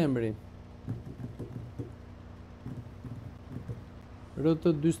duhet emri.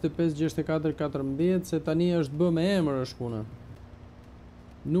 RT456414. Se tani është bë me emër është puna.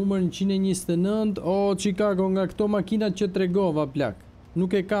 Numër 129. O Chicago, nga këto makinat që tregova plak.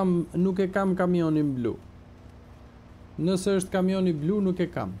 Nuk e kam kamionin blu. Nëse është kamioni blu, nuk e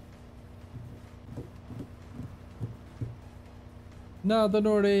kam. Natën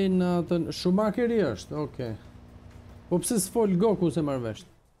ore, natën. Schumacher është, okej. Po pse s'fol Goku se marr vesh?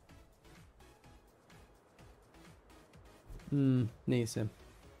 Nice.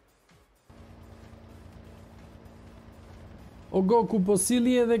 O Goku, po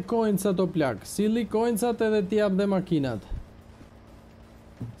sili edhe coincat o plak. Sili coincat edhe t'jap dhe makinat.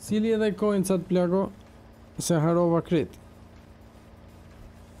 Sili edhe coincat plako. Se harova krit.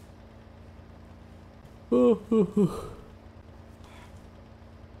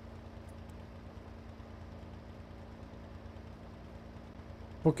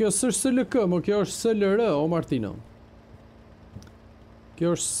 Po kjo s'është SLK, mo kjo është SLR, o Martino.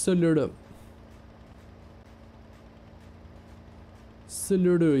 Kjo është SLR.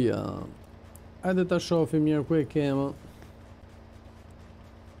 SLR-ja. Hajde ta shohim mirë ku e kemë.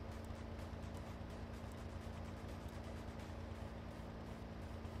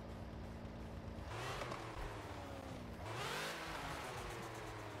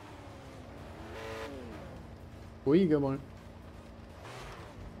 Ku i ke, mojë?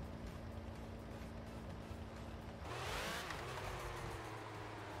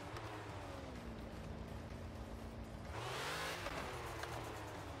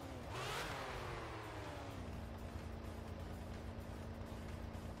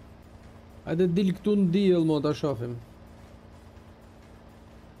 Hajde dil këtu në diell, mo ta shohim.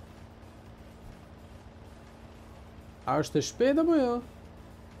 A është e shpejt apo jo?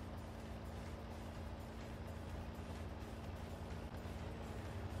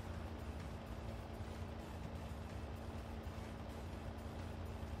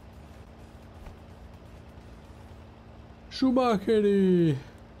 Schumacheri.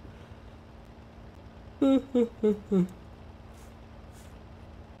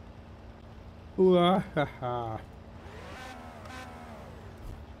 Uahaha.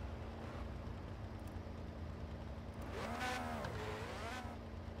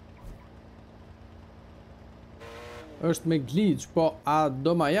 Është me glitch, po a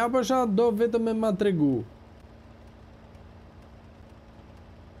do ma japësh a do vetëm me ma tregu?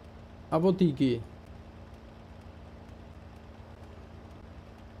 Apo tiki?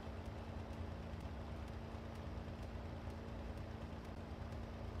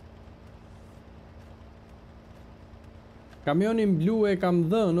 Kamionin blu e kam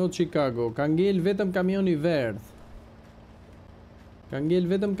dhënë o Chicago, ka ngel vetëm kamioni verdh. Ka ngel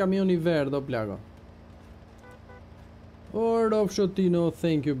vetëm kamioni verdh o plako. O Rofshotino,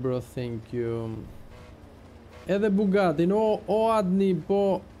 thank you bro, thank you. Edhe Bugatin, o Adni,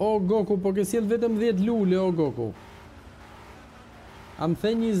 po, o Goku, po ke sjell vetëm 10 lule o Goku. Am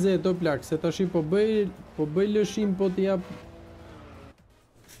the 20 o plak, se tashi po bëj lëshim po t'i jap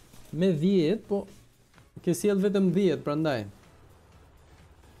me 10, po ke sjell vetëm 10, prandaj.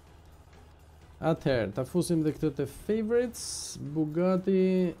 Atëherë, ta fusim dhe këtë të favorites,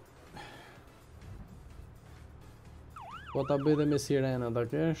 Bugatti. Po ta bëj dhe me sirena ta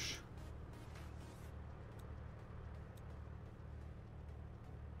kesh.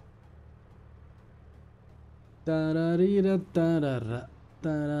 Tararira tarara,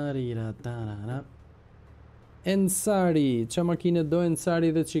 tararira tarara. Ensari, qa makine do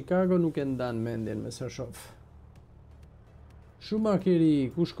Ensari dhe Chicago nuk e ndan mendjen me së shof. Schumacheri,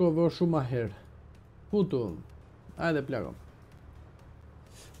 ku shkove o Schumacher? Putu, ajde plako.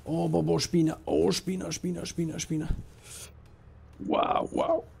 O, bo, shpina, o, shpina. Wow,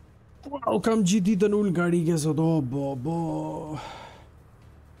 kam gjithë ditën ulgarike sot, o, bo.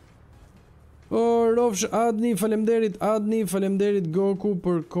 O, Rofsh, Adni, falemderit Goku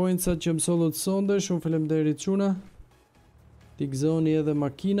për coincat që më sollët sonde, shumë falemderit quna. T'i gëzoni edhe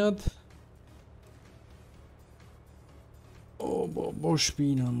makinat. O, bo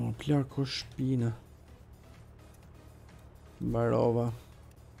shpina, mo, plako shpina. Barova.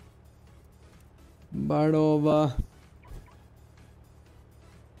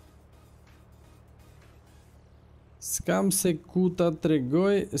 S'kam se ku ta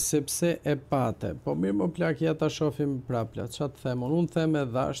tregoj sepse e pate. Po mirë më plak, ja ta shofim prapla. Qa të themon? Unë them e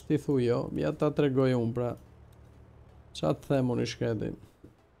dhash, ti thu jo. Ja ta tregoj unë pra. Qa të themon i shkretin?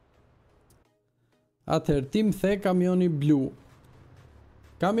 Atëherë, ti më the kamioni blu.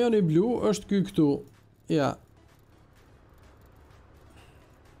 Kamioni blu është ky këtu. Ja.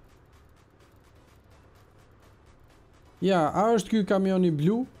 Ja, a është ky kamioni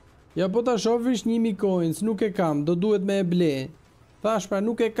blu? Ja, po ta shofish 1000 coins, nuk e kam, do duhet me e ble. Thash pra,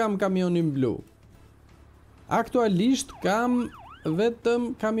 nuk e kam kamionin blu. Aktualisht kam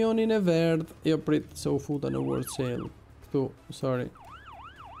vetëm kamionin e verdh. Jo, prit, se u futa në World Sale. Këtu, sorry.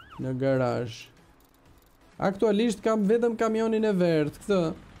 Në garazh. Aktualisht kam vetëm kamionin e verdh, këtë.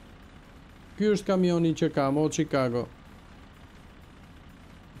 Ky është kamioni që kam, o Chicago.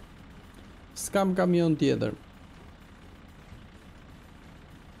 S'kam kamion tjetër.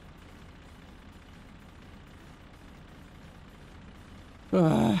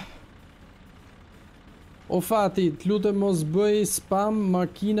 O Fati, t'lutem mos bëj spam,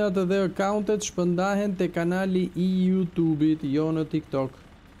 makinat dhe accountet shpëndahen te kanali i YouTube-it, jo në TikTok.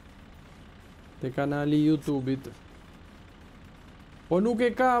 Te kanali i YouTube-it. Po nuk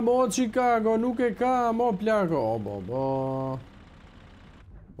e kam, o Chicago, nuk e kam, o plako, o bo.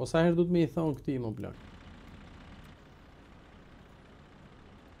 Po sa herë du t'me i thonë këti, mo plak.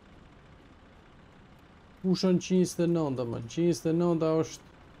 Pushën 129, më, 129 është...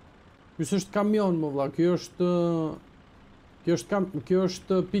 Kjo është kamion, më vlla, kjo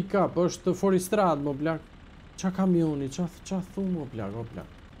është pick-up, është foristrad, më plak. Qa kamioni, qa thu, më plak, o plak.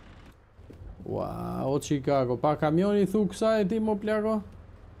 Ua, o Chicago, pa kamioni thu kësaj ti, më plako?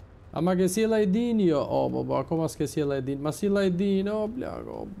 A ma ke sjella i din, jo, o, bo, akoma s'ke sjella i din, ma sjella i din, o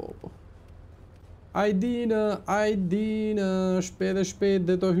plako, o, bo. Ajdin, shpejt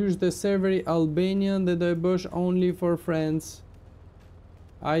dhe të hysh dhe serveri Albanian dhe do e bësh only for friends.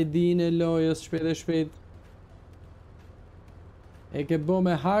 Ajdin e lojës, shpejt. E ke bo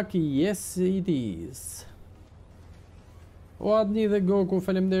me haki, yes it is. O Adni dhe Goku,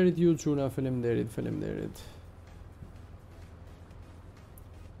 faleminderit ju çuna, faleminderit.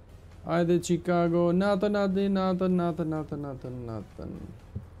 Ajde Chicago, natën.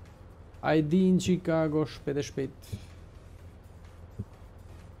 Ajdin Chicago, shpejt.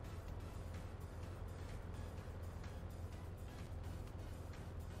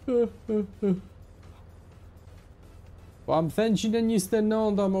 Po am thënë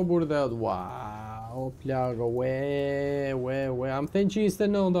 129 më burdhet. Wow, plago, we, am thënë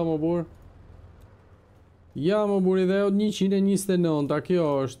 129 më bur. Ja më buri dhe 129, kjo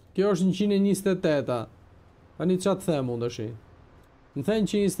është 128. Tani çat them unë tash. Më thënë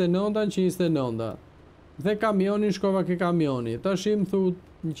 129. Më the kamionin, shkova ke kamioni. Tash më thu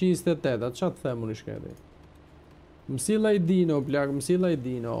 128, çat them unë shkëti. Mësilla i dino, plak, mësilla i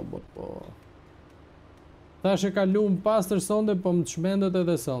dino, po. Thash e ka lumë pastër sonde, po më të shmendët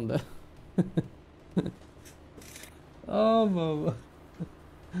edhe sonde. O, bo.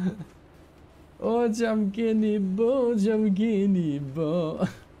 O, që më keni bo.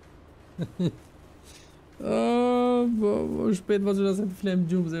 O, bo, shpet më qëra se të flem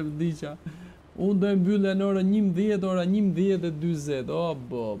gjumë se vdiqa. Unë do e mbyllë në ora 11, ora 11:40, o,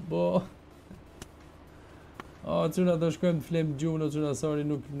 bo. O, qëna do shkojmë të flem gjumë, qëna sorry,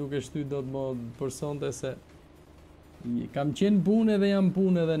 nuk e shty do të më për sonte se kam qenë punë dhe jam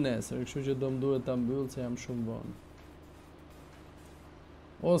punë edhe nesër, kështu që do më duhet të mbyllë se jam shumë vonë.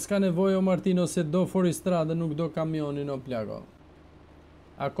 O, s'ka nevojë o Martino se do foristrade, nuk do kamionin o plako.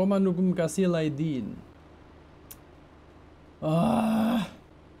 Akoma nuk më ka sjella i din.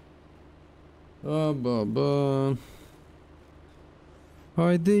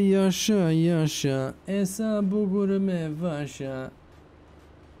 Hajde jasha, e sa bukur me vasha.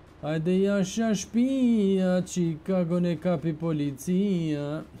 Hajde jasha shpia, Chicago ne kapi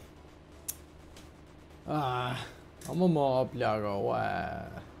policia. Mo plago,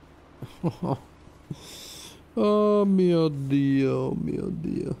 Oh mio Dio.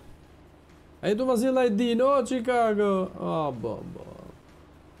 Ai tu vazilla e di, no Chicago. Bo.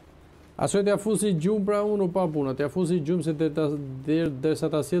 Aso t'ja fusi gjumë pra unë pa puna, t'ja fusi gjumë se derisa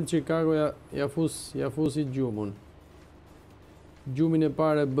ta sjell Chicago ja fusi gjumën. Gjumin e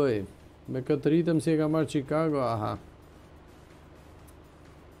pare bëj. Me këtë ritëm si e ka marrë Chicago, aha.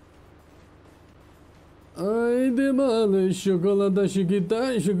 Ajde male, shokolata shikita.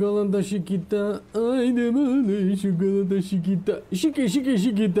 Ajde male, shokolata shikita.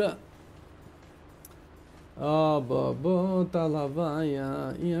 Shikita. Bo,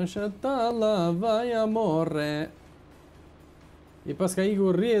 talavaja, jasha talavaja more. I pas ka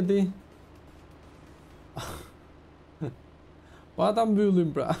iku rjeti. Pa ta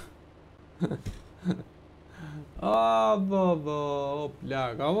mbyllim pra. Bo,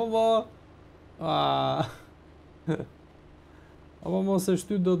 plak, bo. Apo mos e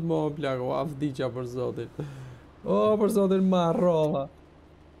shty do të më plak, vdiqa për zotin. Për zotin marrova.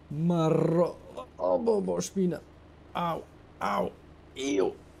 Bo, shpina. Au,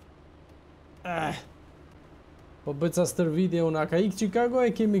 iu. Po bëj ca stërvitje unë, a ka ik Chicago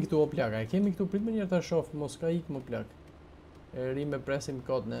e kemi këtu o plak, e kemi këtu, prit me njerë ta shof, mos ka ik më plak. E ri me presim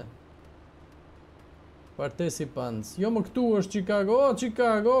kod ne. Partesi pans. Jo më këtu është Chicago,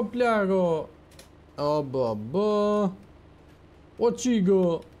 o plako. Bo. O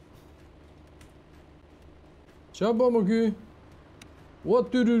Chigo. Qa bo më ky? O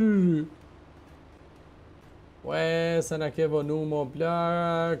tyryryrry. Ue, se na ke vënu mo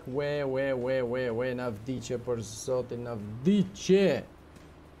plak. Ue, na vdiqe për zotin, na vdiqe.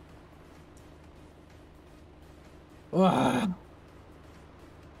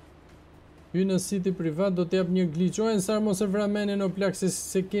 Hy në siti privat do t'jap një glitchojnë sa mos e vramenin o plak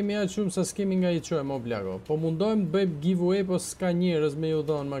se kemi aq shumë sa s'kemi nga i qojmë o plako. Po mundojmë të bëjmë giveaway po s'ka njerëz me ju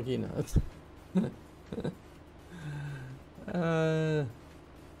dhonë makinat.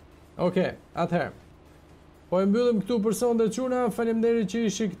 Oke, atëherë. Po e mbyllim këtu për sonte çuna, faleminderit që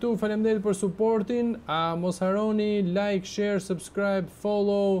ishi këtu, faleminderit për supportin. Mos harroni like, share, subscribe,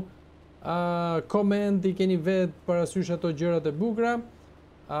 follow, comment, i keni vetë parasysh ato gjërat e bukura.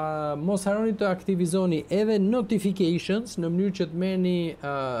 Mos harroni të aktivizoni edhe notifications në mënyrë që të merrni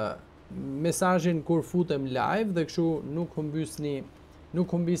mesazhin kur futem live dhe kështu nuk humbisni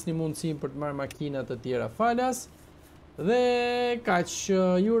mundësinë për të marrë makina të tjera falas. Dhe kaq,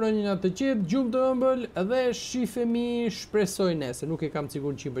 ju uroj një natë të qetë, gjumë të ëmbël dhe shifemi, shpresoj nesër. Nuk e kam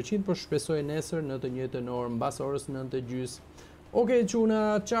sigurt 100%, por shpresoj nesër në të njëjtën orë, mbas orës 9:30. Okej,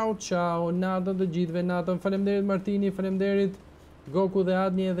 çuna, ciao, natën të gjithëve, natën. Faleminderit Martini, faleminderit Goku dhe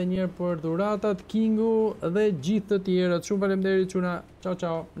Adni edhe njerë për dhuratat, Kingu dhe gjithë të tjerët. Shumë faleminderit çuna.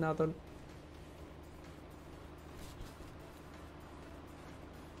 Ciao, natën.